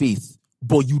 that's your faith,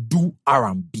 but you do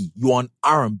R&B. You're an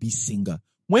R&B singer.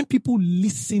 When people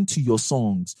listen to your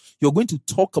songs, you're going to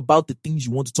talk about the things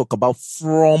you want to talk about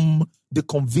from the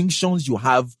convictions you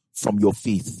have from your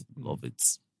faith. Love it.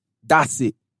 That's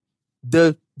it.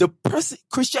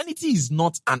 Christianity is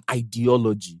not an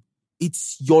ideology.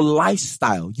 It's your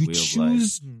lifestyle. You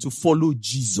choose to follow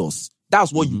Jesus.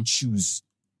 That's what you choose.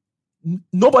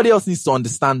 Nobody else needs to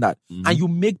understand that. And you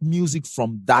make music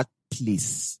from that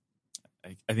place.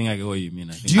 I think I get what you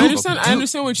mean. I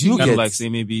understand what you kind of like say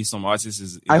maybe some artists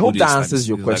is. I hope that answers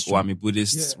your question. Like, I'm a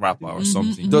Buddhist rapper or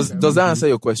something. Does that answer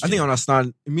your question? I think I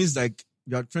understand. It means like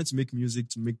you are trying to make music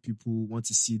to make people want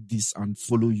to see this and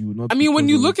follow you. Not. I mean, when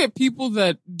you look at people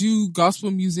that do gospel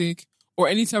music or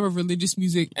any type of religious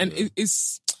music, and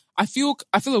it's, I feel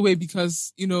a way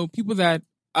because, you know, people that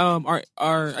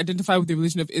are identified with the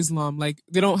religion of Islam, like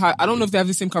they don't have. I don't know if they have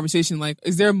the same conversation. Like,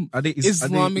 is there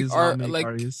Islamic art? Like,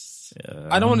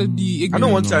 I don't want to be ignorant. I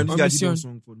don't want to. I did a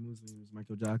song for Muslims,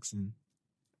 Michael Jackson.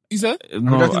 You said?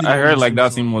 No, I heard like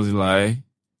that thing was a lie.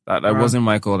 That wasn't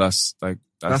Michael. That's like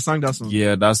that song.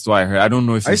 Yeah, that's what I heard. I don't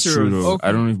know if it's true though. Okay.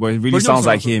 I don't know, but it really sounds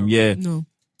like him. Yeah. No.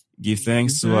 Give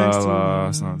thanks to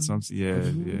Allah. Something. Yeah.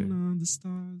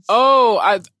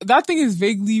 Oh, that thing is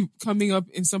vaguely coming up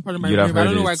in some part of my brain. I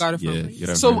don't know where I got it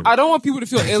from. So I don't want people to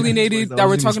feel alienated that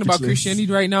we're talking about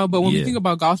Christianity right now. But when we think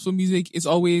about gospel music, it's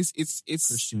always it's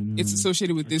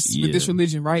associated with this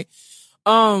religion, right?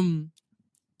 Are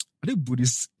they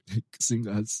Buddhist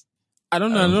singers? I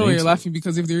don't know. I don't know why you're laughing,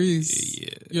 because if there is,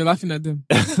 you're laughing at them.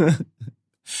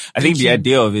 I think the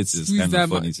idea of it is kind of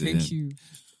funny to Thank you.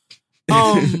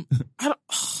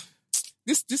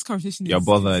 This conversation is you're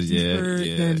bothered,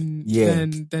 than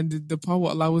the power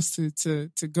will allow us to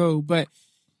go. But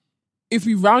if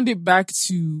we round it back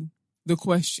to the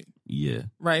question,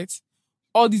 right?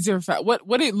 All these different facts.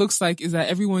 What it looks like is that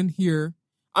everyone here,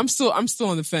 I'm still on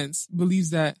the fence,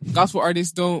 believes that gospel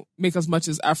artists don't make as much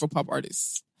as Afropop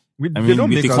artists. With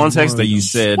the context that you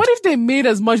said. What if they made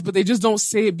as much, but they just don't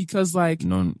say it because, like,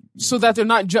 so that they're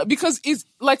not because it's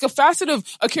like a facet of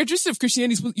a characteristic of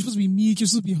Christianity. You're supposed to be meek. You're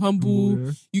supposed to be humble.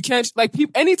 Yeah. You can't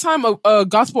anytime a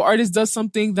gospel artist does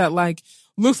something that like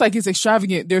looks like it's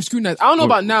extravagant, they're scrutinized. I don't know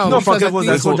about now. No, forget what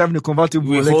that's driving the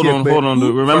convertible. Hold on.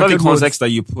 Remember the context that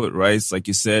you put, right? It's like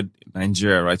you said,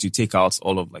 Nigeria, right? You take out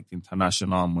all of like the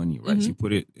international money, right? Mm-hmm. You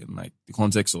put it in like the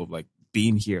context of like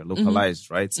being here,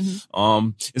 localized, right?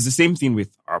 Mm-hmm. It's the same thing with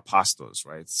our pastors,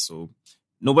 right? So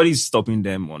nobody's stopping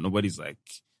them, or nobody's like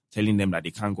telling them that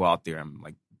they can't go out there and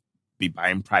like be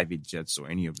buying private jets or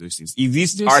any of those things. If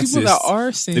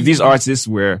these artists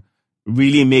were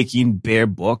really making bare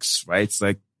bucks, right? It's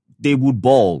like they would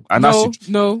ball. And I'm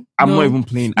not even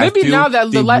playing. Maybe now that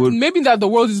maybe that the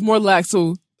world is more lax.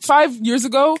 So 5 years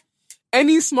ago,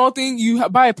 any small thing you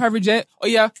buy a private jet,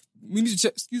 we need to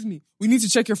check. Excuse me. We need to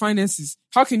check your finances.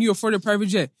 How can you afford a private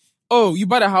jet? Oh, you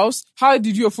bought a house. How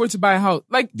did you afford to buy a house?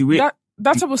 Like that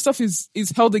type of stuff is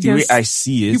held against. The way I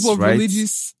see it, people of right?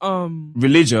 Religious.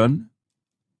 Religion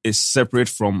is separate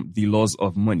from the laws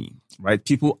of money, right?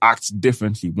 People act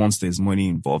differently once there's money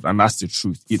involved, and that's the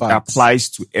truth. It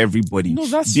applies to everybody. No,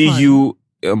 that's Be fine. you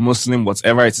a Muslim,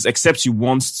 whatever it is, except you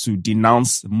want to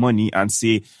denounce money and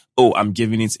say, "Oh, I'm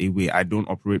giving it away. I don't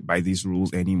operate by these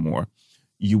rules anymore."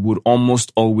 You would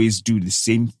almost always do the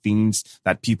same things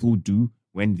that people do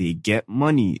when they get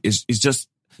money. That's just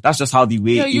how the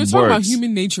way it works. You're talking about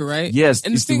human nature, right? Yes,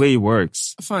 it's the way it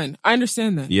works. Fine. I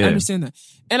understand that. Yeah. I understand that.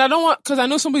 And I don't want, cause I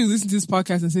know somebody listens to this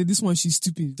podcast and say, this one, she's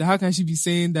stupid. How can she be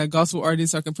saying that gospel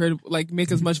artists are compared to like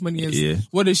make as much money as,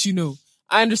 what does she know?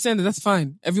 I understand that. That's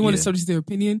fine. Everyone is subject to their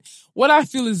opinion. What I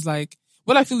feel is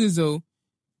though,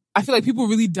 I feel like people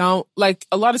really like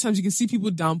a lot of times you can see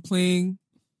people downplaying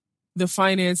the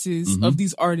finances of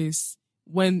these artists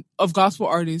of gospel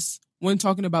artists when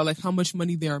talking about like how much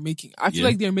money they are making. I feel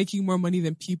like they're making more money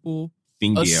than people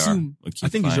think assume. They are. Okay, I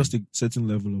think it's just a certain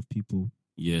level of people.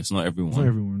 Yeah, it's not everyone. It's not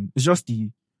everyone. It's just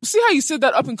the... See how you said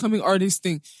that up and coming artist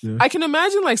thing? Yeah. I can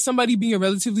imagine like somebody being a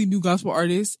relatively new gospel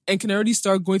artist and can already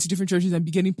start going to different churches and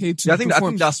be getting paid to perform. I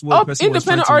think that's what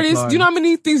independent artists. Do you know how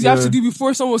many things you have to do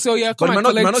before someone will say, "Oh yeah, come and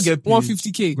collect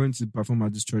 $150K." Going to perform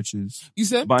at these churches. You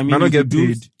said, but I mean, you get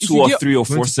paid 2 or 3 or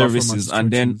 4 services, and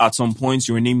then at some point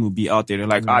your name will be out there. They're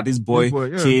like, this boy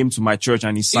came to my church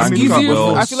and he sang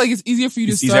well. I feel like it's easier for you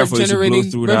to start generating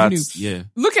revenue. That. Yeah.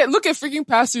 Look at freaking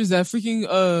pastors that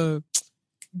freaking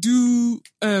do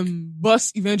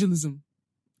bus evangelism.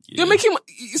 You're making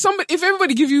if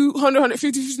everybody give you 100,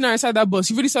 150, 59 inside that bus,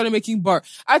 you've already started making bar.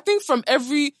 I think from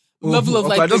every level of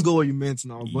like, I just go what you meant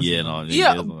now.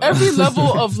 Every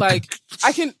level of like,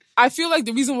 I feel like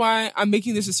the reason why I'm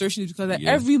making this assertion is because at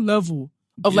every level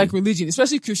of like religion,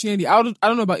 especially Christianity, I don't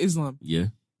know about Islam. Yeah,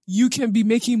 you can be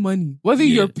making money whether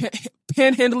you're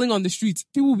panhandling on the streets.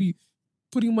 People will be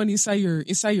putting money inside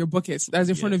your buckets that's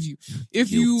in front of you.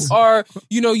 If you are,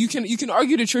 you can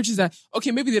argue to churches that,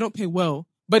 okay, maybe they don't pay well,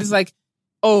 but it's like,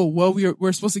 oh, well,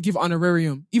 we're supposed to give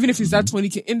honorarium. Even if it's that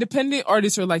 20K. Independent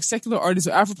artists or like secular artists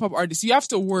or Afropop artists, you have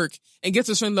to work and get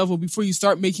to a certain level before you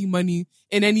start making money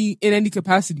in any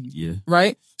capacity. Yeah.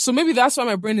 Right? So maybe that's why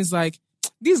my brain is like,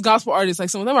 these gospel artists, like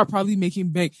some of them are probably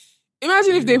making bank.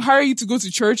 Imagine if they hire you to go to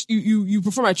church, you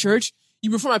perform at church, you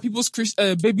perform at people's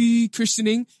baby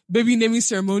christening, baby naming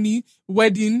ceremony,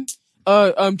 wedding,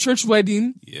 church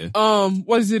wedding. Yeah.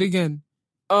 What is it again?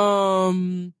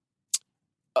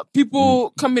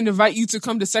 People come and invite you to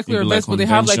come to secular events, but they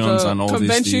have like a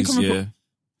convention.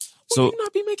 So you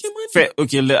not be making money?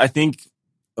 Okay, I think.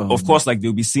 Of course, like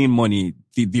they'll be seeing money.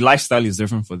 The lifestyle is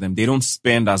different for them. They don't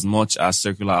spend as much as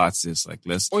secular artists. Like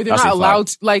or they're not allowed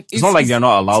to, like, it's not like they're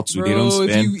not allowed to. Bro, they don't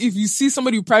spend. If you see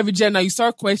somebody with private jet now, you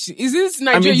start questioning, is this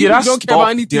Nigeria? You don't care about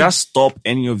anything. Did that stop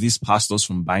any of these pastors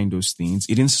from buying those things?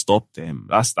 It didn't stop them.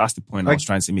 That's the point I was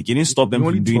trying to make. It didn't stop them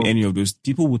from doing any of those.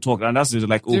 People would talk, and that's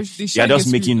like, they're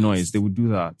just making noise. They would do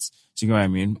that. Do you know what I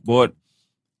mean? But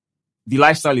the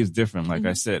lifestyle is different. Like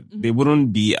I said, they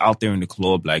wouldn't be out there in the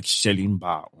club like shelling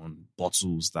bar on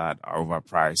bottles that are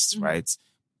overpriced, right?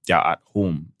 They're at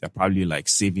home. They're probably like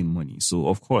saving money. So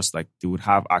of course, like they would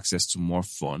have access to more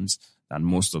funds than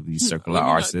most of these secular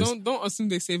artists. Don't assume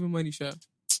they're saving money, Sha.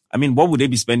 I mean, what would they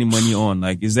be spending money on?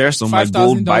 Like, is there some like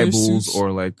gold Bibles suits.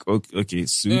 Or like okay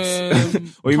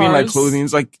suits, or you mean like clothing?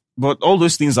 It's like, but all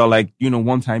those things are like,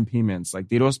 one-time payments. Like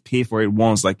they just pay for it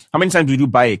once. Like how many times did you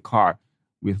buy a car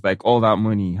with like all that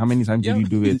money? How many times did you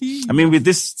do it? I mean, with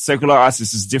this secular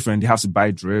artists, it's different. They have to buy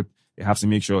drip. They have to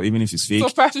make sure, even if it's fake. So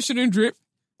pastors shouldn't drip?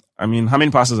 I mean, how many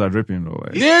pastors are dripping though?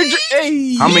 Like,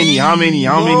 how many?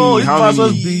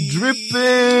 Pastors be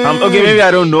dripping. Okay, maybe I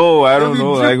don't know.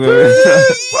 Like,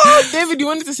 David, you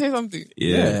wanted to say something?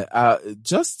 Yeah.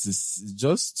 Just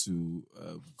to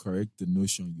correct the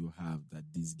notion you have that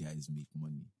these guys make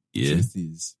money. Yeah. The truth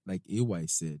is, like AY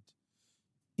said,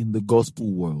 in the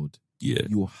gospel world,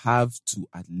 you have to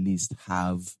at least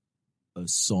have a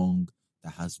song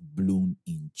that has blown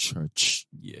in church.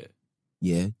 Yeah.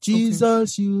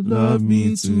 Jesus, you love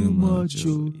me too much.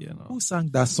 Who sang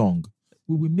that song?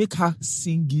 We will make her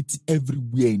sing it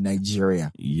everywhere in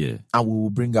Nigeria. Yeah. And we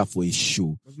will bring her for a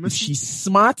show. If she's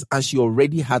smart and she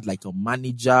already had like a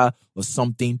manager or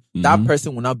something, that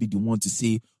person will not be the one to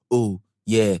say, oh,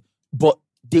 yeah. But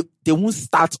they won't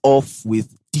start off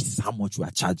with, this is how much we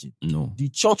are charging. No. The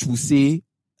church will say,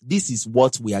 this is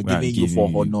what we are giving you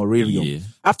for honorarium. Yeah.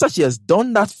 After she has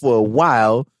done that for a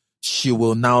while, she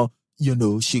will now,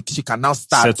 she can now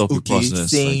start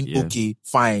saying, okay,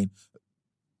 fine.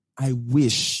 I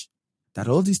wish that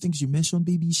all these things you mentioned,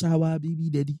 baby shower, baby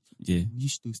daddy,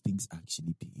 wish those things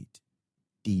actually paid.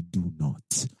 They do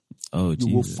not. Oh,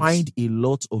 you will find a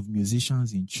lot of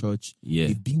musicians in church.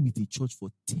 They've been with the church for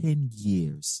 10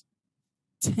 years.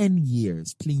 10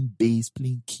 years playing bass,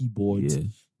 playing keyboards.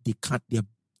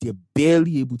 They're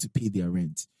barely able to pay their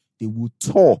rent. They will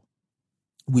tour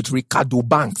with Ricardo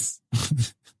Banks.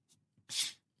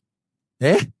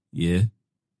 Yeah.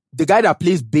 The guy that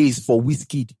plays bass for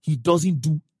Wizkid, he doesn't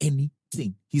do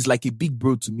anything. He's like a big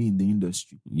bro to me in the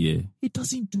industry. Yeah. He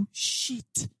doesn't do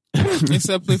shit.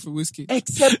 Except play for Wizkid.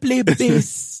 Except play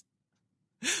bass.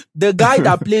 The guy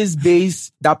that plays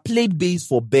bass, that played bass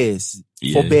for Bears,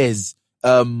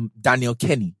 Daniel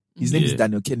Kenny. His name is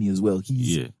Daniel Kenny as well.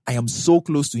 I am so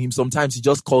close to him. Sometimes he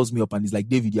just calls me up and he's like,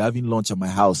 David, you're having lunch at my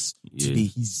house today.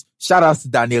 Shout out to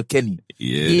Daniel Kenny.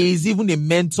 Yeah. He's even a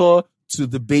mentor to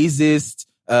the bassist,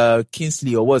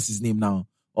 Kingsley, or what's his name now?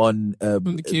 On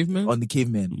the Caveman? On the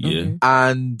Caveman. Yeah. Okay.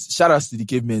 And shout outs to the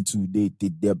Caveman too.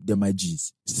 They're my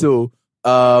G's. So,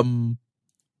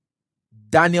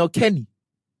 Daniel Kenny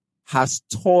has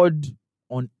toured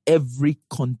on every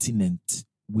continent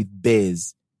with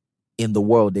Bears in the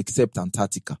world except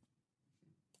Antarctica.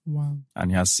 Wow.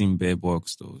 And he has seen Bear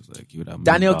Box though. It's like, he would have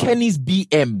Daniel Kenny's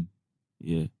BM.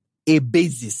 Yeah. A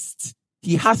bassist.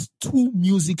 He has 2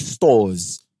 music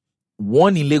stores.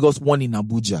 One in Lagos, one in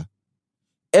Abuja.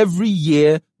 Every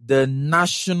year, the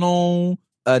national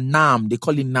NAM, they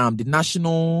call it NAM, the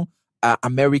National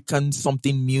American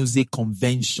something music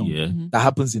convention that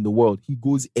happens in the world. He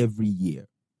goes every year.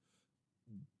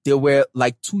 There were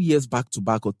like 2 years back to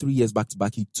back or 3 years back to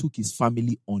back. He took his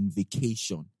family on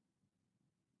vacation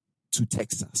to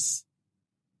Texas.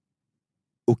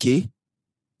 Okay?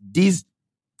 This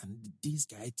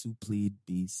guy too played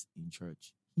bass in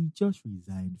church. He just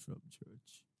resigned from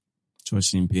church.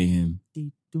 Church didn't pay him.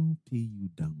 They don't pay you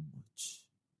that much.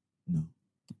 No.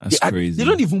 That's crazy. They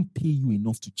don't even pay you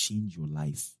enough to change your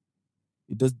life.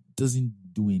 It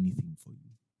doesn't do anything for you.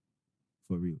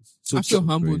 For real. So I feel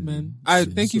humbled, man.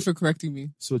 Thank you for correcting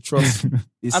me. So trust me.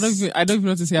 I don't even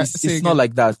know what to say. It's not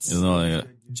like that. It's not like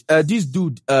that. This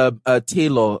dude,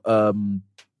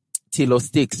 Taylor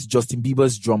Sticks, Justin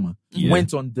Bieber's drummer,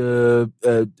 went on the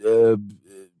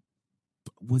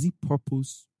was it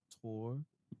Purpose tour?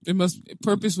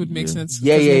 Purpose would make sense.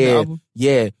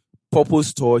 Yeah.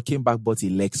 Purpose tour, came back, bought a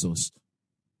Lexus.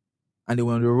 And they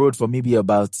were on the road for maybe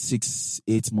about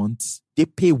 6-8 months. They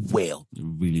pay well.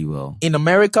 Really well. In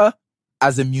America,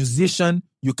 as a musician,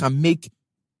 you can make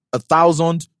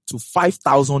 $1,000 to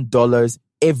 $5,000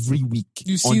 every week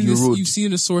on your road. You've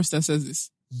seen a source that says this.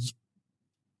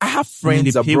 I have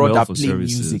friends abroad that play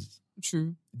music.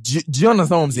 True. Do you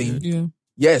understand what I'm saying? Yeah.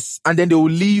 Yes. And then they will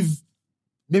leave,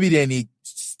 maybe they're in a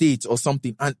state or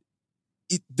something. And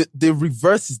the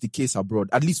reverse is the case abroad,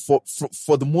 at least for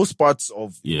the most parts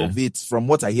of it, from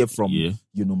what I hear from,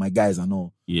 my guys and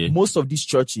all. Yeah. Most of these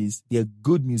churches, they're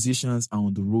good musicians and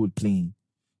on the road playing.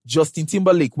 Justin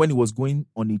Timberlake, when he was going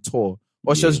on a tour,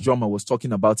 Usher's drummer was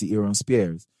talking about it, Aaron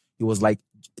Spears. He was like,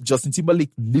 Justin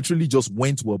Timberlake literally just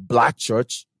went to a black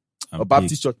church, a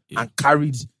Baptist church, and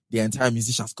carried the entire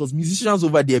musicians. Because musicians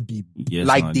over there they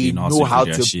know how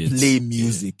to play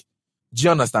music. Yeah. Do you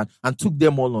understand? And took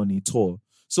them all on a tour.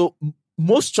 So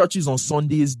most churches on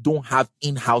Sundays don't have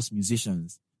in-house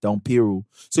musicians. They're on payroll.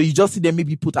 So you just see them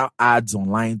maybe put out ads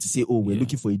online to say, oh, we're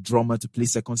looking for a drummer to play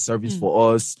second service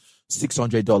for us,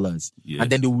 $600. Yeah. And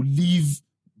then they will leave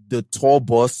the tour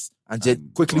bus and just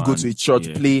quickly go to a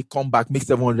church, play, come back, make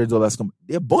 $700. Come.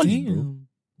 They're balling, bro.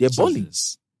 They're balling.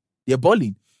 They're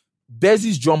balling.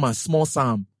 Bezzy's drummer, Small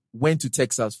Sam, went to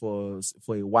Texas for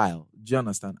a while. Do you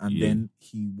understand? And then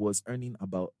he was earning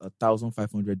about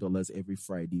 $1,500 every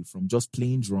Friday from just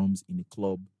playing drums in a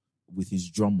club with his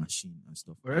drum machine and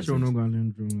stuff. There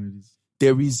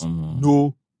is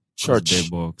no church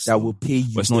that will pay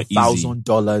you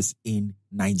 $1,000 in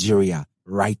Nigeria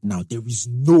right now. There is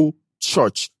no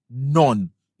church, none,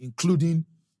 including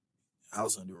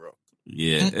House on the Rock.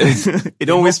 Yeah. It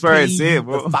don't whisper and say it,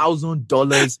 bro.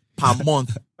 $1,000 per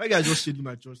month. Why guys just shading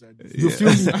my church like this? You feel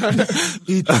me?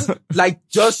 It's like,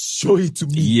 just show it to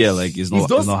me. Yeah, like it's not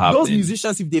happening. Those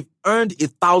musicians, if they've earned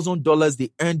 $1,000,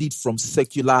 they earned it from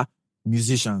secular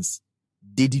musicians.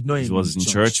 They did not. It was in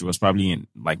church. It was probably in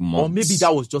like months. Or maybe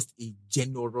that was just a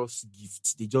generous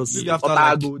gift. They just maybe after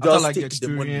like the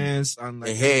experience and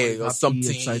like hey or something.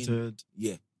 Excited.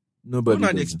 Yeah, nobody.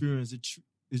 Not the experience.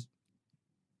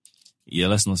 Yeah,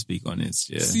 let's not speak on it.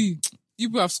 Yeah. See, you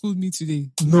people have schooled me today.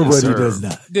 Nobody does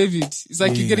that. David, it's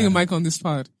like you're getting a mic on this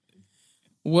pod.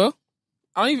 Well,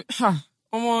 I don't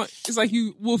even. It's like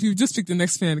Wolf. You just picked the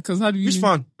next fan because how do you? Which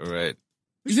fan? All right.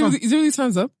 Is it really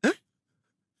time's up?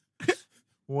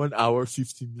 1 hour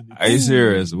 50 minutes. Are you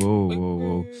serious?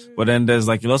 Whoa. But then there's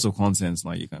like lots of content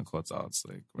now you can cut out. It's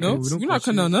like no, we're not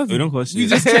cutting out nothing. We don't cut. We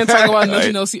just can't talk about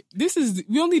nothing else.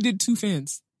 We only did 2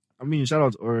 fans. I mean, shout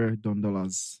out Ore Don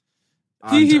Dollars.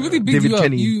 He really bigged you up.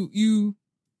 Kenny.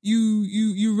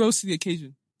 You rose to the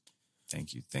occasion.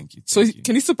 Thank you. So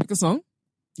can you still pick a song?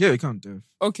 Yeah, we can do.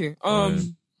 Okay.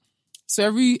 So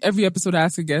every episode I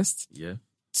ask a guest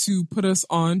to put us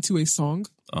on to a song.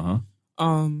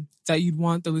 That you'd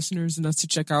want the listeners and us to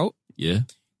check out. Yeah.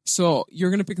 So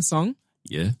you're gonna pick a song.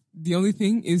 Yeah. The only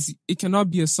thing is it cannot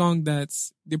be a song that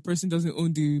the person doesn't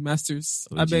own the masters.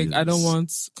 Oh, I beg, Jesus. I don't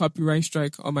want copyright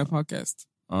strike on my podcast.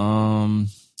 I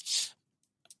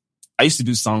used to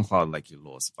do SoundCloud like you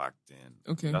lost back then.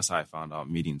 Okay. That's how I found out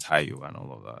Made in Tayo and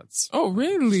all of that. Oh,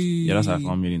 really? Yeah, that's how I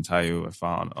found Made in Tayo. I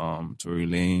found Tory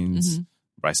Lanez,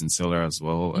 Bryson Tiller as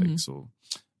well. Like so.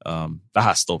 That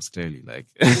has stopped clearly. Like,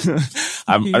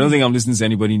 I don't think I'm listening to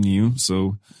anybody new.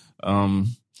 So,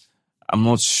 I'm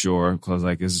not sure because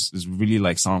like it's really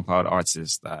like SoundCloud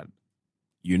artists that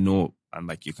and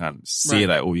like you can say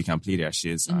that you can play their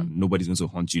shits and nobody's going to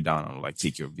hunt you down and like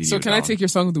take your video. So can I take your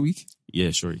song of the week? Yeah,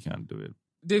 sure, you can do it.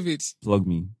 David, plug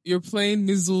me. You're playing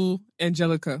Mizzle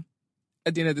Angelica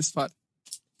at the end of this spot.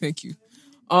 Thank you.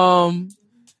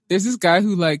 There's this guy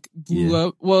who like blew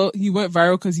up. Well, he went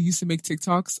viral because he used to make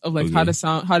TikToks of like how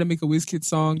to make a WizKid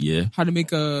song, how to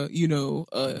make a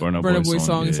Burna Boy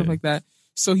song and stuff like that.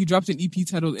 So he dropped an EP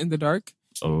titled In the Dark.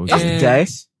 Oh, that's the guy.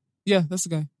 Yeah, that's the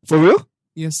guy. For real?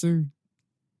 Yes, sir.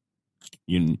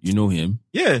 You know him?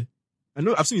 Yeah, I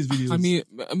know. I've seen his videos. I mean,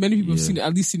 many people have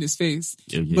at least seen his face.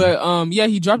 But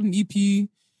he dropped an EP.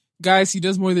 Guys, he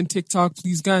does more than TikTok.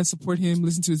 Please, guys, support him.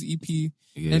 Listen to his EP.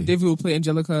 And David will play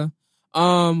Angelica.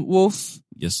 Wolf.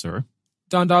 Yes, sir.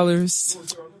 Don Dollars.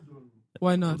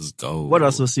 Why not? Let's go. What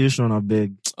association, I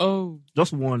beg? Oh.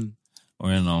 Just one. Oh,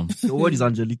 you know. What is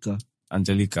Angelica?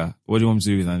 Angelica. What do you want to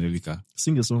do with Angelica?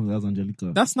 Sing a song as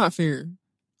Angelica. That's not fair.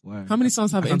 Why? How many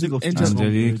songs have Angelica?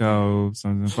 Or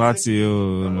something. Party.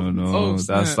 No. Oh,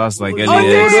 that's like LAX.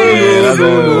 Let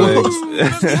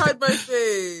me hide my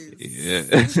face. Yeah.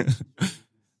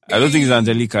 I don't think it's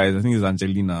Angelica. I think it's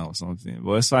Angelina or something.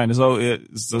 But it's fine. It's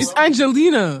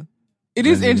Angelina. It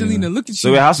is Angelina. Look at you.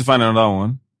 So we have to find another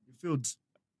one. You failed.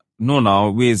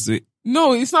 No, wait.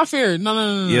 No, it's not fair.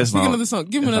 No. Yes, pick another song.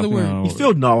 Give him another word. You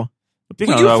failed now. Pick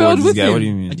another word, this guy. What do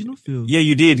you mean? I did not fail. Yeah,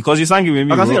 you did because you sang it with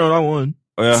me. I can sing another one.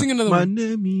 Oh, yeah. Sing another My one.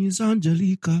 name is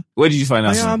Angelica. Where did you find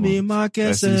that song? I am a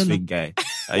Marcus. This fake guy.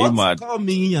 Are you mad? Call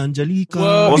me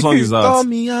Angelica. What song is that? Call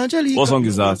me Angelica. What song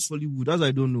is that? Hollywood. That's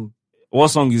I don't know. What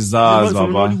song is that,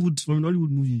 From Baba? from an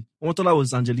Hollywood movie. I thought that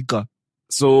was Angelica.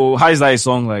 So how is that a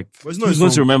song? Like, Who's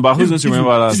going to remember? Who's going to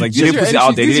remember that? Like, they put it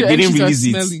out there. They didn't release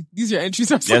it. These are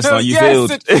entries are Yes, smelly. no, you failed.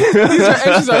 These are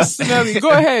entries are smelly. Go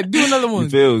ahead, do another one. You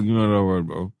failed. Give me another word,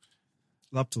 bro.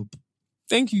 Laptop.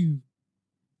 Thank you.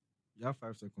 You have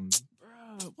 5 seconds.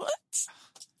 Bruh, what?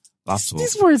 Laptop.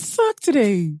 These words suck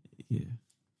today. Yeah.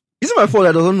 Is it my fault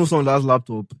I don't know someone that has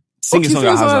laptop? Sing a song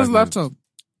that has laptop.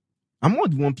 I'm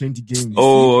not the one playing the game.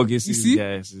 Oh, okay. You see?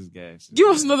 Guys. Give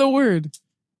us another word.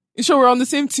 You sure we're on the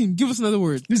same team? Give us another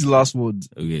word. This is the last word.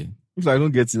 Okay. If I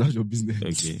don't get it, that's your business.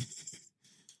 Okay.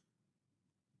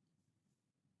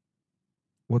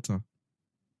 Water.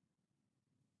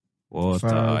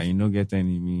 5. You don't get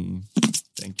any me.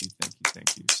 Thank you.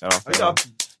 Shout out for that.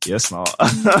 Yes, no.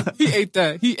 He ate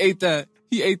that.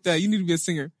 You need to be a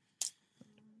singer.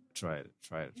 Try it.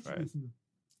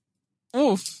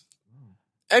 Oof.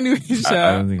 Anyway,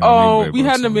 we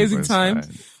had an amazing time.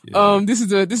 Yeah. This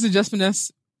is Just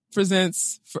Finesse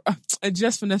presents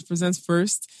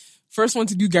first one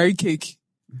to do Gary Cake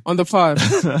on the pod.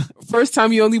 First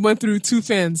time you only went through 2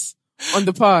 fans on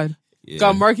the pod. Yeah.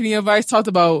 Got marketing advice, talked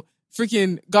about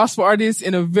freaking gospel artists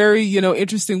in a very,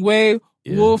 interesting way.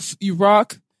 Yeah. Wolf, you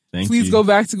rock. Please go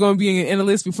back to going being an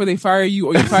analyst before they fire you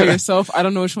or you fire yourself. I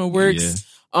don't know which one works.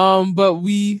 Yeah. But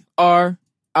we are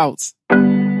out.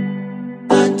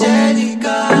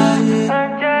 Angelica,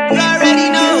 you already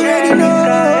know.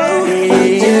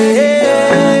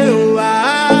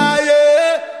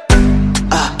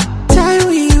 Time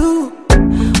with you,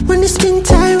 when it's been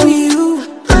time with you,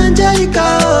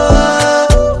 Angelica,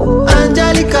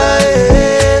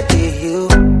 you.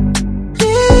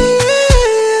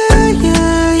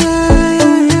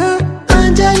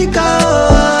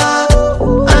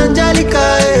 Angelica,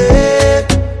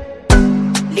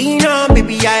 lean on,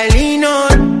 baby, I lean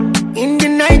on. In the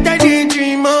night I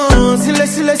daydream on,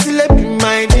 silla be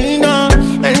my Dina.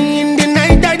 And in the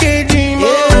night I daydream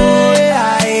on,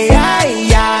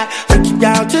 yeah. Take you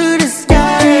down to the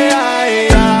sky,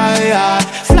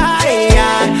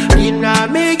 fly, you know I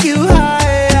make you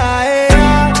high.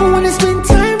 I wanna spend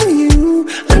time with you,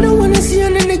 I don't wanna see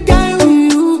another guy with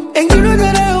you. And you know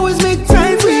that I always make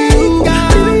time for you.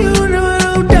 Baby, you know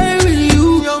I'll die with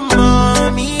you. Your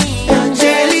mommy,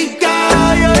 Angelica,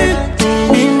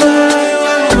 be my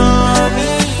mommy,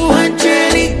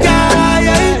 Angelica,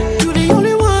 you the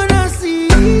only one I see.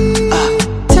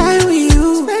 Time with you,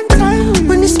 spend time with you.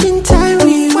 When it's been time with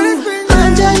you,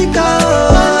 Angelica,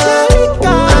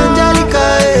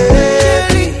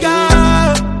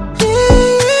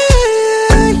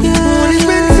 when it's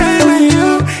been time with you,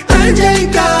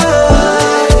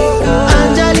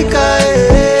 Angelica,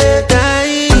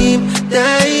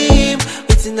 time,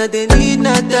 waiting that they need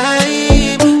not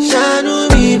time. Shine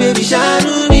me, baby,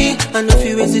 shine me. I know if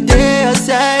you waste a day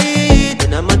outside,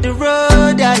 then I'm on the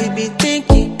road, I be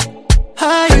thinking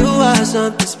how you are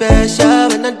something special.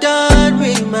 When I'm done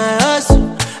with my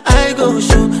hustle, I go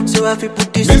show, so I feel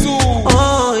put this